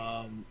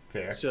now.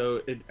 Fair.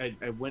 So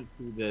I went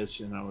through this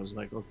and I was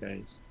like,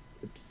 okay, it's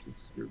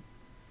your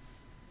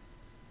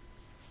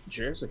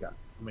isekai.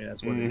 I mean,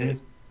 that's what it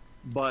is.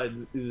 But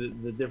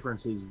the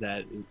difference is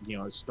that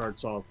it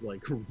starts off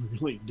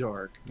really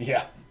dark,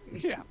 Yeah.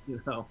 Yeah.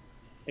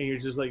 and you're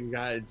just like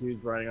a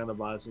dude's riding on the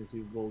bus and you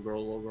see the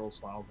little girl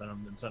smiles at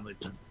him, then suddenly,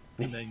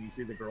 and then you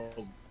see the girl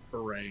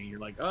beret, and you're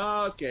like,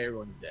 oh, okay,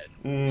 everyone's dead.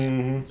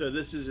 Mm-hmm. So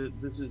this is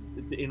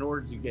in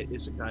order to get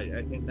isekai,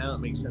 and now it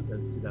makes sense that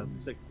it's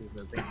 2006 because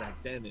I think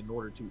back then, in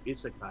order to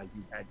isekai,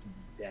 you had to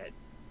be dead,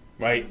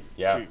 Right.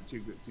 Yeah.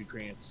 to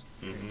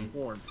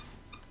transform.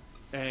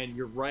 And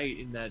you're right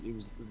in that it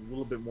was a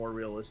little bit more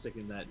realistic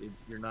in that he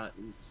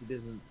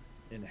doesn't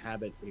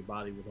inhabit a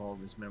body with all of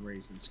his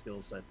memories and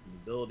skill sets and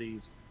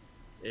abilities.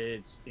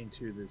 It's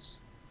into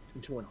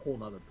a whole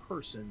nother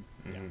person,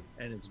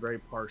 and it's very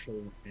partial,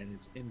 and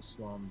it's in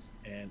slums,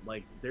 and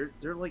like they're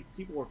like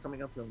people are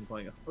coming up to him and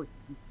going, "Oh,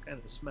 you kind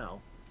of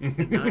smell,"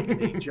 and not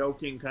in a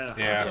joking kind of,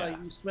 "Yeah,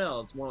 you smell."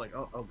 It's more like,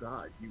 "Oh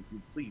God, you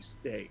please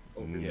stay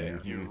over there.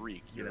 You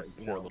reek. You're a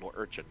poor little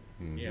urchin."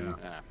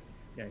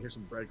 Yeah, here's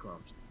some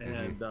breadcrumbs,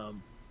 and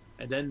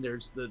then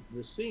there's the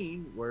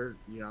scene where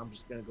I'm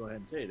just gonna go ahead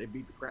and say it. They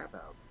beat the crap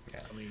out.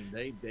 Yeah. I mean,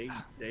 they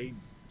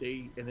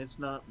and it's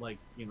not like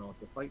at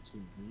the fight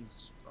scene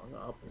he's strung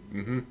up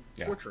and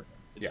torture him.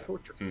 It's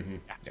torture.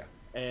 Yeah.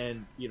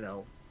 And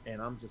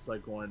and I'm just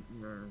like going.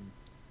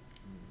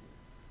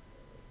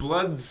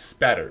 Blood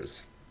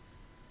spatters.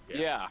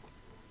 Yeah.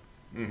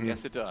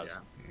 Yes, it does.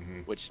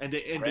 Yeah. Which and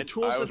the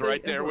tools I was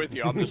right there with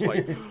you. I'm just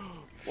like,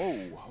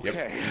 whoa,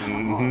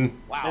 okay,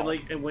 wow.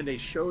 And when they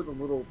show the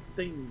little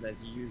thing that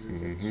he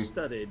uses, it's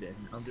studded, and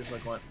I'm just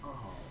like going,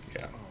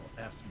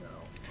 F no.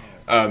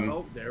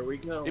 Oh, there we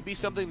go. It'd be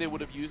something they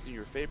would have used in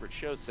your favorite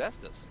show,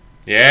 Cestus.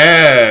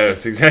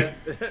 Yes,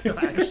 exactly.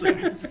 Actually,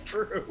 this is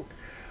true.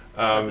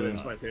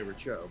 It's my favorite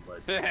show,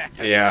 but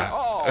yeah.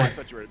 Oh, I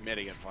thought you were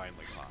admitting it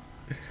finally.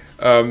 It's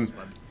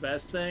my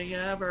best thing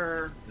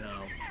ever.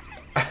 No.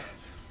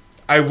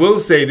 I will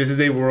say this is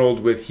a world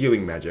with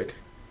healing magic.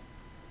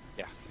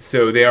 Yeah.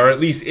 So they are at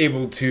least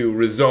able to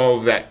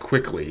resolve that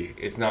quickly.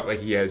 It's not like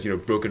he has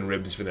broken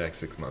ribs for the next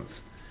 6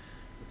 months.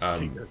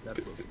 He does have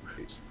broken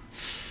ribs.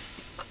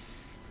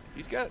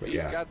 He's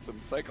got some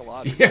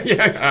psychological.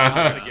 Yeah.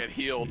 Not going to get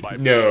healed by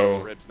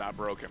ribs not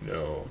broken.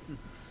 No.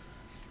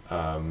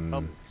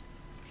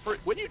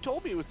 When you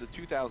told me it was the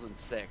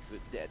 2006,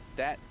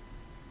 that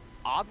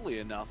oddly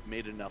enough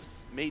made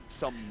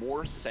some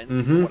more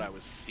sense than what I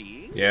was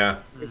seeing. Yeah.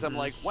 Because I'm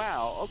like,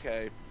 wow,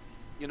 okay,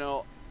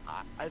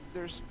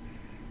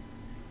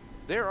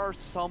 there are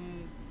some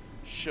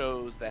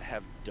shows that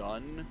have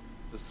done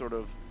the sort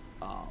of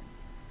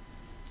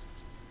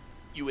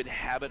you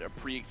inhabit a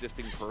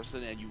pre-existing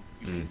person and you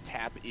can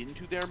tap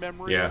into their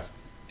memories. Yeah.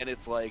 And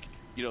it's like,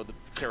 the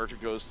character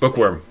goes,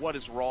 Bookworm. What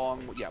is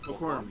wrong? Yeah,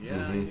 Bookworm.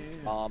 Yeah.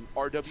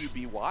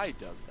 RWBY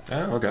does that.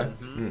 Oh, okay.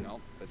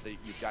 That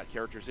you've got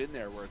characters in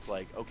there where it's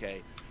like,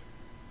 okay,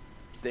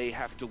 they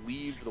have to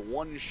leave the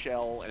one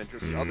shell and enter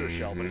the other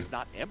shell, but it's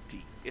not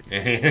empty.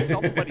 It's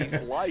somebody's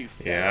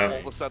life. Yeah. And all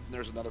of a sudden,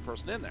 there's another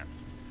person in there.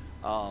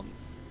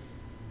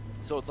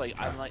 So it's like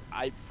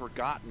I've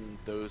forgotten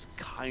those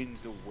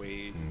kinds of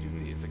ways to do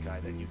the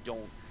isekai that you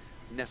don't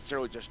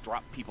necessarily just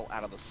drop people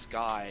out of the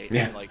sky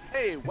and like,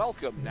 hey,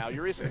 welcome, now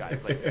you're isekai.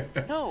 It's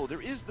like, no,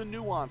 there is the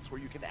nuance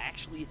where you can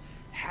actually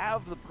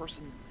have the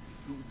person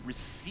who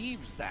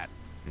receives that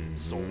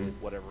soul,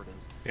 whatever it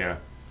is,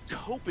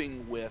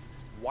 coping with,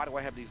 why do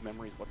I have these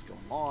memories? What's going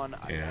on?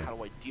 How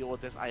do I deal with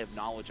this? I have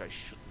knowledge I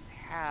shouldn't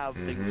have.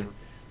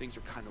 Things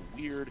are kind of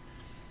weird.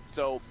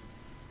 So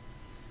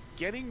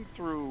getting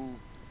through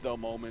the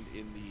moment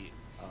in the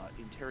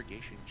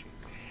interrogation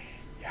chamber,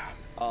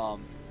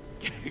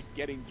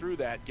 getting through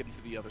that, getting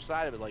to the other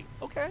side of it, like,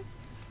 okay,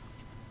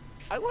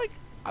 I'm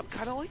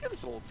kind of liking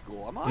this old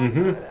school.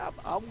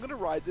 I'm gonna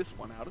ride this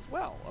one out as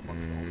well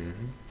amongst all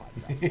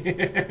the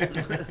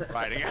 5,000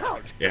 riding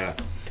out. Yeah.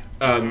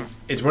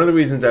 It's one of the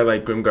reasons I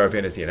like Grimgar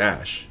Fantasy and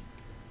Ash,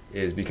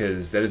 is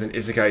because that is an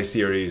isekai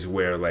series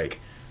where like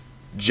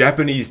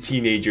Japanese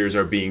teenagers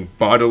are being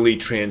bodily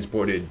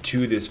transported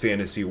to this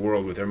fantasy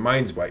world with their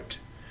minds wiped.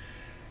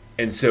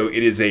 And so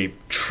it is a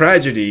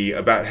tragedy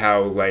about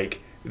how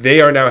like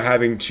they are now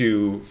having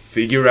to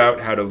figure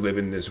out how to live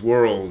in this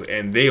world,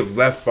 and they've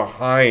left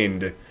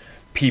behind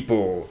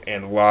people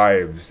and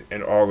lives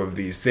and all of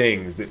these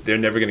things that they're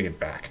never going to get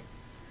back.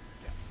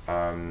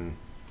 And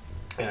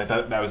I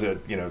thought that was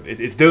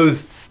it's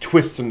those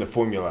twists in the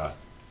formula,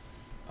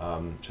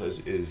 which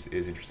is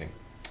interesting.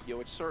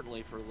 Which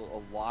certainly for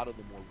a lot of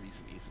the more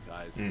recent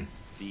isekais,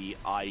 the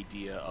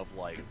idea of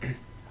like,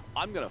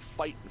 I'm gonna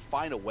fight and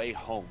find a way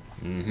home,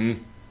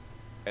 and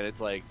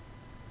it's like,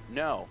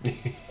 no,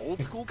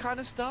 old school kind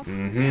of stuff.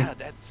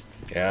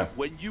 Yeah,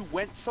 when you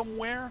went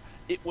somewhere,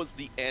 it was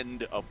the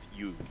end of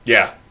you.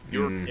 Yeah,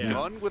 you're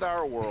done with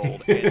our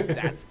world, and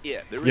that's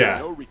it. There is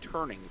no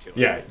returning to it.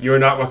 Yeah, you're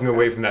not walking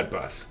away from that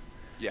bus.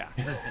 Yeah.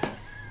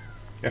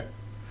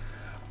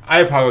 I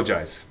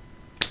apologize.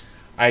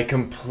 I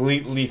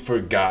completely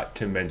forgot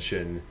to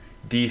mention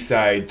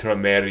D-Side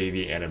Tromeri,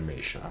 the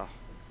animation.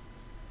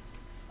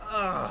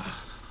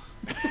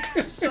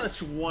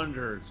 Such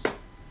wonders.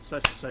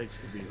 Such sights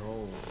to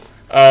behold.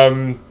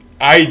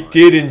 I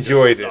did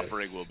enjoy this.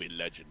 Suffering will be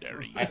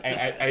legendary.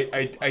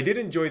 I did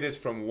enjoy this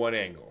from one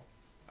angle,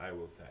 I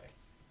will say.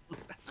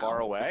 Far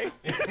away?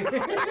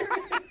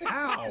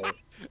 How?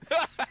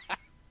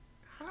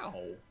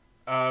 How?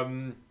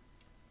 I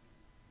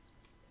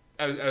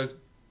was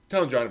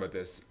telling John about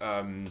this.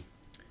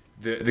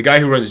 The guy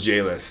who runs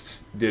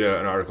JList did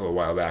an article a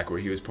while back where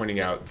he was pointing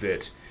out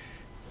that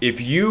if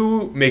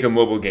you make a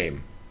mobile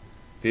game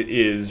that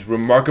is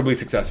remarkably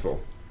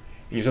successful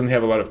and you suddenly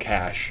have a lot of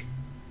cash,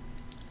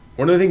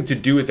 one of the things to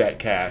do with that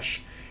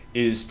cash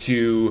is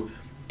to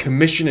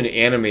commission an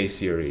anime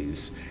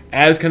series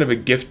as kind of a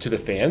gift to the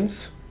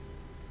fans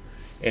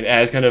and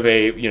as kind of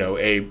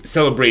a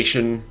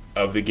celebration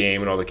of the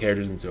game and all the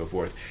characters and so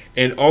forth,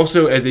 and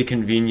also as a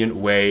convenient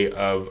way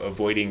of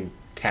avoiding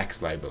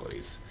tax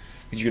liabilities.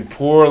 Because you can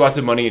pour lots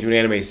of money into an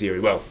anime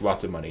series. Well,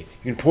 lots of money.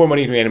 You can pour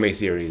money into an anime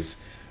series,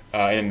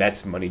 and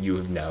that's money you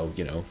have now,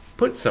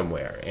 put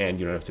somewhere, and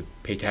you don't have to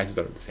pay taxes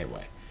on it the same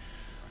way.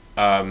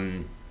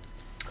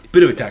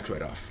 Bit of a tax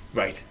write-off.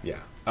 Right, yeah.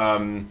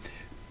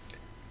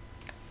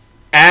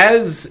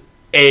 As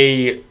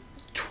a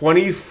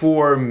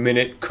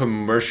 24-minute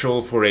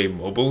commercial for a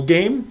mobile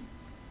game,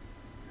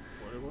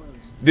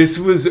 this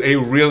was a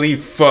really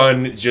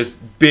fun, just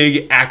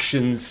big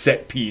action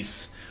set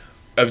piece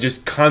of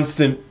just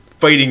constant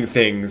fighting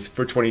things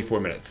for 24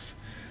 minutes.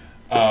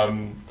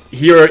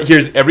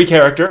 Here's every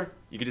character.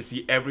 You get to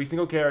see every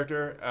single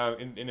character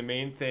in the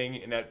main thing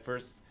in that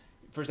first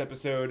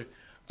episode.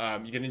 You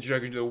get an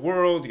introduction to the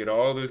world. You get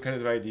all those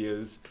kinds of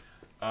ideas.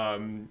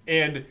 And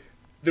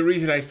the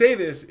reason I say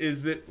this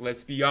is that,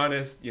 let's be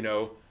honest,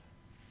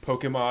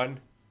 Pokemon,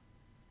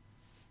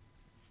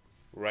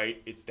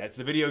 right? That's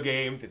the video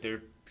game that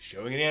they're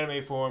showing in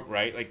anime form,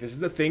 right? Like, this is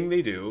the thing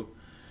they do.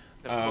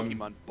 The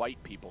Pokemon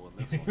bite people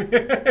in this one.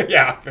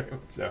 Yeah, very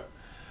much so.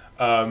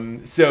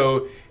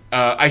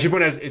 I should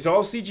point out, it's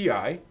all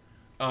CGI,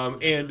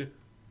 and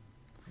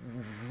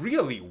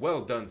really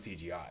well done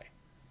CGI.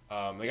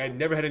 I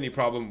never had any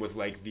problem with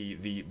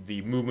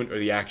the movement or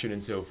the action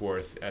and so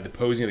forth. The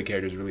posing of the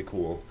characters is really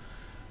cool,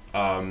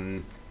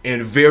 and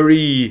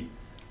very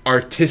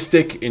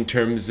artistic in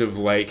terms of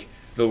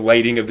the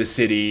lighting of the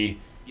city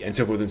and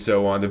so forth and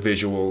so on, the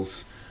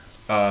visuals.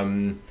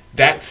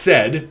 That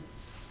said,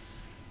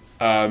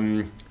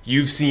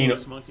 you've seen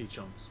monkey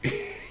chunks.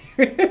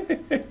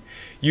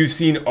 You've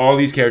seen all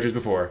these characters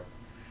before.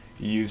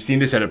 You've seen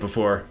the setup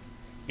before.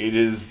 It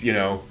is,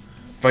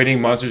 fighting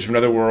monsters from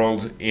another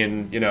world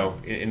in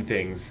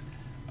things.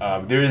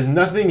 There is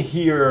nothing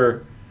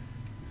here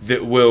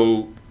that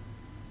will.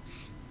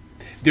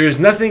 There is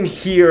nothing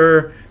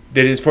here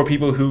that is for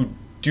people who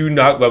do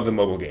not love the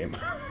mobile game.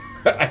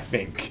 I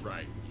think.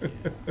 Right. Yeah.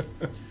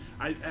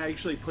 I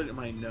actually put in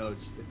my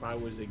notes, if I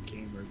was a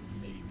gamer,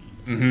 maybe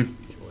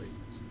enjoy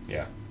this.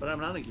 Yeah. But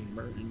I'm not a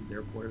gamer, and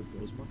therefore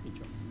those monkey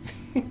jump.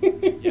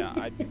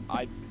 Yeah,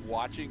 I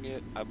watching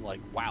it, I'm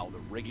like, wow, the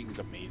rigging's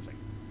amazing.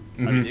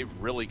 I mean,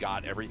 they've really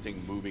got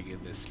everything moving in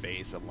this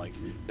space. I'm like,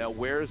 now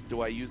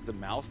do I use the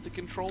mouse to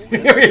control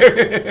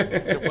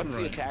this? What's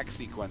the attack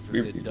sequence?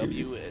 Is it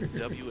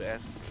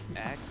WSX?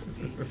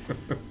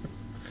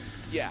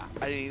 Yeah,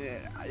 I mean,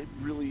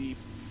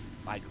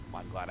 I'm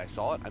glad I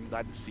saw it. I'm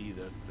glad to see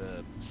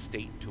the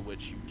state to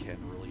which you can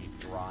really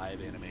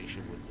drive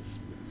animation with this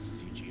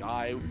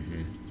CGI.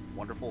 It's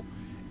wonderful,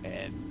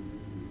 and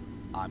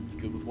I'm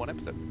good with one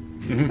episode.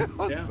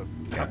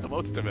 Got the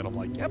most of it. I'm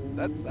like, yep,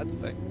 that's the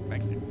thing.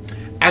 Thank you.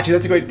 Actually,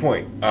 that's a great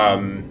point.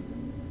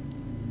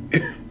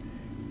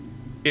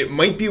 It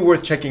might be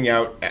worth checking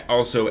out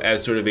also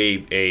as sort of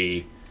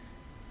a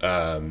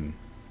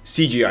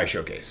CGI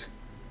showcase.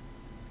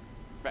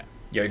 Right.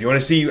 Yeah, if you want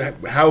to see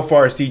how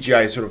far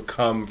CGI has sort of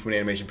come from an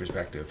animation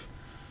perspective,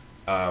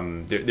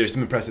 there's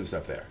some impressive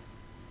stuff there.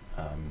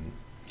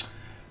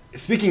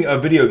 Speaking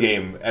of video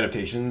game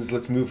adaptations,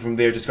 let's move from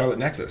there to Scarlet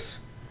Nexus,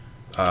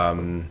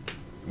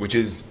 which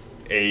is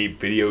a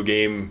video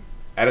game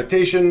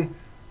adaptation.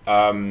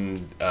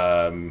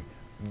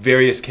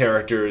 Various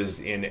characters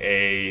in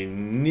a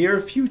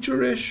near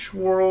future-ish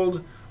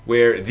world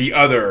where the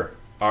other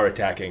are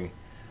attacking,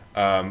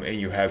 and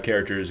you have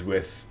characters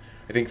with,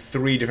 I think,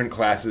 3 different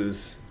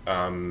classes: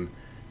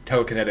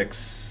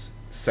 telekinetics,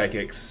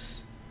 psychics.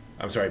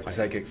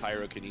 Psychics,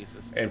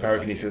 pyrokinesis, and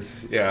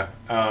pyrokinesis. Yeah.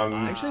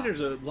 Actually, there's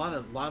a lot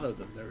of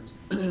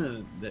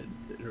them.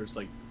 There's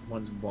like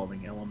ones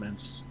involving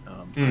elements,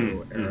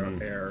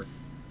 air.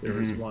 There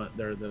is one.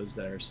 There are those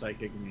that are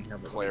psychic, and you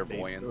have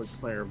clairvoyance.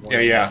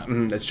 Yeah,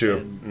 that's true.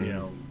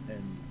 And,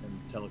 and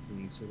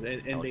telekinesis,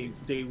 and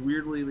they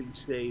weirdly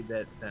say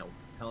that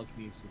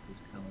telekinesis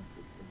is kind of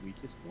the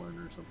weakest one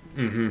or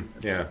something.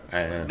 Yeah.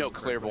 No,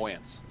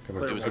 clairvoyance. It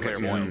was Okay.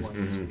 clairvoyance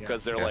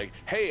because they're like,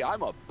 "Hey,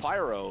 I'm a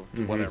pyro,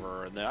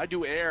 whatever," and then I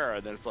do air,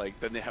 and then it's like,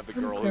 then they have the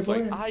girl who's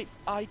like,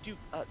 "I do.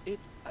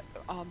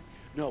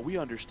 No, we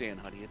understand,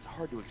 honey. It's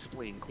hard to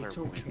explain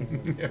clairvoyance."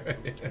 Okay.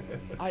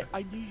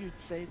 I knew you'd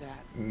say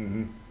that.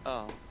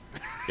 Oh.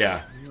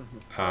 Yeah.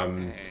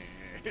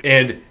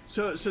 And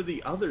so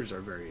the others are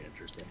very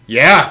interesting.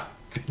 Yeah.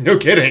 No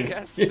kidding.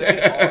 Yes, they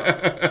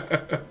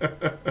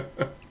are.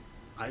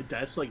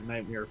 That's like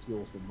nightmare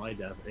fuel for my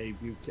death. A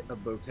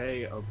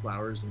bouquet of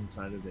flowers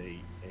inside of a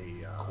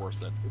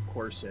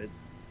corset.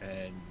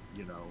 and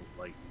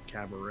like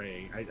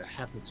Cabaret. I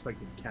half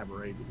expected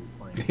Cabaret to be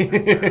playing. In the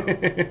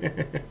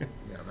background.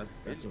 Yeah,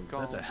 that's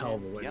a hell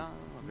of a way. Oh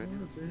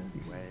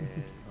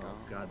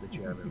God, that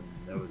you haven't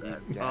know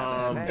that.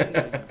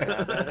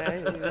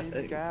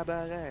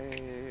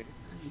 Cabaret.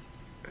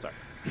 Sorry.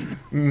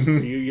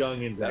 You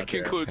youngins That out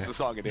there. concludes the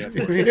song and dance.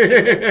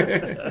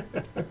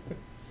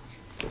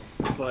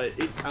 But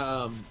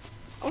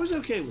I was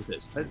okay with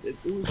this.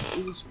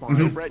 It was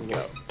fine. Red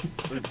go.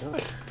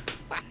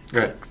 Go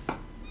ahead.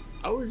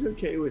 I was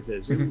okay with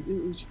this. It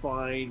was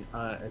fine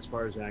as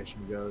far as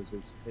action goes.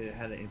 It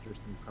had an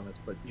interesting premise,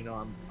 but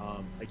I'm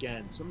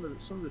again some of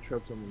the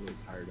tropes I'm a little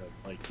tired of.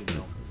 Like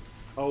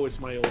oh, it's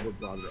my older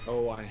brother.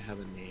 Oh, I have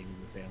a name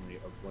in the family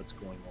of what's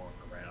going on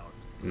around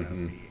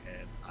me,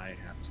 and I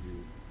have to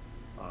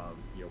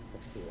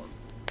perform,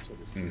 so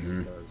to speak,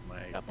 because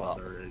my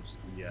father is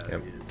the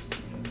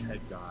head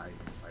guy.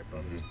 My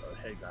brother's the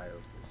head guy over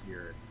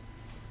here.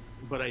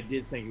 But I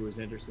did think it was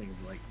interesting,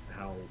 like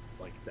how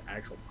the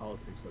actual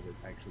politics of it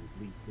actually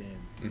leaked in,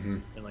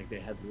 and like they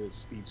had the little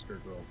speedster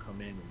girl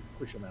come in and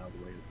push him out of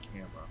the way of the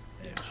camera.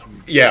 And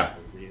she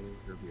the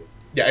interview.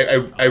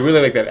 Yeah, I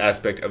really like that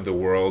aspect of the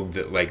world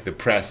that like the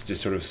press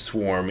just sort of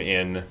swarm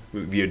in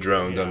via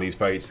drones on these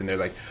fights, and they're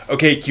like,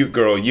 okay, cute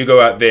girl, you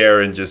go out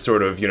there and just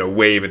sort of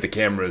wave at the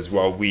cameras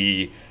while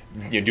we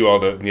do all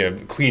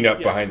the clean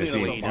up behind the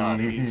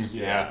scenes.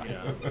 Yeah.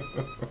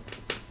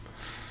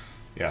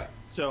 Yeah.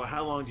 So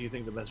how long do you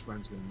think the best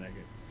friend's going to make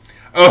it?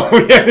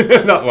 Oh,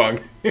 yeah, not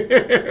long.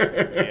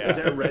 Is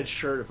that a red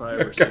shirt if I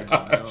ever seen it?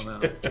 I don't know.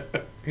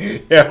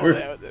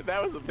 Yeah,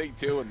 that was the thing,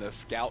 too, when the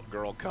scout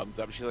girl comes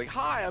up. She's like,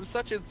 hi, I'm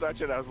such and such.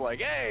 And I was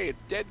like, hey,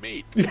 it's dead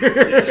meat.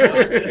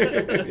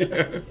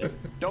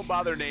 Don't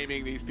bother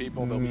naming these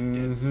people. They'll be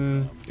dead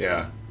soon.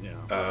 Yeah.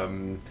 Yeah.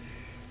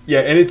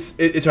 Yeah, and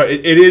it's hard.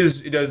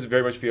 It does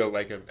very much feel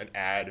like an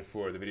ad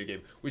for the video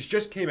game, which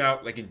just came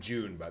out like in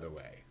June, by the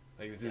way.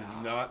 Like this is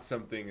not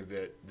something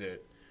that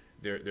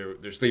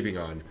they're sleeping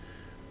on,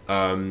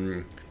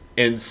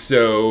 and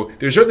so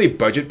there's certainly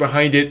budget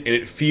behind it, and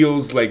it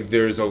feels like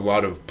there's a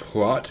lot of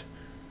plot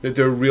that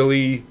they're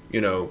really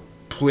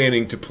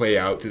planning to play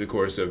out through the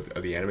course of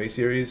the anime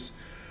series.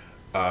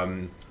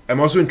 I'm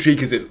also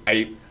intrigued because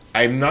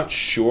I'm not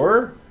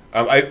sure.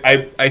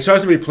 I saw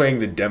somebody playing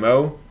the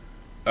demo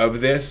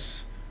of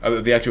this.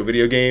 Of the actual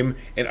video game,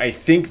 and I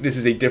think this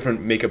is a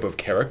different makeup of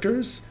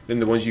characters than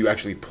the ones you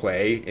actually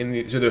play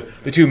so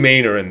the two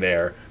main are in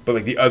there, but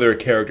like the other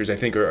characters I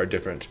think are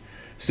different.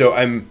 So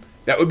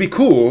that would be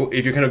cool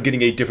if you're kind of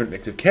getting a different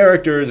mix of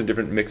characters, a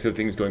different mix of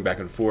things going back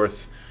and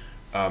forth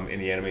in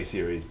the anime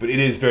series. But it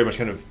is very much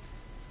kind of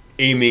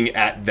aiming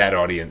at that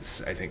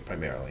audience, I think,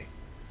 primarily.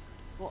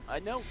 Well, I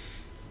know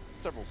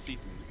several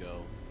seasons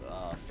ago,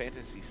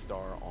 Phantasy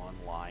Star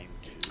Online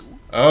 2.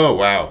 Oh,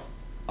 wow.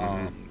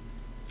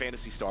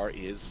 Phantasy Star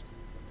is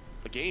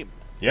a game.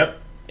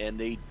 Yep. And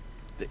they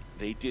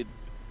did.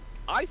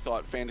 I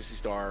thought Phantasy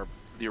Star,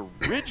 the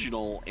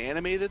original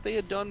anime that they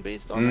had done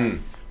based on that,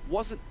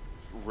 wasn't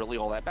really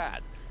all that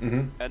bad.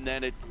 And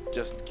then it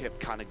just kept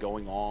kind of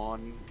going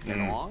on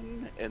and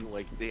on, and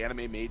like the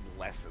anime made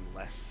less and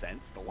less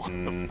sense the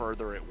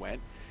further it went,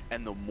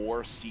 and the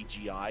more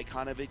CGI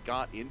kind of it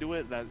got into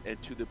it,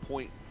 and to the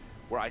point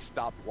where I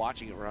stopped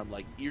watching it, where I'm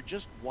like, you're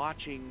just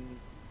watching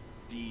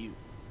the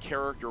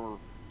character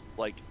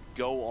like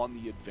go on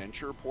the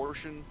adventure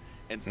portion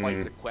and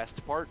fight the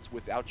quest parts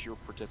without your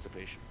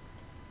participation.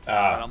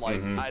 And I'm like,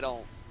 I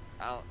don't,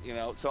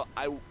 so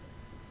I'm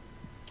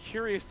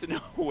curious to know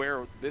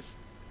where this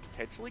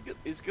potentially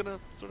is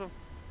gonna sort of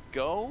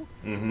go,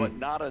 but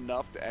not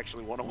enough to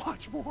actually want to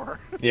watch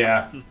more.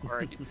 Yeah.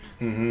 Sorry.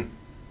 No,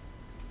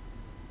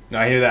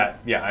 I hear that.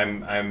 Yeah,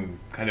 I'm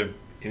kind of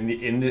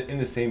in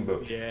the same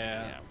boat.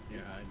 Yeah.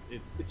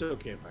 It's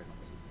okay if I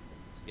don't see it.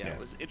 Yeah, it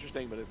was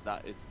interesting, but it's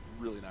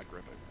really not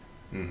gripping.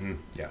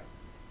 Yeah.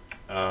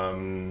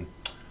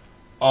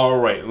 All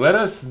right. Let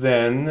us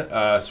then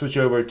switch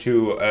over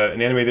to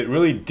an anime that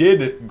really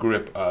did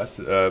grip us,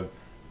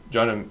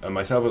 John and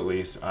myself at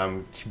least.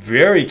 I'm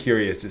very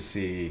curious to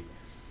see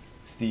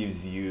Steve's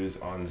views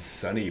on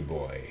Sunny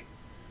Boy.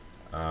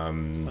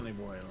 Sunny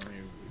Boy.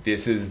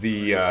 This is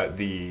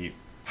the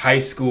high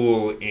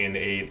school in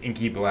an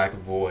inky black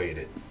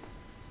void.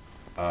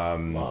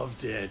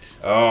 Loved it.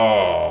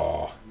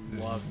 Oh.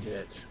 Loved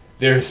it.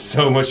 There's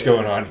so much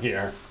going on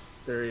here.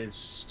 There is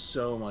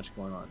so much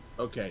going on.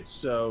 Okay,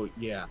 so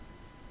yeah.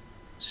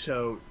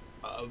 So,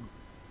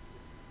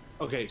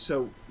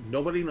 so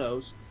nobody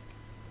knows.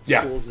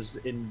 Yeah. Schools is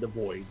in the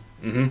void,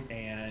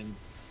 and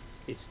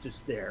it's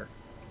just there,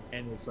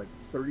 and it's like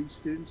 30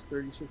 students,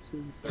 36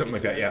 students, something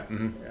like that. Yeah.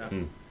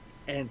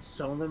 And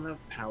some of them have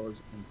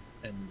powers,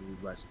 and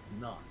the rest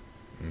do not.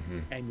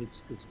 And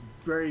it's this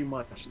very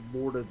much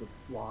Lord of the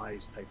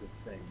Flies type of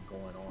thing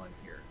going on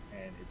here,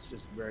 and it's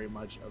just very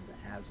much of the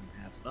haves and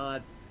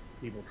have-nots.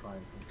 People trying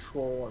to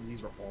control, and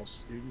these are all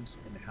students,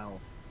 and how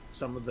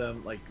some of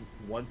them, like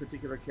one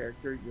particular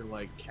character, you're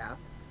like Cap,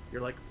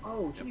 you're like,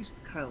 oh, he's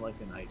kind of like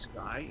a nice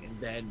guy, and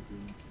then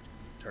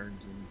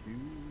turns into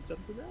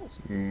something else.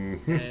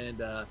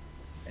 Mm-hmm.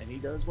 And he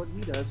does what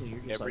he does, and you're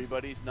just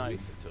everybody's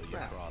nice until you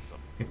cross them.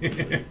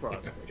 until you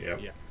cross them.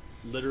 Yep. Yeah,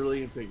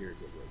 literally and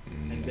figuratively.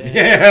 And then,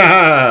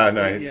 Yeah,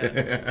 nice.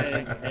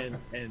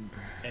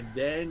 and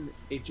then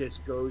it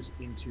just goes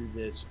into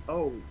this.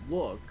 Oh,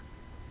 look,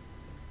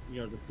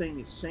 the thing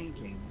is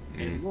sinking,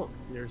 and look,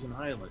 there's an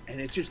island, and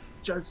it just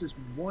does this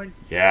one.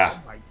 Yeah.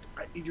 Oh my!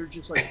 You're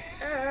just like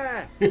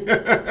ah.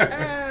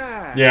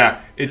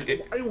 Yeah.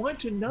 I want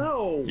to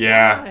know.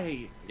 Yeah.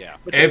 Why. Yeah.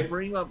 But they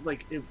bring up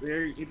like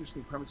very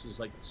interesting premises,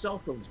 like cell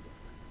phones work.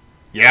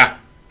 Yeah.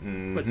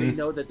 But they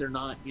know that they're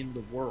not in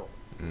the world.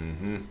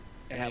 Mm-hmm.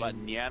 And how about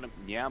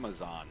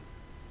Nyamazon?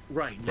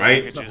 Right.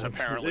 Right. Which is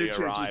apparently Which is-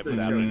 arrived which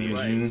is- without any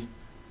right. issues.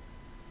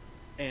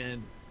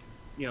 And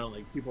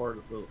like people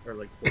are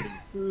like hoarding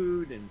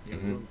food and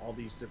doing all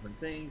these different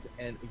things.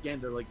 And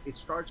again, they're like, it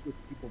starts with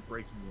people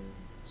breaking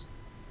windows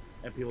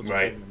and people just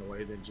Right. getting in the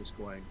way, then just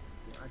going,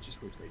 I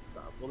just wish they'd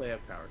stop. Well, they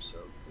have power, so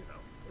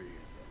what are you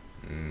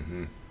gonna do?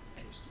 Mm-hmm. And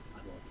I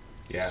love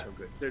it. It's Yeah. so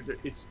good.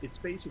 It's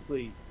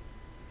basically,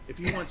 if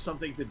you want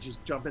something to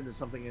just jump into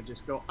something and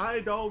just go, I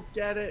don't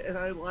get it and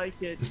I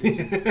like it. This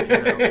is,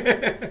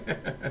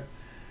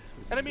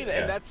 And I mean,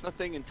 Yeah. and that's the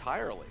thing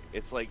entirely.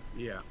 It's like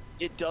yeah,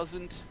 it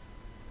doesn't.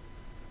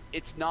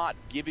 It's not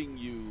giving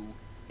you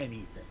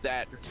anything.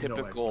 that There's no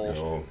typical.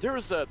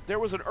 explanation. There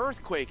was an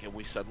earthquake and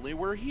we suddenly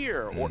were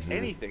here, or Mhm.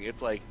 anything.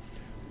 It's like,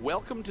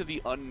 welcome to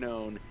the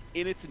unknown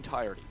in its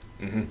entirety.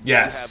 Mm-hmm. You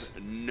Yes.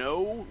 have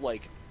no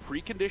like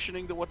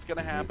preconditioning to what's going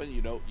to happen.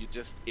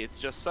 It's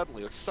just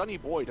suddenly. Like, Sonny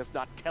Boy does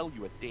not tell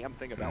you a damn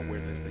thing about where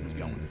this thing's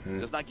going. Mhm.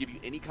 Does not give you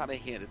any kind of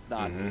hint. It's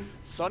not Mhm.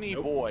 Sonny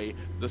Nope. Boy.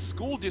 The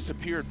school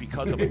disappeared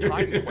because of a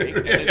time quake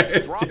and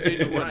is dropped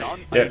into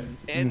Yeah. an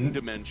end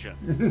dimension.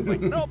 It's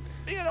like, nope,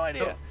 you had no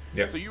idea. Nope.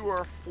 Yeah. So you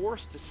are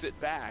forced to sit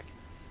back,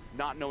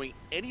 not knowing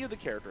any of the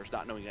characters,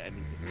 not knowing any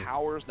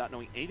powers, not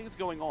knowing anything that's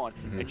going on,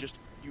 and just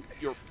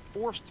you're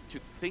forced to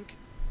think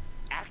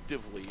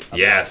actively about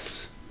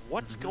Yes.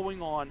 what's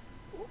going on.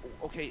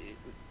 Okay,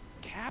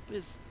 Cap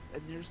is,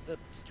 and there's the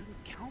student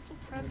council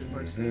president.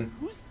 Mhm.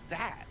 Who's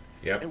that?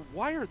 Yep. And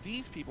why are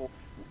these people?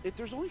 If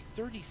there's only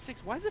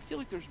 36, why does it feel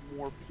like there's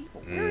more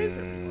people? Where is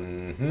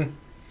everyone?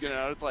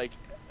 Mm-hmm. It's like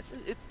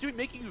it's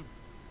making you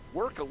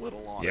work a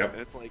little on Yep. it.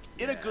 And it's like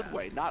in a good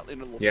way, not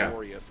in a Yeah.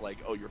 laborious like,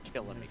 oh, you're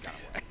killing me kind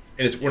of way.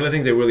 And it's one of the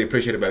things I really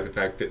appreciate about the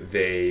fact that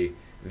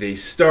they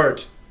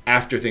start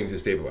after things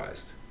have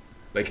stabilized.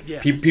 Like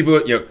Yes.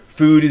 people,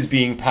 food is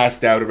being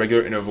passed out at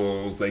regular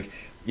intervals. Like,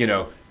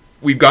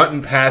 we've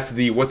gotten past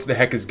the "what the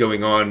heck is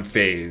going on"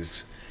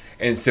 phase,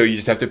 and so you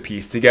just have to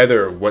piece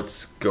together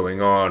what's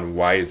going on.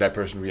 Why is that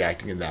person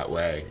reacting in that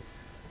way?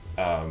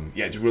 Yeah,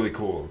 it's really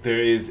cool. There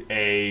is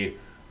a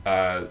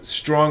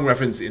strong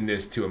reference in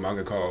this to a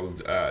manga called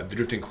The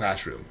Drifting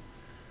Classroom,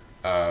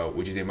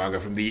 which is a manga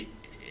from the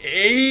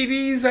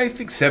 80s, I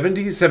think,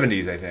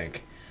 70s, I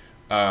think,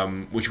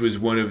 which was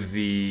one of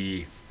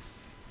the...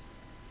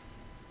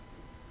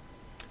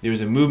 There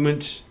was a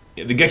movement,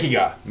 the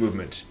Gekiga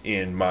movement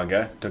in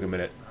manga, took a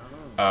minute,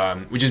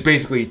 which is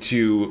basically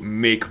to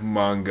make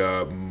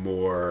manga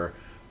more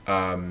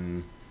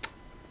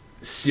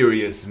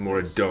serious, more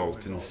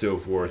adult, and so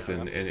forth,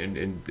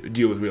 and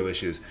deal with real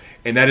issues.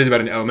 And that is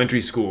about an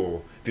elementary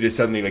school that is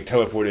suddenly like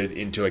teleported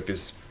into like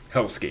this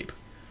hellscape.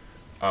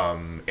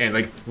 And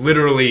like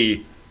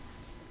literally,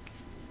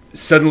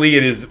 suddenly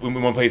it is in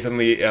one place,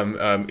 suddenly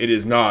it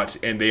is not,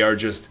 and they are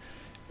just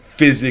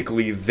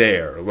physically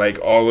there. Like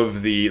all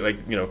of the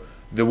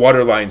the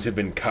water lines have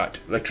been cut,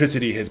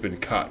 electricity has been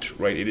cut.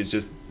 Right, it is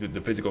just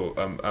the physical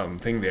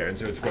thing there, and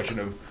so it's a question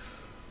of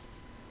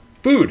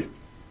food.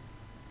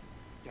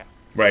 Yeah.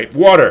 Right,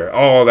 water,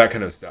 all that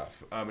kind of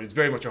stuff. It's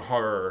very much a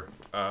horror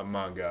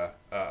manga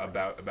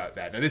about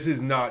that. Now, this is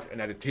not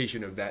an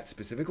adaptation of that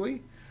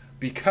specifically,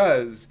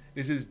 because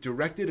this is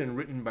directed and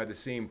written by the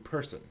same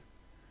person,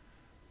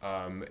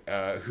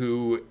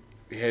 who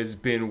has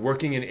been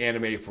working in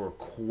anime for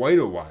quite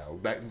a while.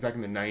 Back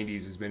in the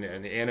 90s, has been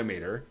an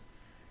animator,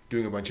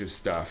 doing a bunch of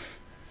stuff,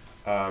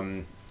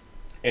 and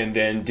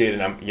then did,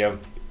 and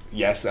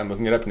yes, I'm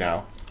looking it up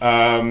now,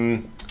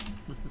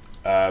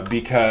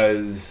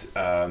 because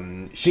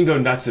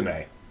Shingo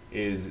Natsume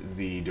is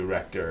the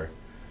director,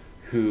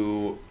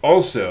 who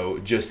also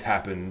just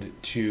happened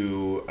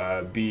to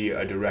be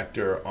a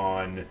director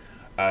on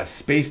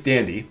Space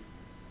Dandy.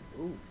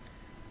 Ooh.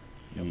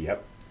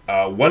 Yep.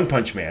 One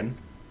Punch Man.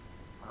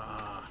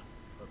 Love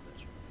that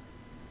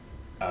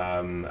show.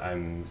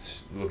 I'm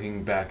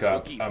looking back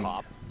up. Boogie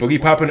Pop.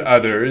 Boogie Pop and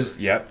others.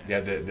 Yep. Yeah,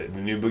 the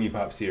new Boogie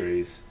Pop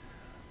series.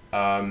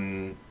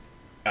 Aka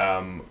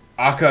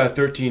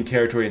 13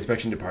 Territory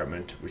Inspection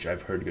Department, which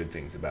I've heard good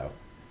things about.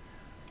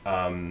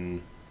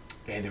 And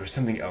there was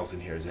something else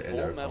in here.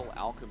 Full Metal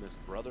Alchemist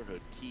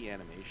Brotherhood key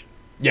animation.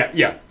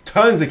 Yeah,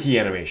 tons of key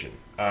animation.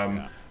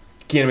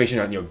 Key animation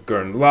on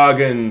Gurren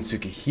Lagann,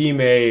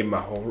 Tsukihime,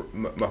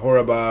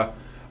 Mahoraba,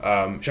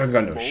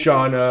 Shakugan no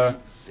Shana.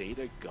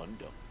 Zeta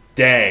Gundam.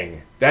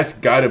 Dang, that's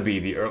got to be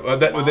the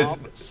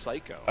Mob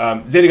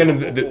Psycho. Zeta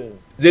Gundam.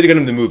 Zeta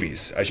Gundam the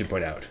movies, I should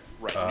point out.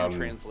 Right, new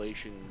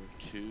translation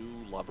to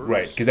Lovers.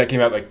 Right, because that came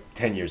out like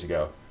 10 years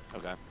ago.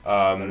 Okay.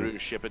 Naruto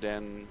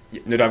Shippuden.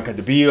 Nadam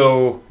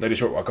Cantabile, Night a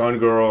Short Walk On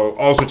Girl,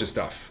 all sorts of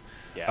stuff.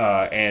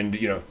 Yeah. And,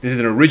 this is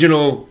an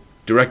original,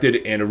 directed,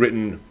 and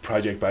written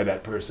project by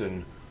that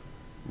person.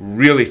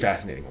 Really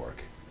fascinating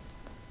work.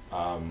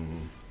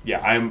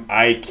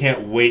 I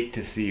can't wait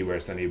to see where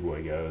Sunny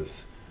Boy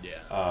goes.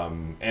 Yeah.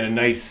 And a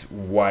nice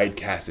wide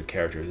cast of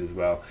characters as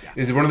well. Yeah.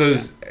 This is one of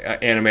those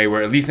anime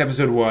where, at least in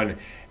episode 1,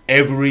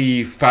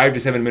 every 5 to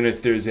 7 minutes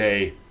there's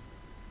a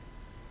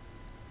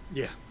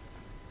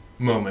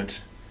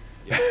moment.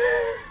 Yeah.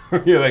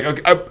 You're like,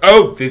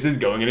 okay, this is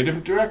going in a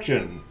different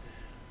direction.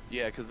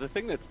 Yeah, because the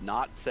thing that's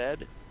not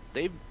said,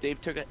 they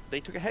took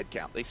a head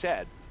count. They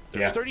said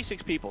there's Yeah.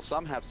 36 people.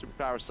 Some have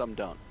superpowers, some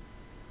don't.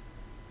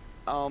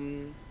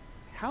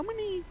 How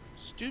many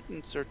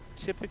students are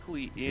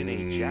typically in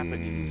a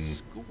Japanese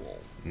school?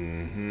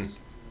 Mm-hmm.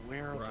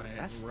 Where are the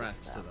rest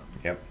of them?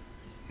 Yep.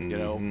 You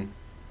know, Mhm.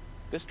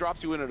 this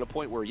drops you in at a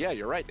point where, yeah,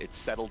 you're right. It's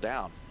settled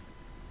down.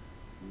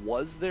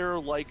 Was there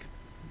like,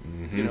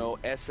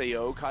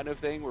 SAO kind of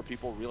thing where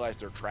people realize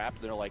they're trapped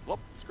and they're like, well,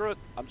 screw it.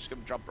 I'm just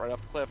going to jump right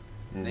off the cliff.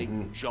 And they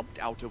jumped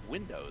out of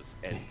windows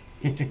and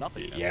into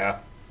nothingness. Yeah,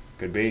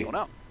 could be. I don't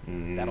know.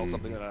 Mhm. That'll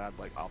something that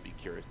I'll be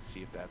curious to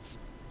see if that's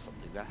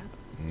something that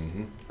happens.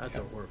 Mhm. That's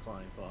a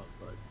horrifying thought,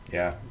 but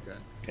Yeah, okay.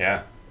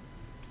 yeah.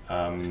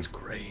 It's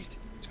great.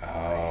 It's great.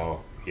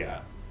 Oh,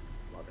 yeah.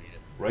 Loving it.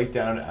 Right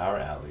down our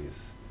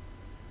alleys.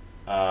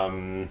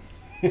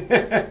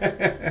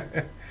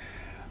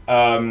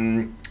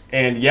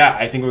 And yeah,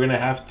 I think we're gonna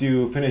have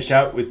to finish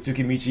out with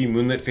Tsukimichi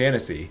Moonlit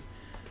Fantasy,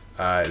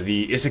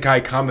 the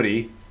isekai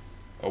comedy,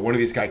 or one of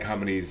the isekai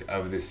comedies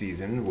of this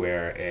season,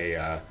 where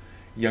a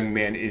young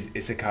man is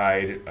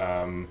isekai'd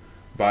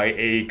by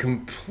a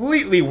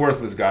completely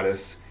worthless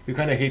goddess who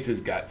kind of hates his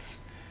guts,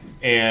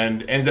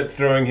 and ends up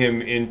throwing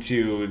him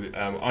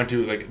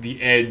onto like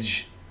the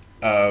edge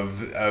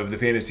of the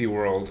fantasy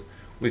world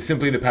with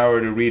simply the power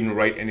to read and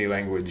write any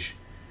language,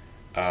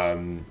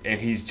 and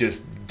he's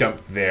just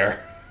dumped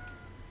there,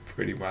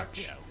 pretty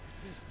much. Yeah,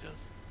 it's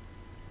just.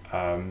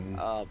 Um,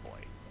 Oh boy.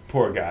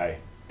 Poor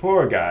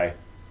guy.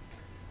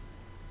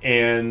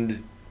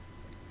 And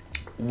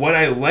what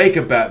I like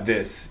about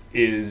this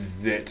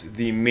is that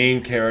the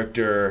main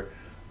character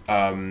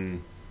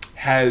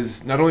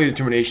has not only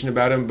determination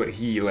about him, but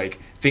he like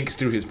thinks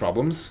through his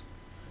problems.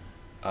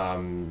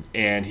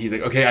 And he's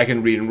like, okay, I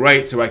can read and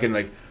write, so I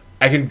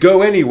can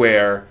go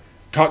anywhere,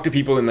 talk to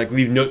people, and like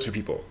leave notes for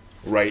people,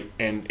 right?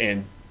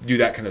 And do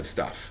that kind of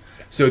stuff.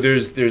 So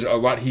there's a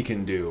lot he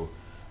can do.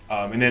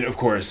 And then of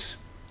course,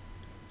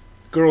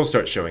 girls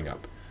start showing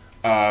up.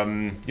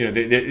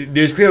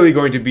 There's clearly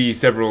going to be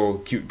several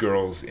cute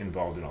girls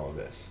involved in all of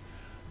this.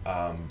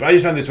 But I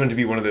just found this one to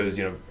be one of those,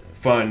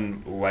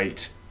 fun,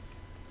 light,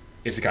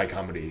 isekai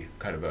comedy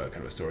kind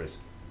of stories.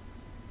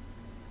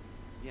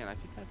 Yeah, and I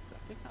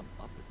think I'm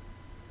up.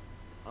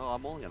 Oh,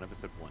 I'm only on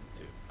episode 1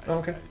 too.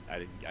 Okay.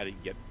 I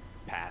didn't get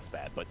past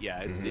that, but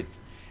yeah,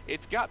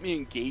 it's got me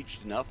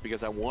engaged enough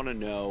because I want to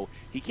know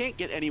he can't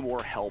get any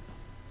more help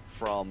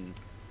from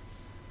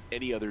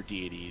any other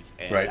deities,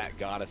 and Right. that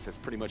goddess has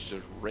pretty much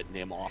just written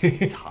him off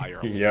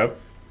entirely. Yep.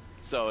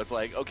 So it's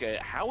like, okay,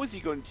 how is he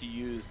going to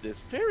use this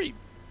very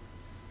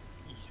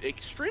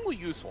extremely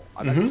useful?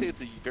 I'm not going to say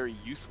it's a very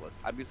useless.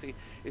 I'm going to say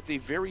it's a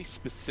very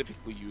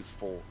specifically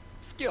useful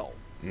skill.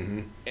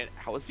 Mm-hmm. And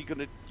how is he going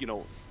to,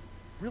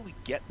 really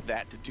get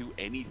that to do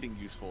anything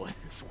useful in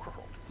this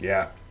world?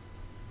 Yeah.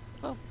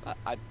 So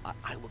I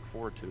look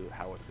forward to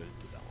how it's going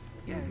to develop.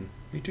 Yeah. Mm-hmm.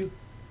 Me too.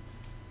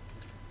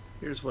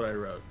 Here's what I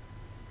wrote.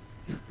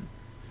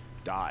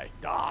 Die.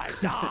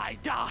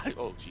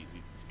 Oh, jeez,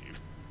 Steve.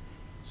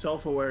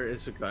 Self-aware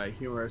isekai,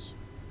 humorous, ...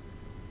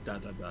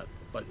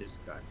 but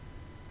isekai.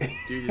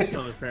 Dude is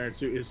son of parents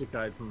who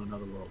isekai from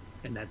another world.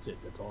 And that's it.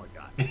 That's all I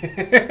got.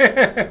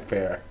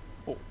 Fair.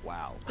 Oh,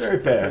 wow.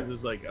 Very fair. I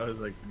was like,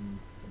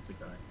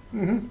 isekai.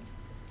 Mm-hmm.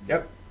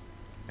 Yep.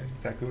 That's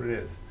exactly what it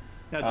is.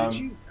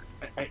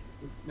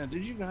 Now,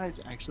 did you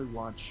guys actually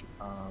watch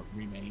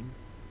Remain?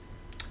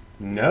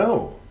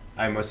 No.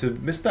 I must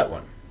have missed that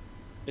one.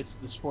 It's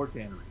the sports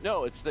anime.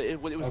 No, it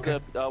was Okay.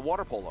 the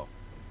water polo.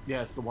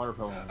 Yeah, it's the water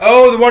polo.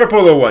 Oh, the water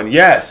polo one.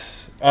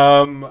 Yes.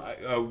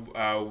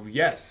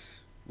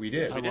 Yes, we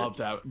did. I love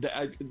that.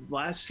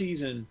 Last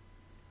season,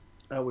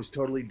 I was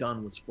totally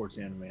done with sports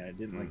anime. I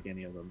didn't like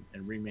any of them,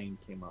 and Remain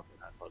came up,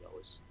 and I thought that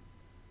was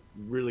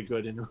really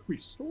good and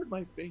restored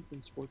my faith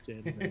in sports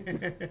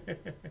anime.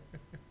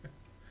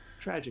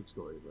 Tragic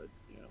story, but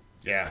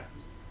Yeah.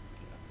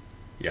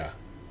 Yeah.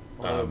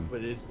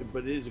 but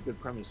it is a good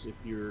premise. If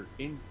you're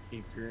in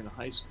a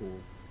high school,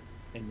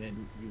 and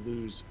then you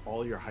lose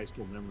all your high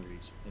school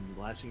memories, and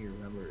the last thing you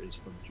remember is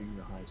from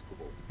junior high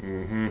school.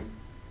 Mm-hmm.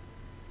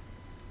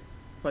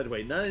 By the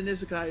way, not an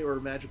isekai or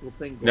a magical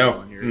thing going No.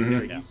 on here.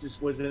 Mhm. He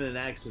just was in an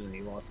accident.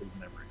 He lost his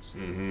memories.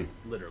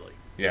 Mm-hmm. Literally,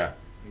 Yeah.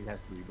 he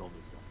has to rebuild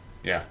his life.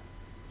 Yeah.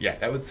 Yeah,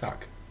 that would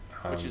suck.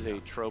 Which is a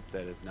trope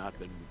that has not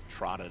been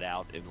trotted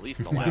out in at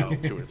least the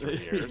last 2 or 3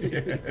 years.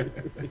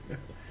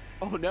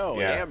 Oh no,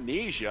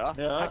 amnesia!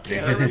 Yeah. I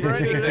can't remember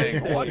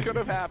anything. What could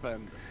have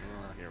happened?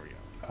 Here we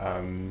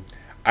go.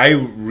 I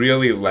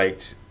really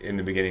liked in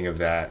the beginning of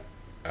that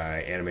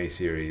anime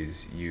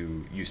series.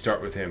 You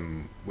start with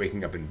him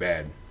waking up in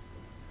bed,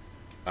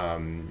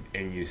 and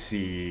you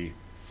see,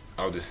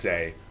 I'll just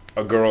say,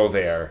 a girl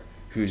there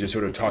who's just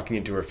sort of talking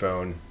into her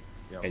phone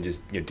and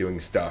just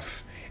doing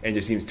stuff, and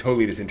just seems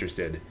totally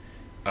disinterested,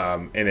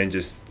 and then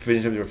just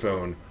finishes up with her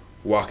phone,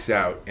 walks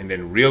out, and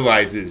then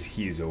realizes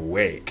he's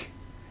awake,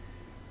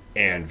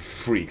 and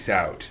freaks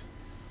out,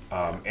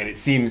 and it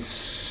seems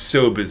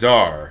so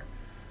bizarre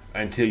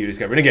until you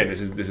discover. And again,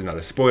 this is not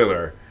a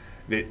spoiler,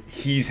 that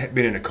he's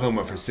been in a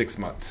coma for 6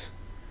 months,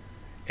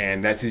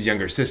 and that's his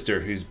younger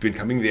sister who's been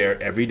coming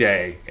there every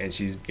day, and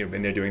she's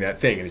been there doing that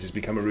thing, and it's just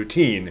become a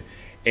routine,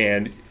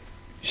 and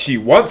she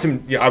wants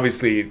him.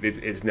 Obviously,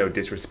 it's no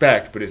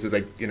disrespect, but it's just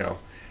like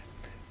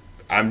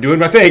I'm doing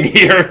my thing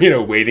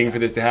here, waiting for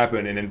this to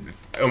happen, and then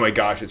oh my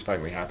gosh, it's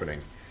finally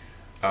happening.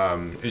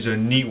 There's a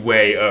neat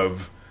way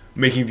of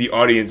making the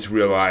audience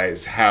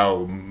realize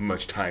how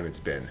much time it's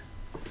been.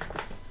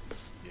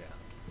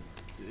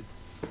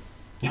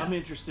 I'm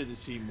interested to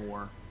see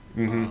more,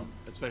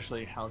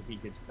 especially how he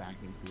gets back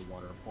into the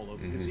water of polo,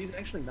 because he's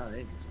actually not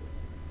interested.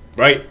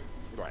 Right.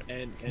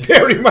 And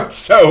very much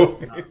so.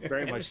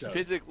 Very much so.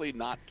 Physically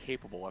not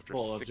capable after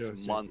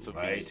 6 months of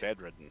being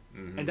bedridden.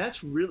 And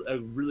that's really a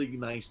really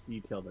nice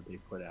detail that they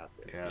put out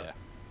there. Yeah.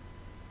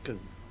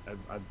 Because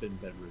I've been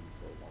bedridden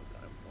for a long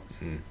time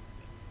once. And,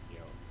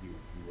 you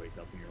wake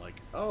up and you're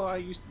like, oh, I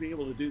used to be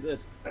able to do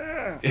this.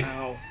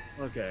 Ow.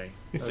 Okay.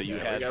 So you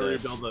had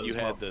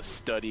the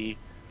study,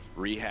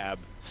 rehab,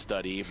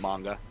 study,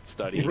 manga,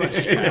 study,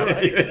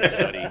 rehab,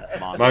 study,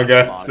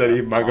 manga,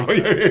 study, manga.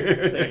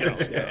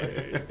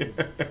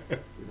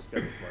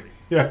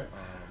 Yeah.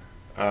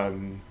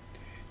 No,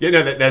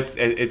 that's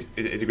it's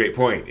a great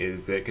point.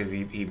 Is that because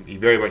he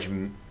very much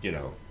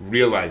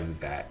realizes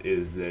that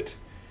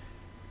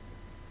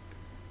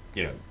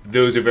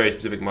those are very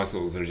specific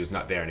muscles that are just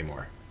not there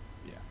anymore.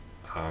 Yeah.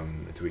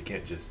 And so we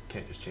can't just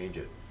change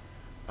it.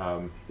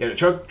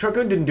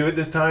 Truckun didn't do it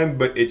this time,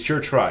 but it sure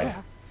tried.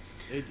 Yeah.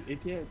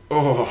 It did.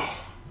 Oh.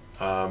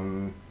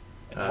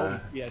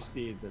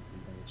 PTSD that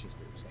it's just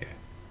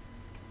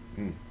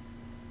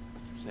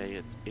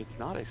say it's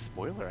not a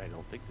spoiler, I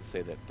don't think, to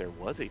say that there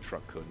was a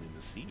Truckun in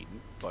the scene,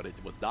 but it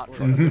was not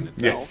Truckun itself.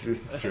 Yes,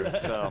 it's true.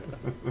 So,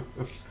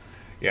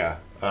 yeah.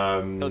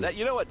 So that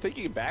what,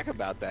 thinking back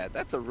about that,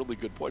 that's a really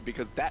good point,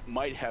 because that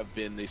might have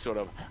been the sort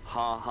of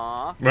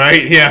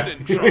right. Yeah.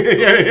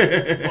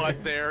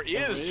 But there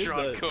is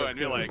Truckun.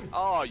 You're like,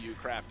 oh, you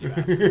crafty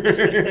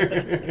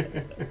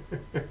bastard.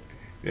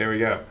 There we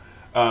go.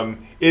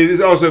 It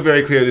is also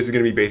very clear this is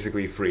going to be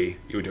basically free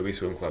Iwatobi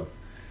Swim Club.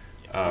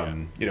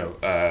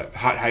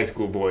 Hot high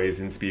school boys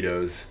in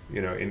Speedos,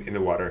 in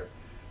the water.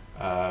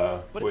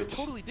 But it's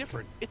totally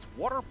different. It's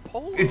water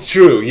polo. It's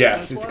true,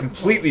 yes. It's a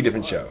completely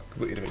different show.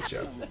 Completely different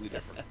show. Absolutely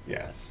different.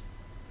 Yes.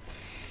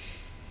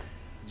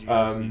 Did you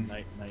guys see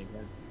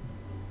Nighthead?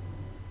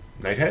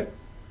 Nighthead?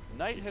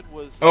 Nighthead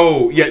was.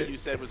 Oh, yeah. You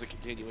said was a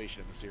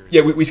continuation of the series.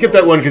 Yeah, we skipped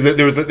that one because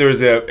there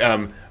was a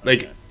I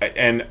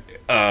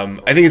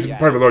think it's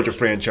part of a larger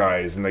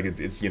franchise, and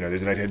it's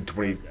there's a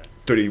Nighthead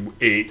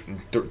 38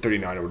 and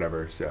 39 or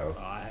whatever. So.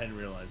 I hadn't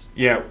realized.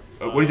 Yeah.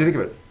 What did you think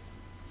of it?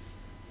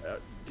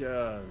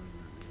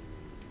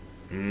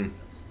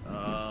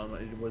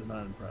 It was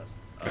not impressed.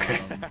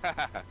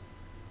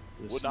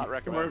 Would not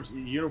recommend.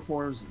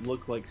 Uniforms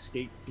look like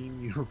skate team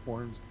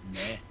uniforms.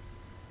 Meh.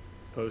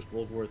 Post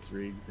World War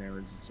III, Japan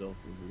rid itself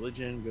of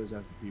religion, goes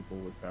after people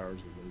with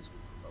powers of those who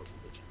promote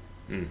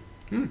religion.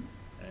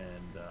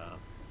 And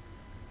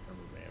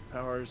remember man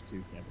powers,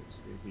 2 campus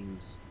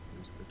escapees,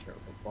 use the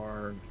terrible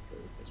bar.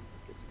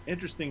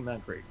 Interesting,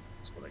 not great.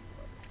 That's what I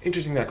call it.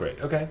 Interesting, not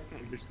great. Okay.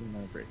 Interesting,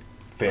 not great.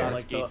 Fair.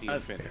 Like the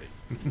Infinity.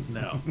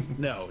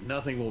 No,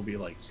 nothing will be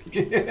like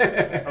Skate.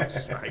 I'm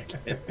sorry, I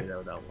can't say that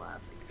without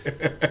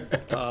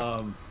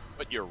laughing.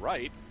 But you're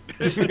right.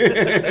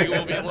 It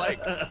will be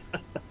like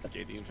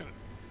Skate the Infinity.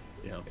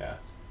 Yeah.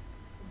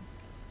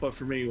 But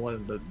for me, one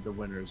of the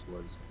winners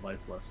was Life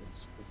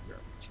Lessons with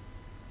Garbage.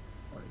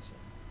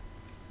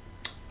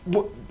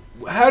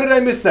 How did I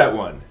miss that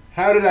one?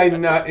 How did I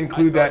not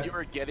include that? You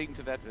were getting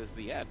to that as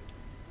the end.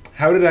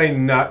 How did I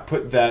not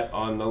put that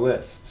on the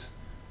list?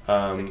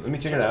 Let me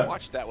check it out.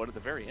 Watch that one at the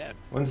very end.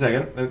 1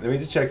 second. Let me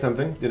just check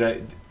something.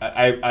 Did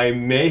I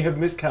may have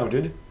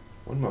miscounted.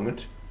 1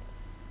 moment.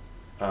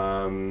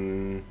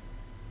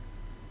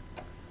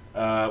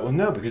 Well,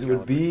 no, because it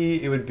would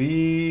be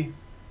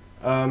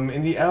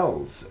in the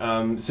L's.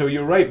 So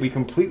you're right. We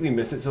completely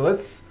missed it. So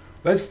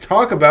let's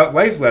talk about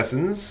Life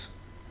Lessons,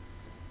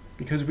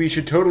 because we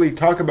should totally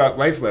talk about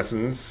Life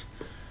Lessons,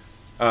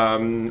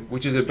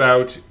 which is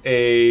about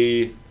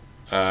a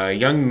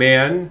young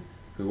man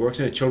who works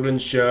in a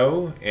children's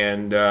show,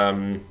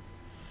 and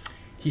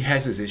he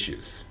has his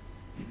issues.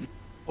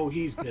 Oh,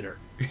 he's bitter.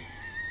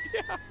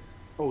 Yeah.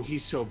 Oh,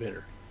 he's so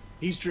bitter.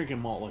 He's drinking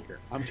malt liquor.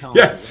 I'm telling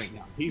Yes. you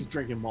right now. He's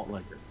drinking malt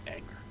liquor.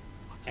 Anger.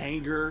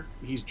 Anger.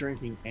 He's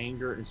drinking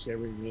anger and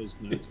savoring those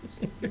notes of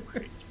something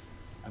great.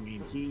 I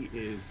mean, he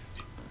is.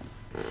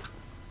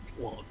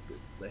 Well,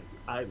 this thing.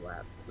 I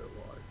laughed so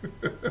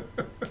hard.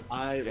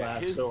 I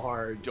laughed his so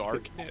hard.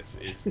 Darkness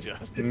is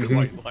just Mhm.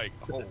 quite like,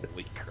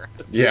 holy crap.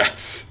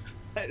 Yes.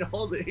 And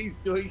all that he's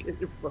doing it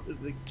in front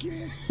of the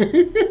kids.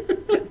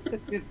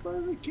 In front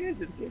of the kids,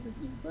 and kids are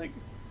just like,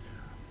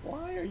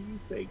 "Why are you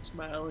fake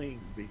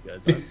smiling?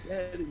 Because I'm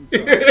dead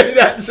inside."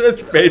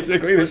 That's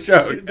basically the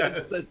show.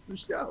 That's the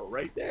show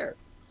right there.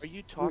 Are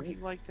you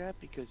talking like that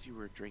because you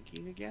were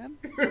drinking again?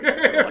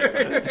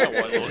 That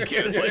one little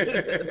kid is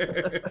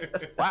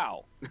like,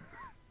 wow.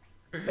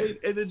 And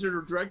then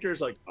the director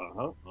is like,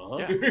 Yeah.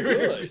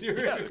 good.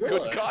 Yeah,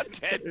 good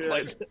content. Yeah.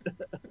 Like,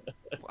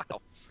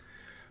 wow.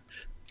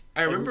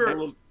 I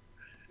remember.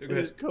 And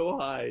his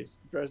co-highs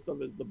dressed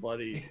up as the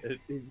buddies. And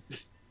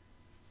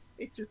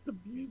he just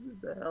abuses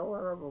the hell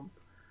out of them.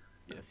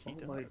 Yes, he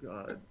does. Oh my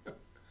god.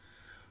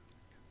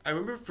 I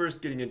remember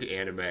first getting into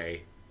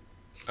anime.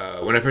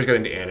 When I first got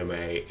into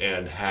anime,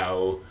 and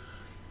how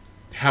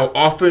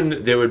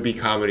often there would be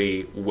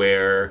comedy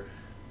where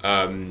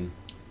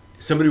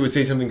somebody would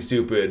say something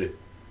stupid,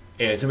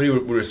 and somebody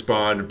would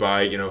respond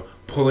by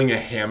pulling a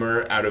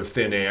hammer out of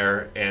thin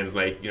air and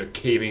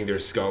caving their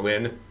skull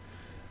in,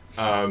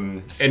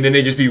 and then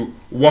they'd just be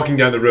walking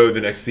down the road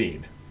the next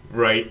scene,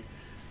 right?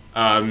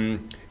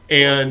 And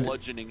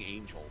Bludgeoning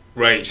angel.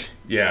 right,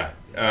 yeah,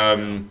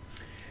 and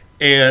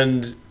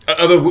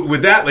although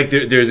with that,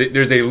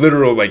 there's a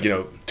literal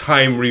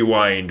time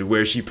rewind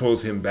where she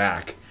pulls him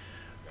back.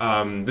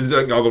 There's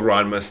all the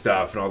Ranma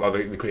stuff and all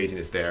the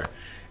craziness there,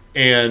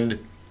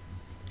 and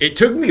it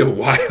took me a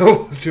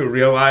while to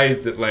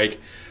realize that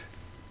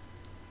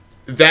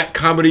that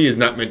comedy is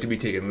not meant to be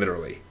taken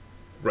literally,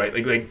 right?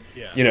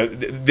 Yeah.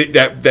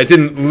 That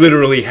didn't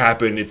literally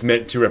happen. It's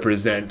meant to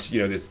represent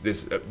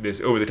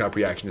this over the top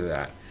reaction to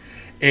that,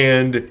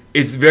 and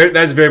that's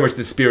very much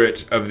the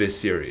spirit of this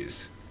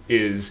series.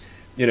 Is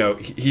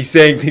he's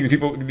saying things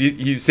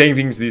he's saying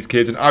things to these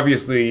kids, and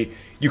obviously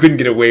you couldn't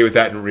get away with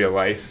that in real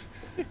life.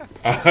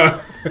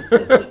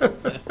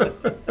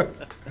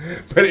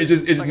 But it's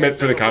Like meant I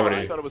for the said before, comedy.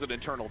 I thought it was an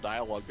internal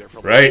dialogue there for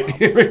a Right. while. I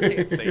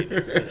can't say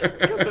this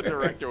because the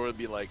director would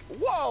be like,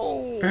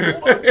 "Whoa,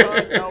 hold on,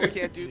 cut. No, we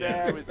can't do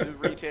that. It's a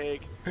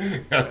retake."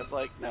 And it's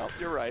like, no,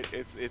 you're right.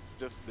 It's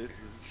just this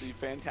is the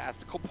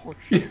fantastical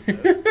portion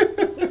of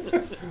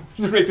this.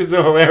 Just makes it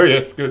so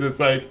hilarious because it's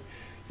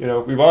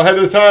we've all had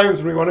those times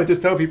when we want to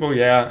just tell people,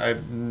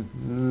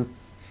 I'm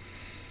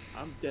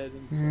dead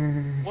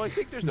inside. Well, I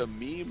think there's a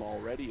meme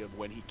already of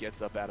when he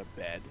gets up out of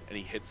bed and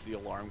he hits the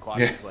alarm clock.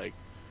 Yeah. It's like,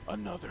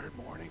 another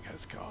morning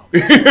has come.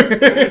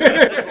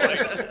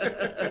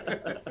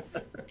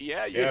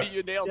 Yeah,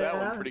 you nailed that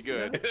one pretty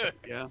good.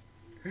 Yeah.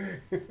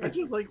 I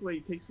just like when he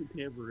takes the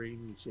tambourine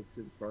and he shakes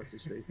it across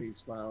his face and he's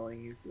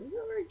smiling. He's like,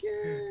 "Oh my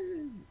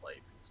God,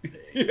 life is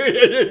pain."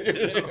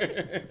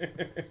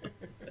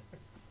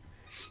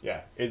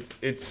 Yeah,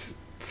 it's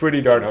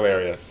pretty darn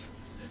hilarious.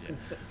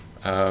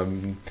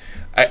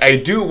 I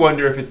do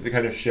wonder if it's the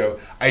kind of show.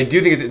 I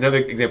do think it's another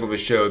example of a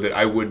show that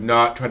I would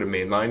not try to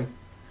mainline.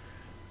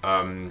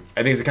 I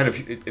think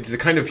it's the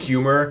kind of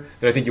humor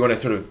that I think you want to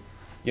sort of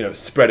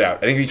spread out.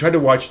 I think if you tried to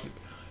watch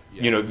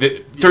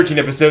the 13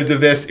 episodes of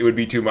this, it would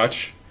be too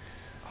much.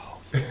 Oh,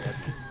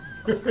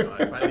 By the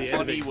end of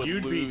funny it, would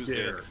you'd be lose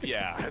there. it.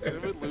 Yeah,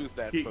 it would lose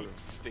that sort of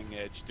sting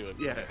edge to it.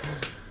 Yeah.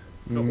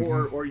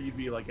 Mm-hmm. Or you'd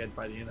be like,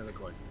 by the end of it,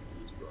 going,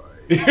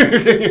 "He's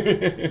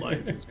right.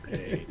 Life is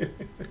pain."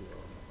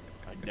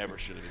 I never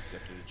should have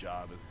accepted a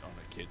job on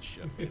a kid's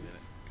show. Did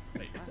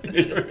it?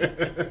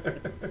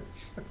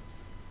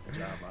 A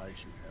job I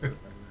should have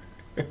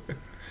never.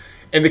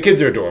 And the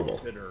kids are adorable.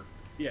 Bitter.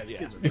 Yeah, the Yeah.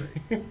 kids are great.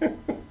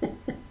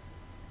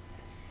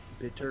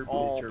 Bitter,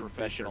 All bitter,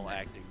 professional bitter.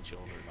 acting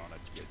children on a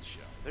kid's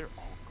show. They're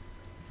all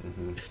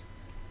Mm-hmm.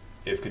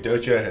 If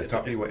Kadocha has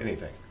taught me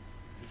anything.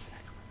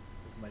 exactly.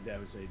 As my dad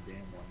would say,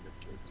 "Damn wonder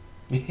kids."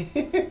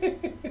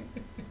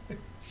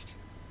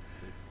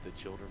 The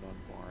children on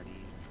Barney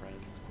and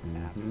Friends were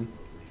Mhm.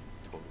 absolutely,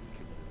 totally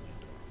completely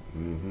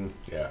adorable.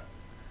 Yeah.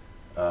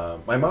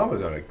 My mom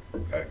was on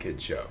a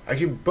kids show.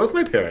 Actually, both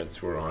my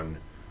parents were on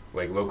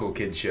local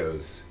kids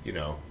shows.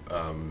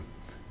 On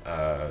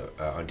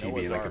TV in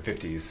Noah's the Ark.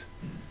 50s.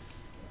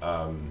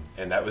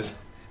 And that was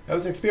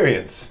an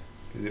experience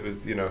because it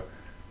was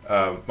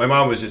my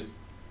mom was just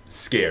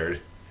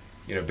scared.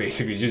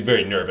 Basically she was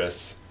very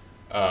nervous.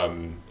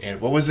 And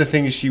what was the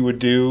thing she would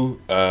do?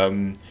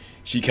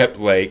 She kept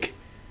I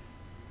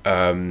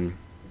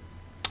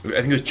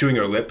think it was chewing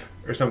her lip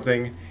or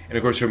something, and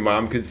of course her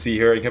mom could see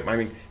her and kept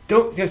miming,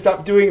 "Don't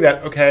stop doing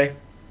that, okay?"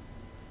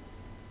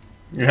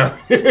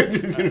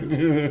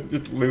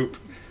 Just loop.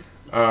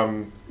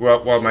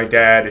 While my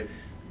dad,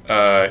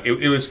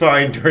 it was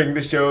fine during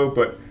the show,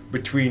 but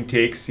between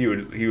takes he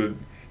would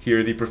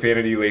hear the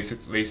profanity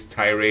laced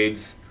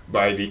tirades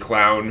by the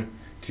clown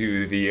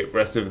to the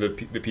rest of the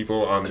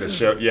people on the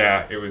show.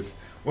 Yeah, it was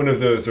one of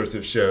those sorts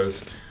of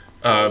shows.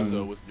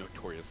 Bozo was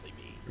notoriously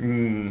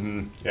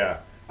mean. Yeah.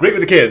 Great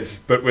with the kids,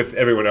 but with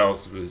everyone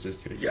else, it was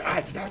just, yeah,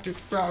 it's Dr.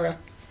 Braga.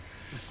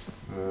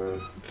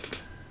 And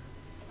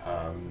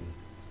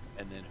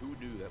then who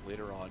knew that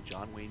later on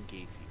John Wayne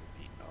Gacy would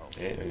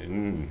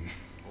be?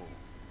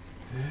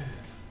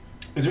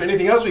 Is there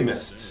anything else we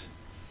missed?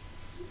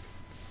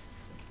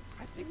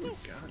 I think that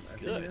I think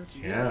good. that's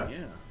Yeah.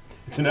 Yeah.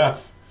 It's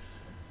enough.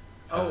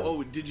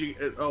 Did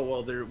you?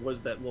 Well, there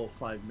was that little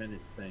 5-minute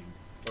thing.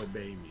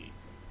 Obey me.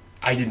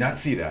 I did not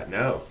see that,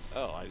 no.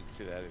 Oh, I didn't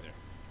see that either.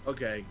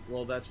 Okay,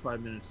 well, that's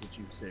 5 minutes that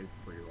you've saved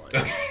for your life.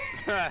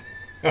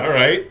 All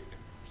right.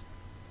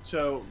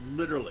 So,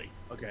 literally,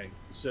 okay,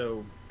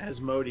 so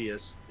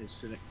Asmodeus is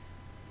sitting,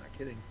 not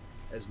kidding,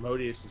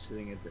 Asmodeus is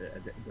sitting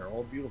they're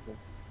all beautiful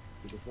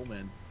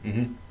men.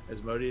 Mm-hmm.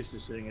 Asmodeus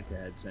is sitting at the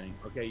head saying,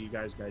 okay, you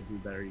guys got to do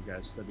better, you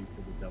guys study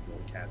for the Double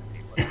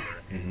Academy,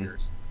 whatever,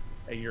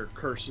 and your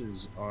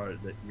curses are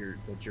that you're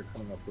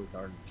coming up with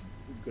aren't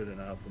good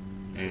enough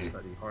and you need to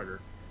study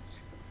harder.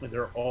 And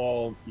they're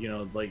all,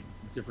 like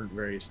different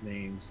various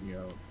names,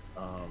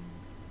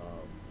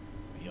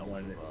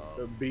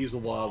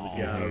 Beelzebub,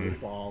 the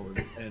Fall,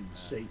 and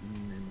Satan,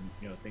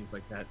 and things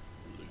like that,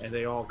 and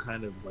they all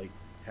kind of like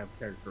have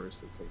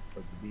characteristics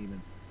of the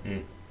demon.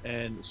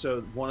 And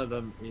so one of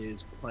them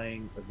is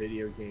playing a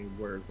video game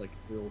where it's like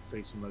little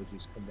face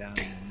emojis come down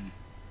and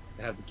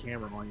you have the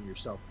camera on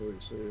yourself,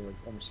 so you're like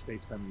almost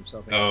FaceTime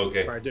yourself. And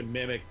try to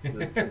mimic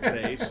the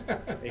face,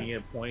 and you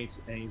get points,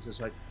 and he's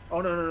just like,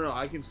 oh no,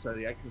 I can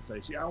study.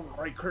 See, I'll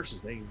write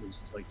curses. And he's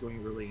just like doing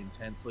it really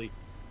intensely.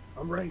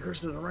 I'm writing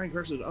curses.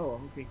 Oh,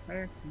 okay.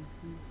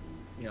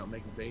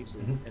 Making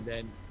faces, and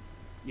then,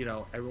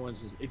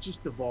 everyone's just, it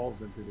just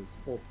devolves into this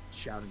whole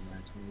shouting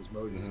match. And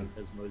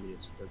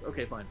Asmodeus says,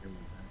 okay, fine,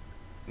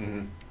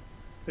 everyone.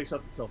 Picks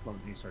up the cell phone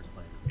and he starts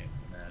playing the game,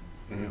 and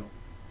then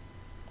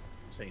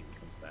Satan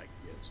comes back.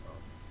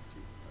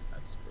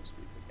 That's supposed to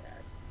be the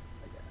gag,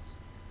 I guess.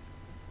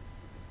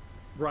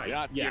 Right?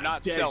 You're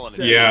not selling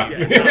it. Yeah.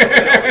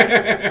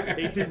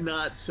 It did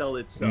not sell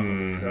itself.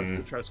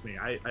 Trust me.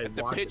 I at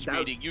the watched pitch it.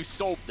 meeting, you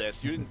sold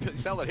this. You didn't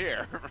sell it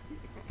here.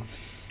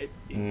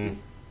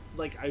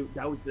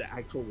 That was the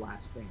actual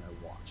last thing I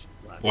watched.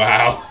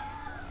 Wow.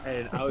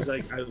 And I was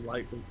like,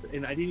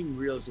 and I didn't even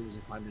realize it was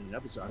a 5-minute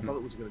episode. I thought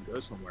it was going to go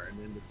somewhere, and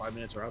then the 5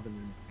 minutes are up, and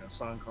then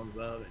song comes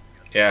up, and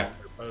they're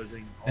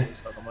posing, all this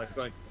stuff. I'm like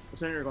I'm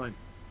sitting here going,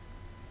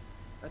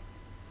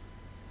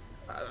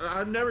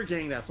 I'm never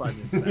getting that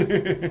 5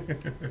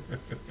 minutes back.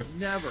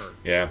 Never.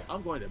 Yeah.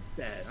 I'm going to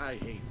bed. I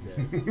hate this.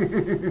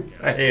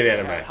 I hate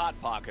anime. I had hot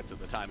pockets at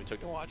the time it took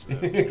to watch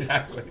this.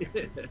 Exactly.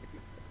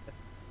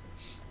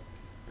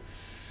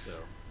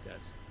 So,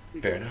 yes.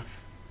 Fair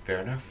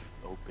enough.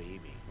 Oh,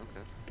 baby.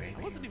 Okay.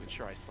 I wasn't even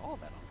sure I saw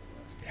that on the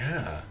list.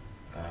 Yeah.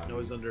 It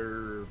was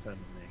under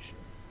Funimation.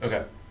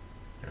 Okay.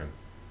 Yeah.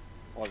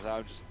 Well, I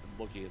was just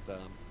looking at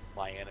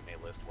my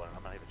anime list one, and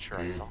I'm not even sure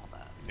I saw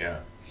that. Yeah.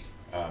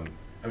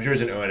 I'm sure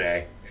it's an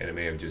O&A, and it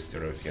may have just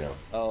sort of,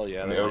 Oh,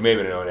 yeah. or maybe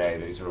an O&A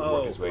that he sort of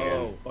worked his way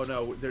in. Oh,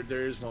 no,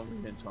 there is one we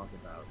didn't talk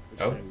about, which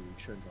maybe we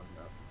shouldn't talk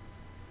about.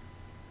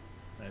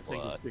 And I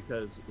think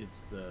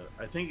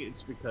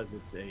it's because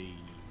it's a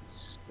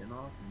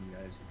spin-off, and you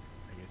guys,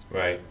 I guess,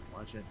 right.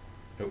 Watch it.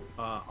 Nope.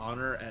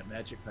 Honor at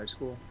Magic High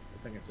School. I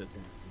think I said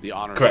something. The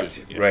Honor.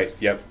 Correct. Yes. Right.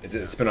 Yep. It's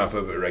a spin-off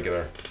of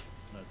Irregular.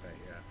 Okay,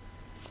 yeah.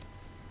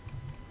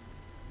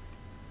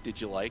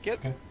 Did you like it?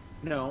 Okay.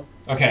 No.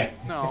 Okay.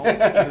 No.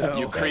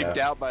 You creeped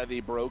out by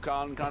the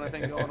Brocon kind of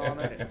thing going on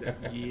there?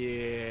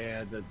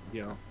 Yeah,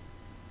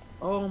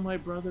 oh, my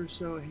brother's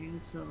so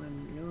handsome,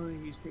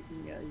 and he's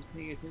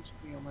paying attention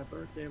to me on my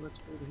birthday. Let's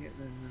go to him.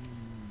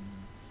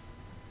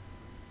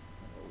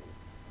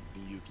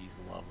 Yuki's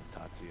love of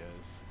Tatsuya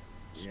is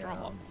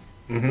strong.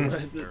 Yeah.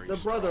 Mm-hmm.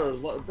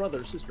 The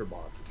brother sister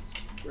bond is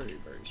very,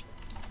 very strong.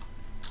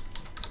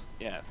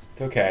 Yes.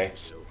 It's okay.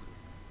 So,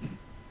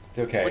 It's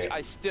okay. Which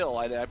I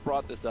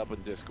brought this up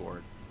in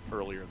Discord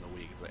earlier in the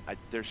week. It's like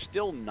there's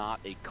still not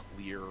a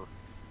clear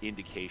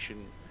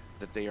indication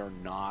that they are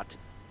not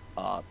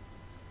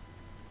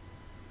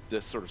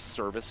the sort of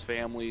service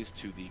families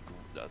to the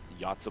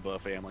Yotsuba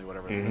family,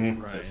 whatever it's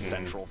the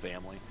central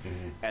family,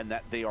 and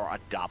that they are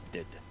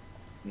adopted,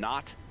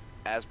 not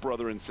as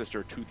brother and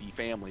sister to the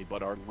family,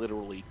 but are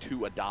literally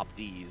two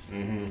adoptees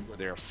with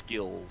their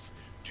skills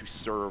to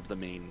serve the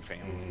main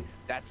family.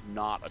 That's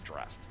not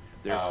addressed.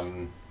 There's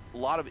a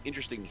lot of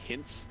interesting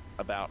hints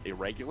about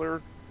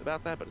Irregular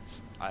about that, but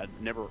I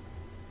never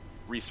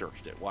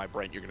researched it. Why,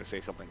 Brent? You're going to say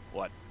something?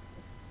 What?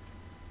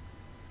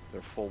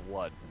 They're full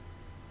blood.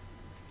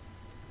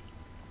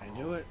 I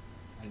knew it.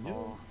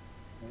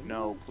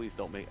 No, please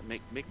don't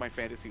make my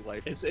fantasy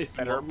life It's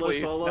better, Loveless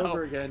please. all No.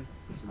 over again.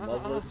 It's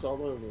Loveless all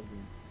over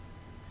again.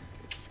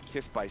 It's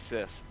Kissed by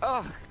Sis.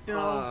 Oh,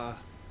 no.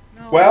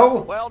 No.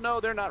 Well, no,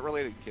 they're not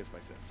related to Kissed by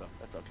Sis, so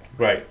that's okay.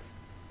 right.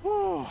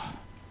 Whew.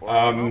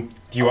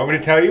 Do you want me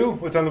to tell you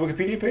what's on the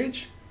Wikipedia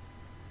page?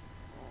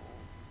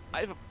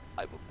 I've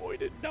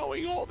avoided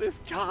knowing all this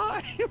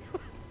time.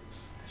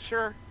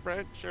 Sure,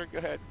 Brent. Sure, go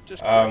ahead.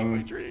 Just crush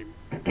my dreams.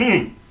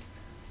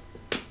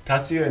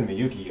 Tatsuya and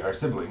Miyuki are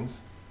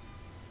siblings.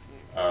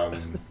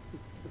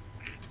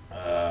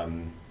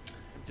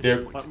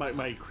 Their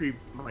My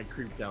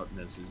creeped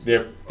outness is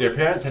their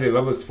parents had a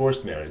loveless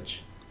forced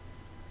marriage,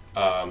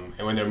 and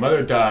when their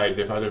mother died,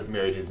 their father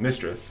married his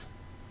mistress,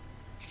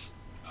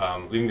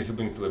 leaving the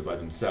siblings to live by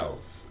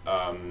themselves.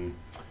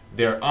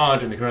 Their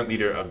aunt and the current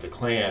leader of the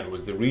clan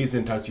was the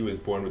reason Tatsuya was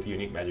born with the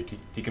unique magic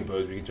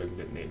decomposed, reconstruct, and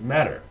detonate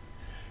matter.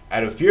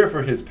 Out of fear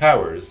for his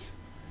powers,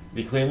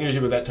 the clan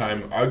leadership at that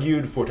time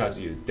argued for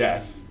Tatsuya's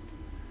death,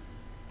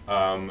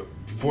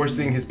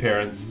 forcing his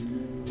parents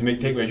to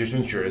take measures to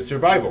ensure his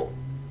survival.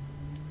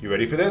 You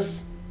ready for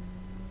this?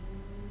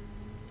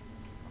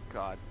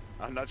 God,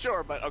 I'm not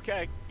sure, but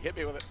okay, hit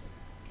me with it.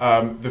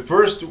 The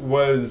first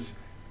was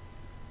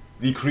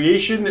the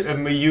creation of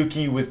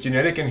Miyuki with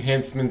genetic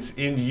enhancements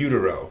in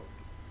utero,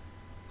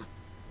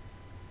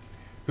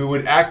 who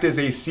would act as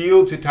a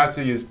seal to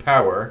Tatsuya's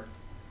power.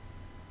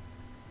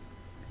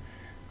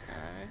 Okay.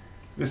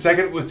 The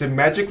second was to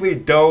magically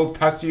dull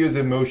Tatsuya's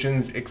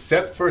emotions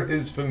except for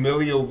his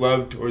familial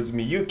love towards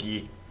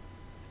Miyuki.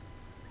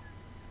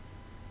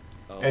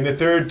 And the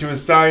third, to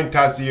assign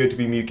Tatsuya to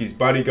be Miyuki's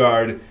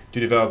bodyguard to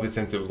develop a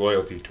sense of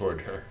loyalty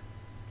toward her.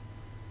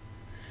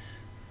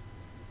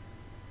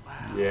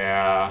 Wow.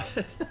 Yeah.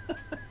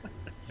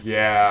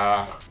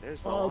 Yeah.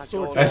 There's All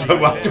sorts That's of a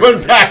lot to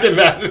unpack in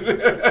that.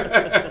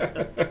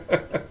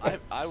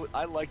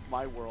 I like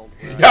my world.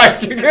 Yeah, I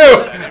do too.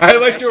 I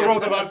liked your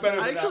world a lot better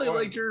than I actually that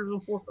one. liked yours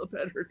before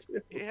better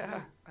too.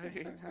 Yeah.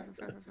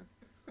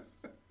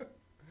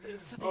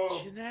 So they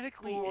Oh,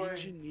 genetically boy.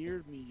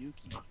 engineered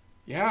Miyuki,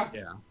 Yeah.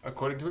 Yeah.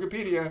 According to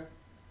Wikipedia.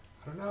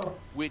 I don't know.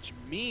 which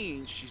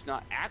means she's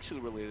not actually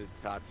related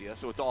to Tatsuya,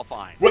 so it's all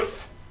fine. What?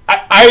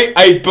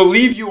 I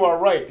believe you are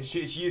right.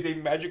 She is a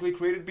magically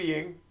created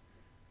being,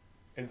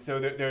 and so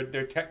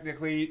they're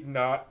technically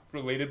not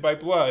related by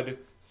blood.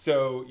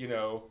 So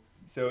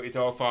so it's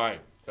all fine.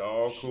 It's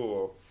all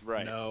cool.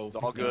 Right. No, It's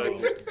all good. no,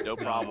 There's no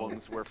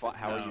problems. We're fine.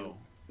 How are you?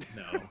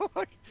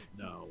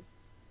 No.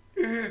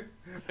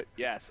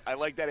 Yes, I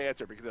like that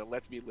answer because it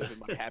lets me live in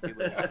my happy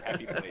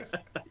place.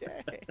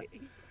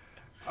 Yay.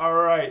 All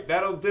right,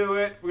 that'll do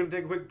it. We're gonna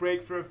take a quick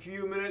break for a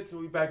few minutes.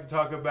 We'll be back to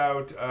talk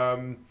about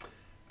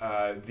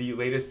the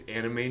latest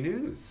anime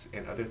news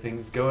and other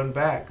things going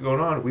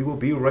on. We will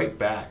be right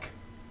back.